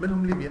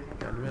 منهم ليبيا،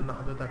 يعني بما ان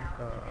حضرتك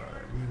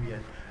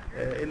ليبيا،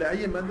 إلى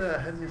أي مدى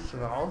هذه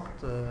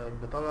الصراعات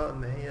بترى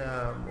ان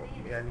هي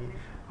يعني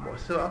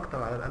مؤثرة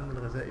أكثر على الأمن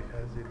الغذائي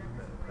في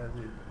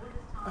هذه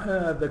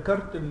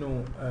ذكرت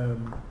انه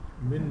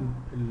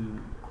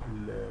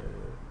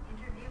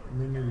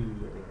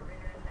من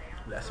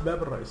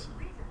الأسباب الرئيسية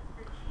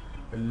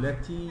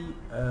التي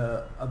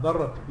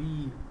أضرت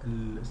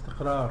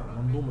بالاستقرار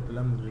منظومة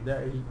الأمن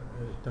الغذائي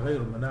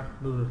تغير المناخ،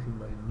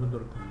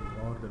 ندرة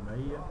الموارد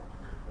المائية،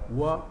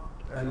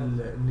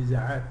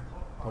 والنزاعات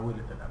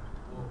طويلة الأمد.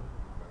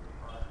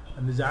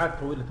 النزاعات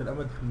طويلة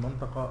الأمد في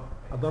المنطقة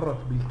أضرت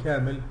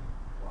بالكامل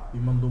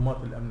بمنظومات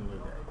الأمن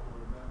الغذائي.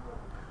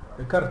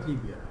 ذكرت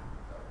ليبيا،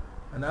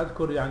 أنا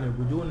أذكر يعني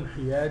بدون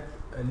حياد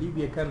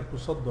ليبيا كانت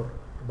تصدر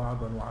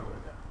بعض أنواع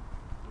الغذاء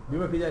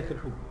بما في ذلك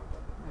الحبوب.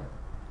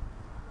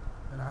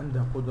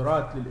 عندها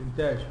قدرات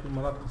للإنتاج في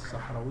المناطق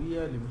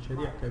الصحراوية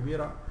لمشاريع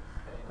كبيرة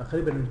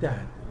تقريبا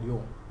انتهت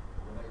اليوم،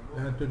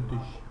 لا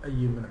تنتج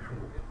أي من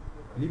الحبوب.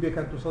 ليبيا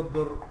كانت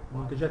تصدر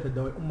منتجات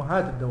الدواجن،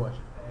 أمهات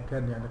الدواجن،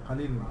 كان يعني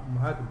قليل من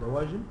أمهات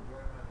الدواجن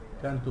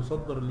كانت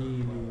تصدر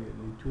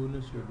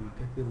لتونس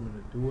ولكثير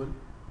من الدول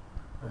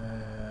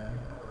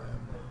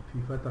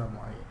في فترة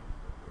معينة.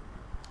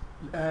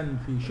 الآن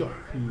في شح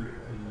في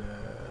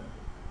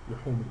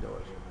لحوم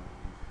الدواجن،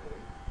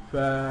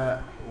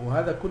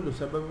 وهذا كله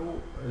سببه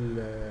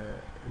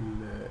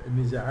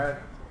النزاعات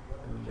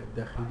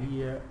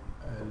الداخلية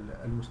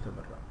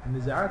المستمرة.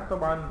 النزاعات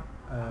طبعا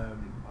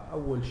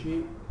أول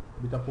شيء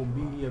بتقوم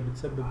به هي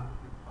بتسبب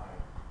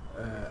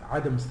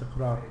عدم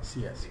استقرار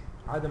سياسي.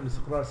 عدم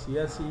الاستقرار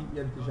السياسي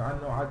ينتج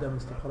عنه عدم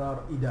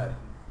استقرار إداري،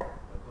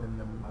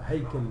 لأن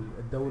هيكل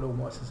الدولة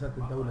ومؤسسات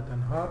الدولة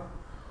تنهار،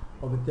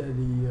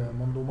 وبالتالي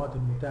منظومات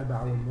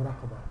المتابعة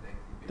والمراقبة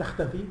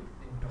تختفي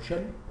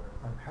وتشل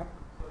عن الحق،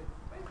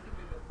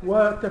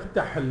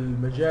 وتفتح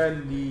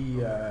المجال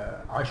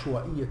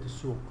لعشوائية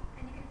السوق،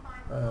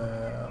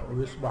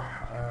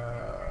 ويصبح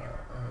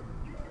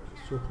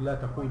السوق لا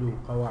تقوده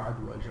قواعد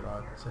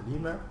وإجراءات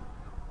سليمة،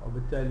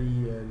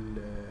 وبالتالي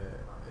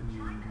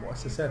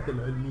المؤسسات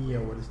العلمية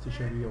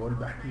والاستشارية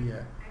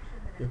والبحثية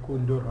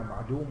يكون دورها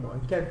معدوم،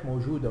 وإن كانت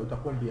موجودة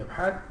وتقوم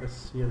بأبحاث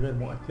بس هي غير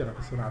مؤثرة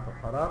في صناعة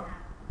القرار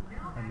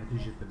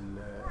نتيجة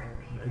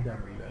انعدام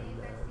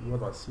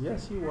الوضع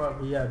السياسي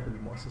وغياب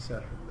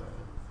المؤسسات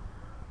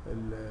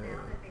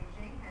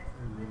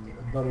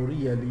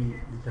الضرورية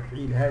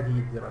لتفعيل هذه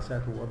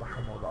الدراسات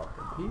ووضعها موضع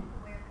التنفيذ،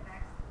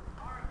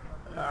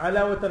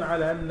 علاوة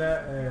على أن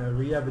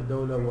غياب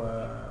الدولة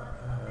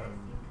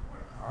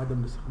وعدم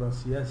الاستقرار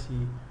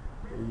السياسي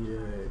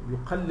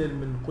يقلل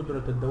من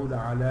قدرة الدولة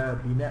على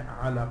بناء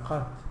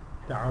علاقات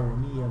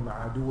تعاونية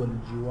مع دول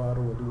الجوار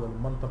ودول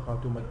المنطقة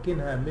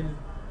تمكنها من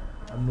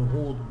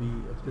النهوض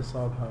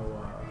باقتصادها،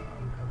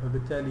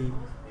 فبالتالي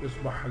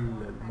يصبح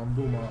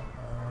المنظومة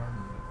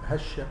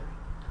هشة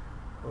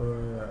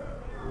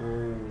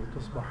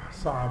وتصبح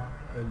صعب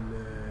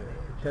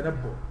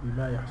التنبؤ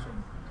بما يحصل.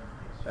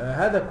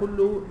 هذا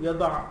كله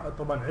يضع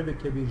طبعا عبء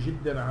كبير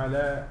جدا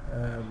على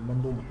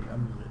منظومة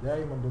الأمن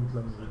الغذائي. منظومة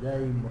الأمن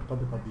الغذائي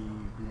مرتبطة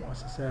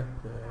بمؤسسات،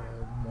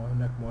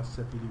 هناك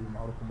مؤسسة في ليبيا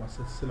معروفة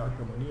مؤسسة السلع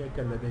الثمانية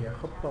كان لديها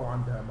خطة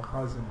وعندها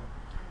مخازن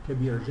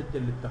كبيرة جدا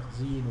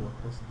للتخزين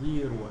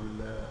والتصدير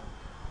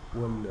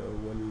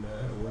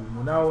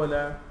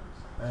والمناولة.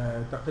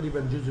 تقريبا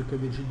جزء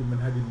كبير جدا من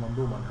هذه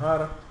المنظومة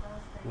انهارت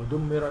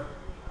ودمرت،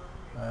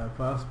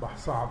 فأصبح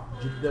صعب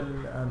جدا.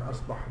 الآن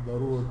أصبح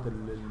ضرورة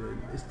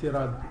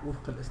الاستيراد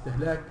وفق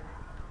الاستهلاك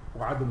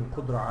وعدم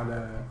القدرة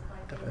على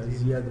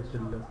زيادة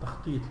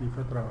التخطيط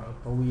لفترة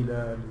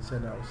طويلة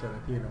لسنة أو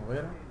سنتين أو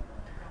غيرها.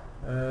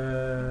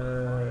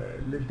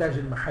 الإنتاج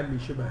المحلي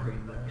شبه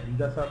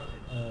اندثر،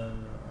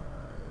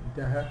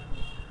 انتهى.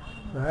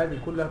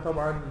 فهذه كلها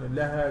طبعا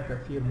لها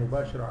تأثير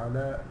مباشر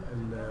على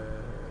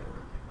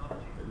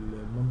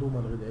المنظومة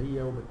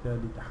الغذائية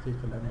وبالتالي تحقيق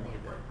الأمن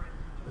الغذائي.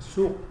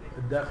 السوق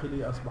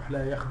الداخلي أصبح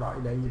لا يخضع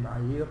إلى أي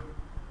معايير،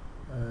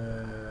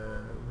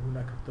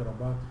 هناك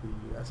اضطرابات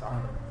في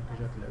أسعار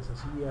المنتجات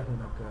الأساسية،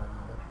 هناك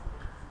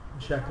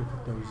مشاكل في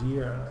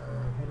التوزيع،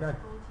 هناك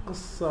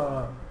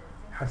قصة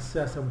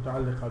حساسة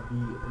متعلقة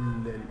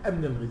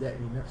بالأمن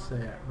الغذائي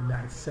نفسه من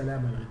ناحية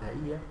السلامة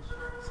الغذائية،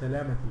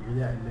 سلامة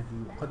الغذاء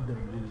الذي يقدم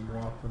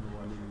للمواطن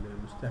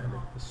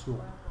وللمستهلك في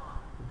السوق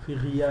في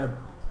غياب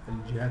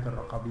الجهات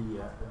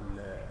الرقابية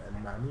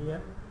المعنية.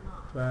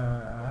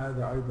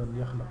 فهذا أيضا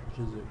يخلق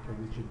جزء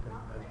كبير جدا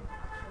من الأزمة.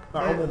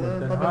 فعموما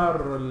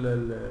تنهار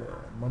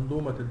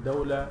منظومة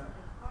الدولة،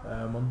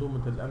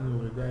 منظومة الأمن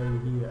الغذائي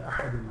هي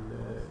أحد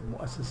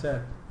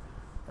المؤسسات،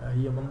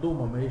 هي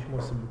منظومة ما هيش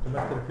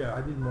متمثلة في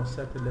العديد من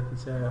المؤسسات التي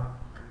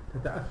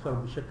ستتأثر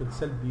بشكل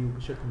سلبي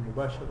وبشكل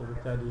مباشر،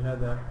 وبالتالي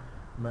هذا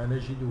ما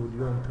نجده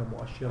اليوم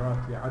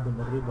كمؤشرات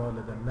لعدم الرضا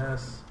لدى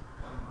الناس،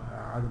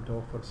 عدم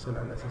توفر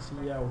السلع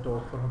الأساسية أو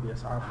توفرها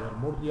بأسعار غير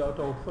مرضية أو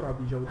توفرها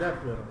بجودات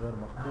غير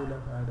مقبولة.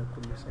 فهذا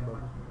كله سبب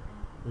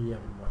غياب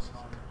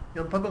المؤسسات.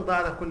 ينطبق ده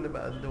على كل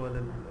بقى الدول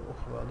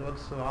الأخرى، دول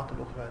الصراعات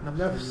الأخرى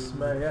نفس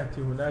ما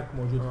يأتي هناك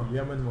موجود في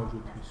اليمن،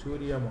 موجود في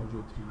سوريا،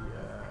 موجود في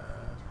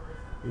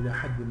إلى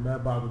حد ما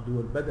بعض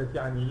الدول بدأت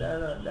يعني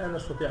لا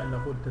نستطيع أن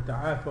نقول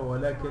تتعافى،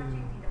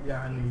 ولكن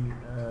يعني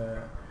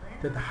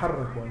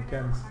تتحرك وإن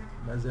كان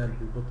ما زال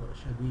ببطء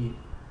شديد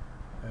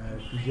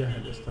تجاه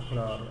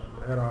الاستقرار.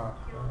 العراق،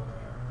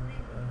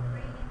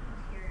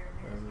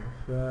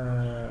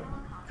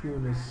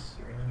 فتونس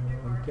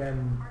وإن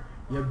كان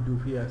يبدو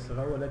فيها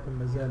استقرار ولكن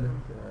ما زالت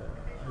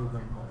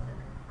أيضا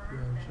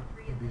فيها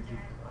شق كبير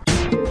جدا.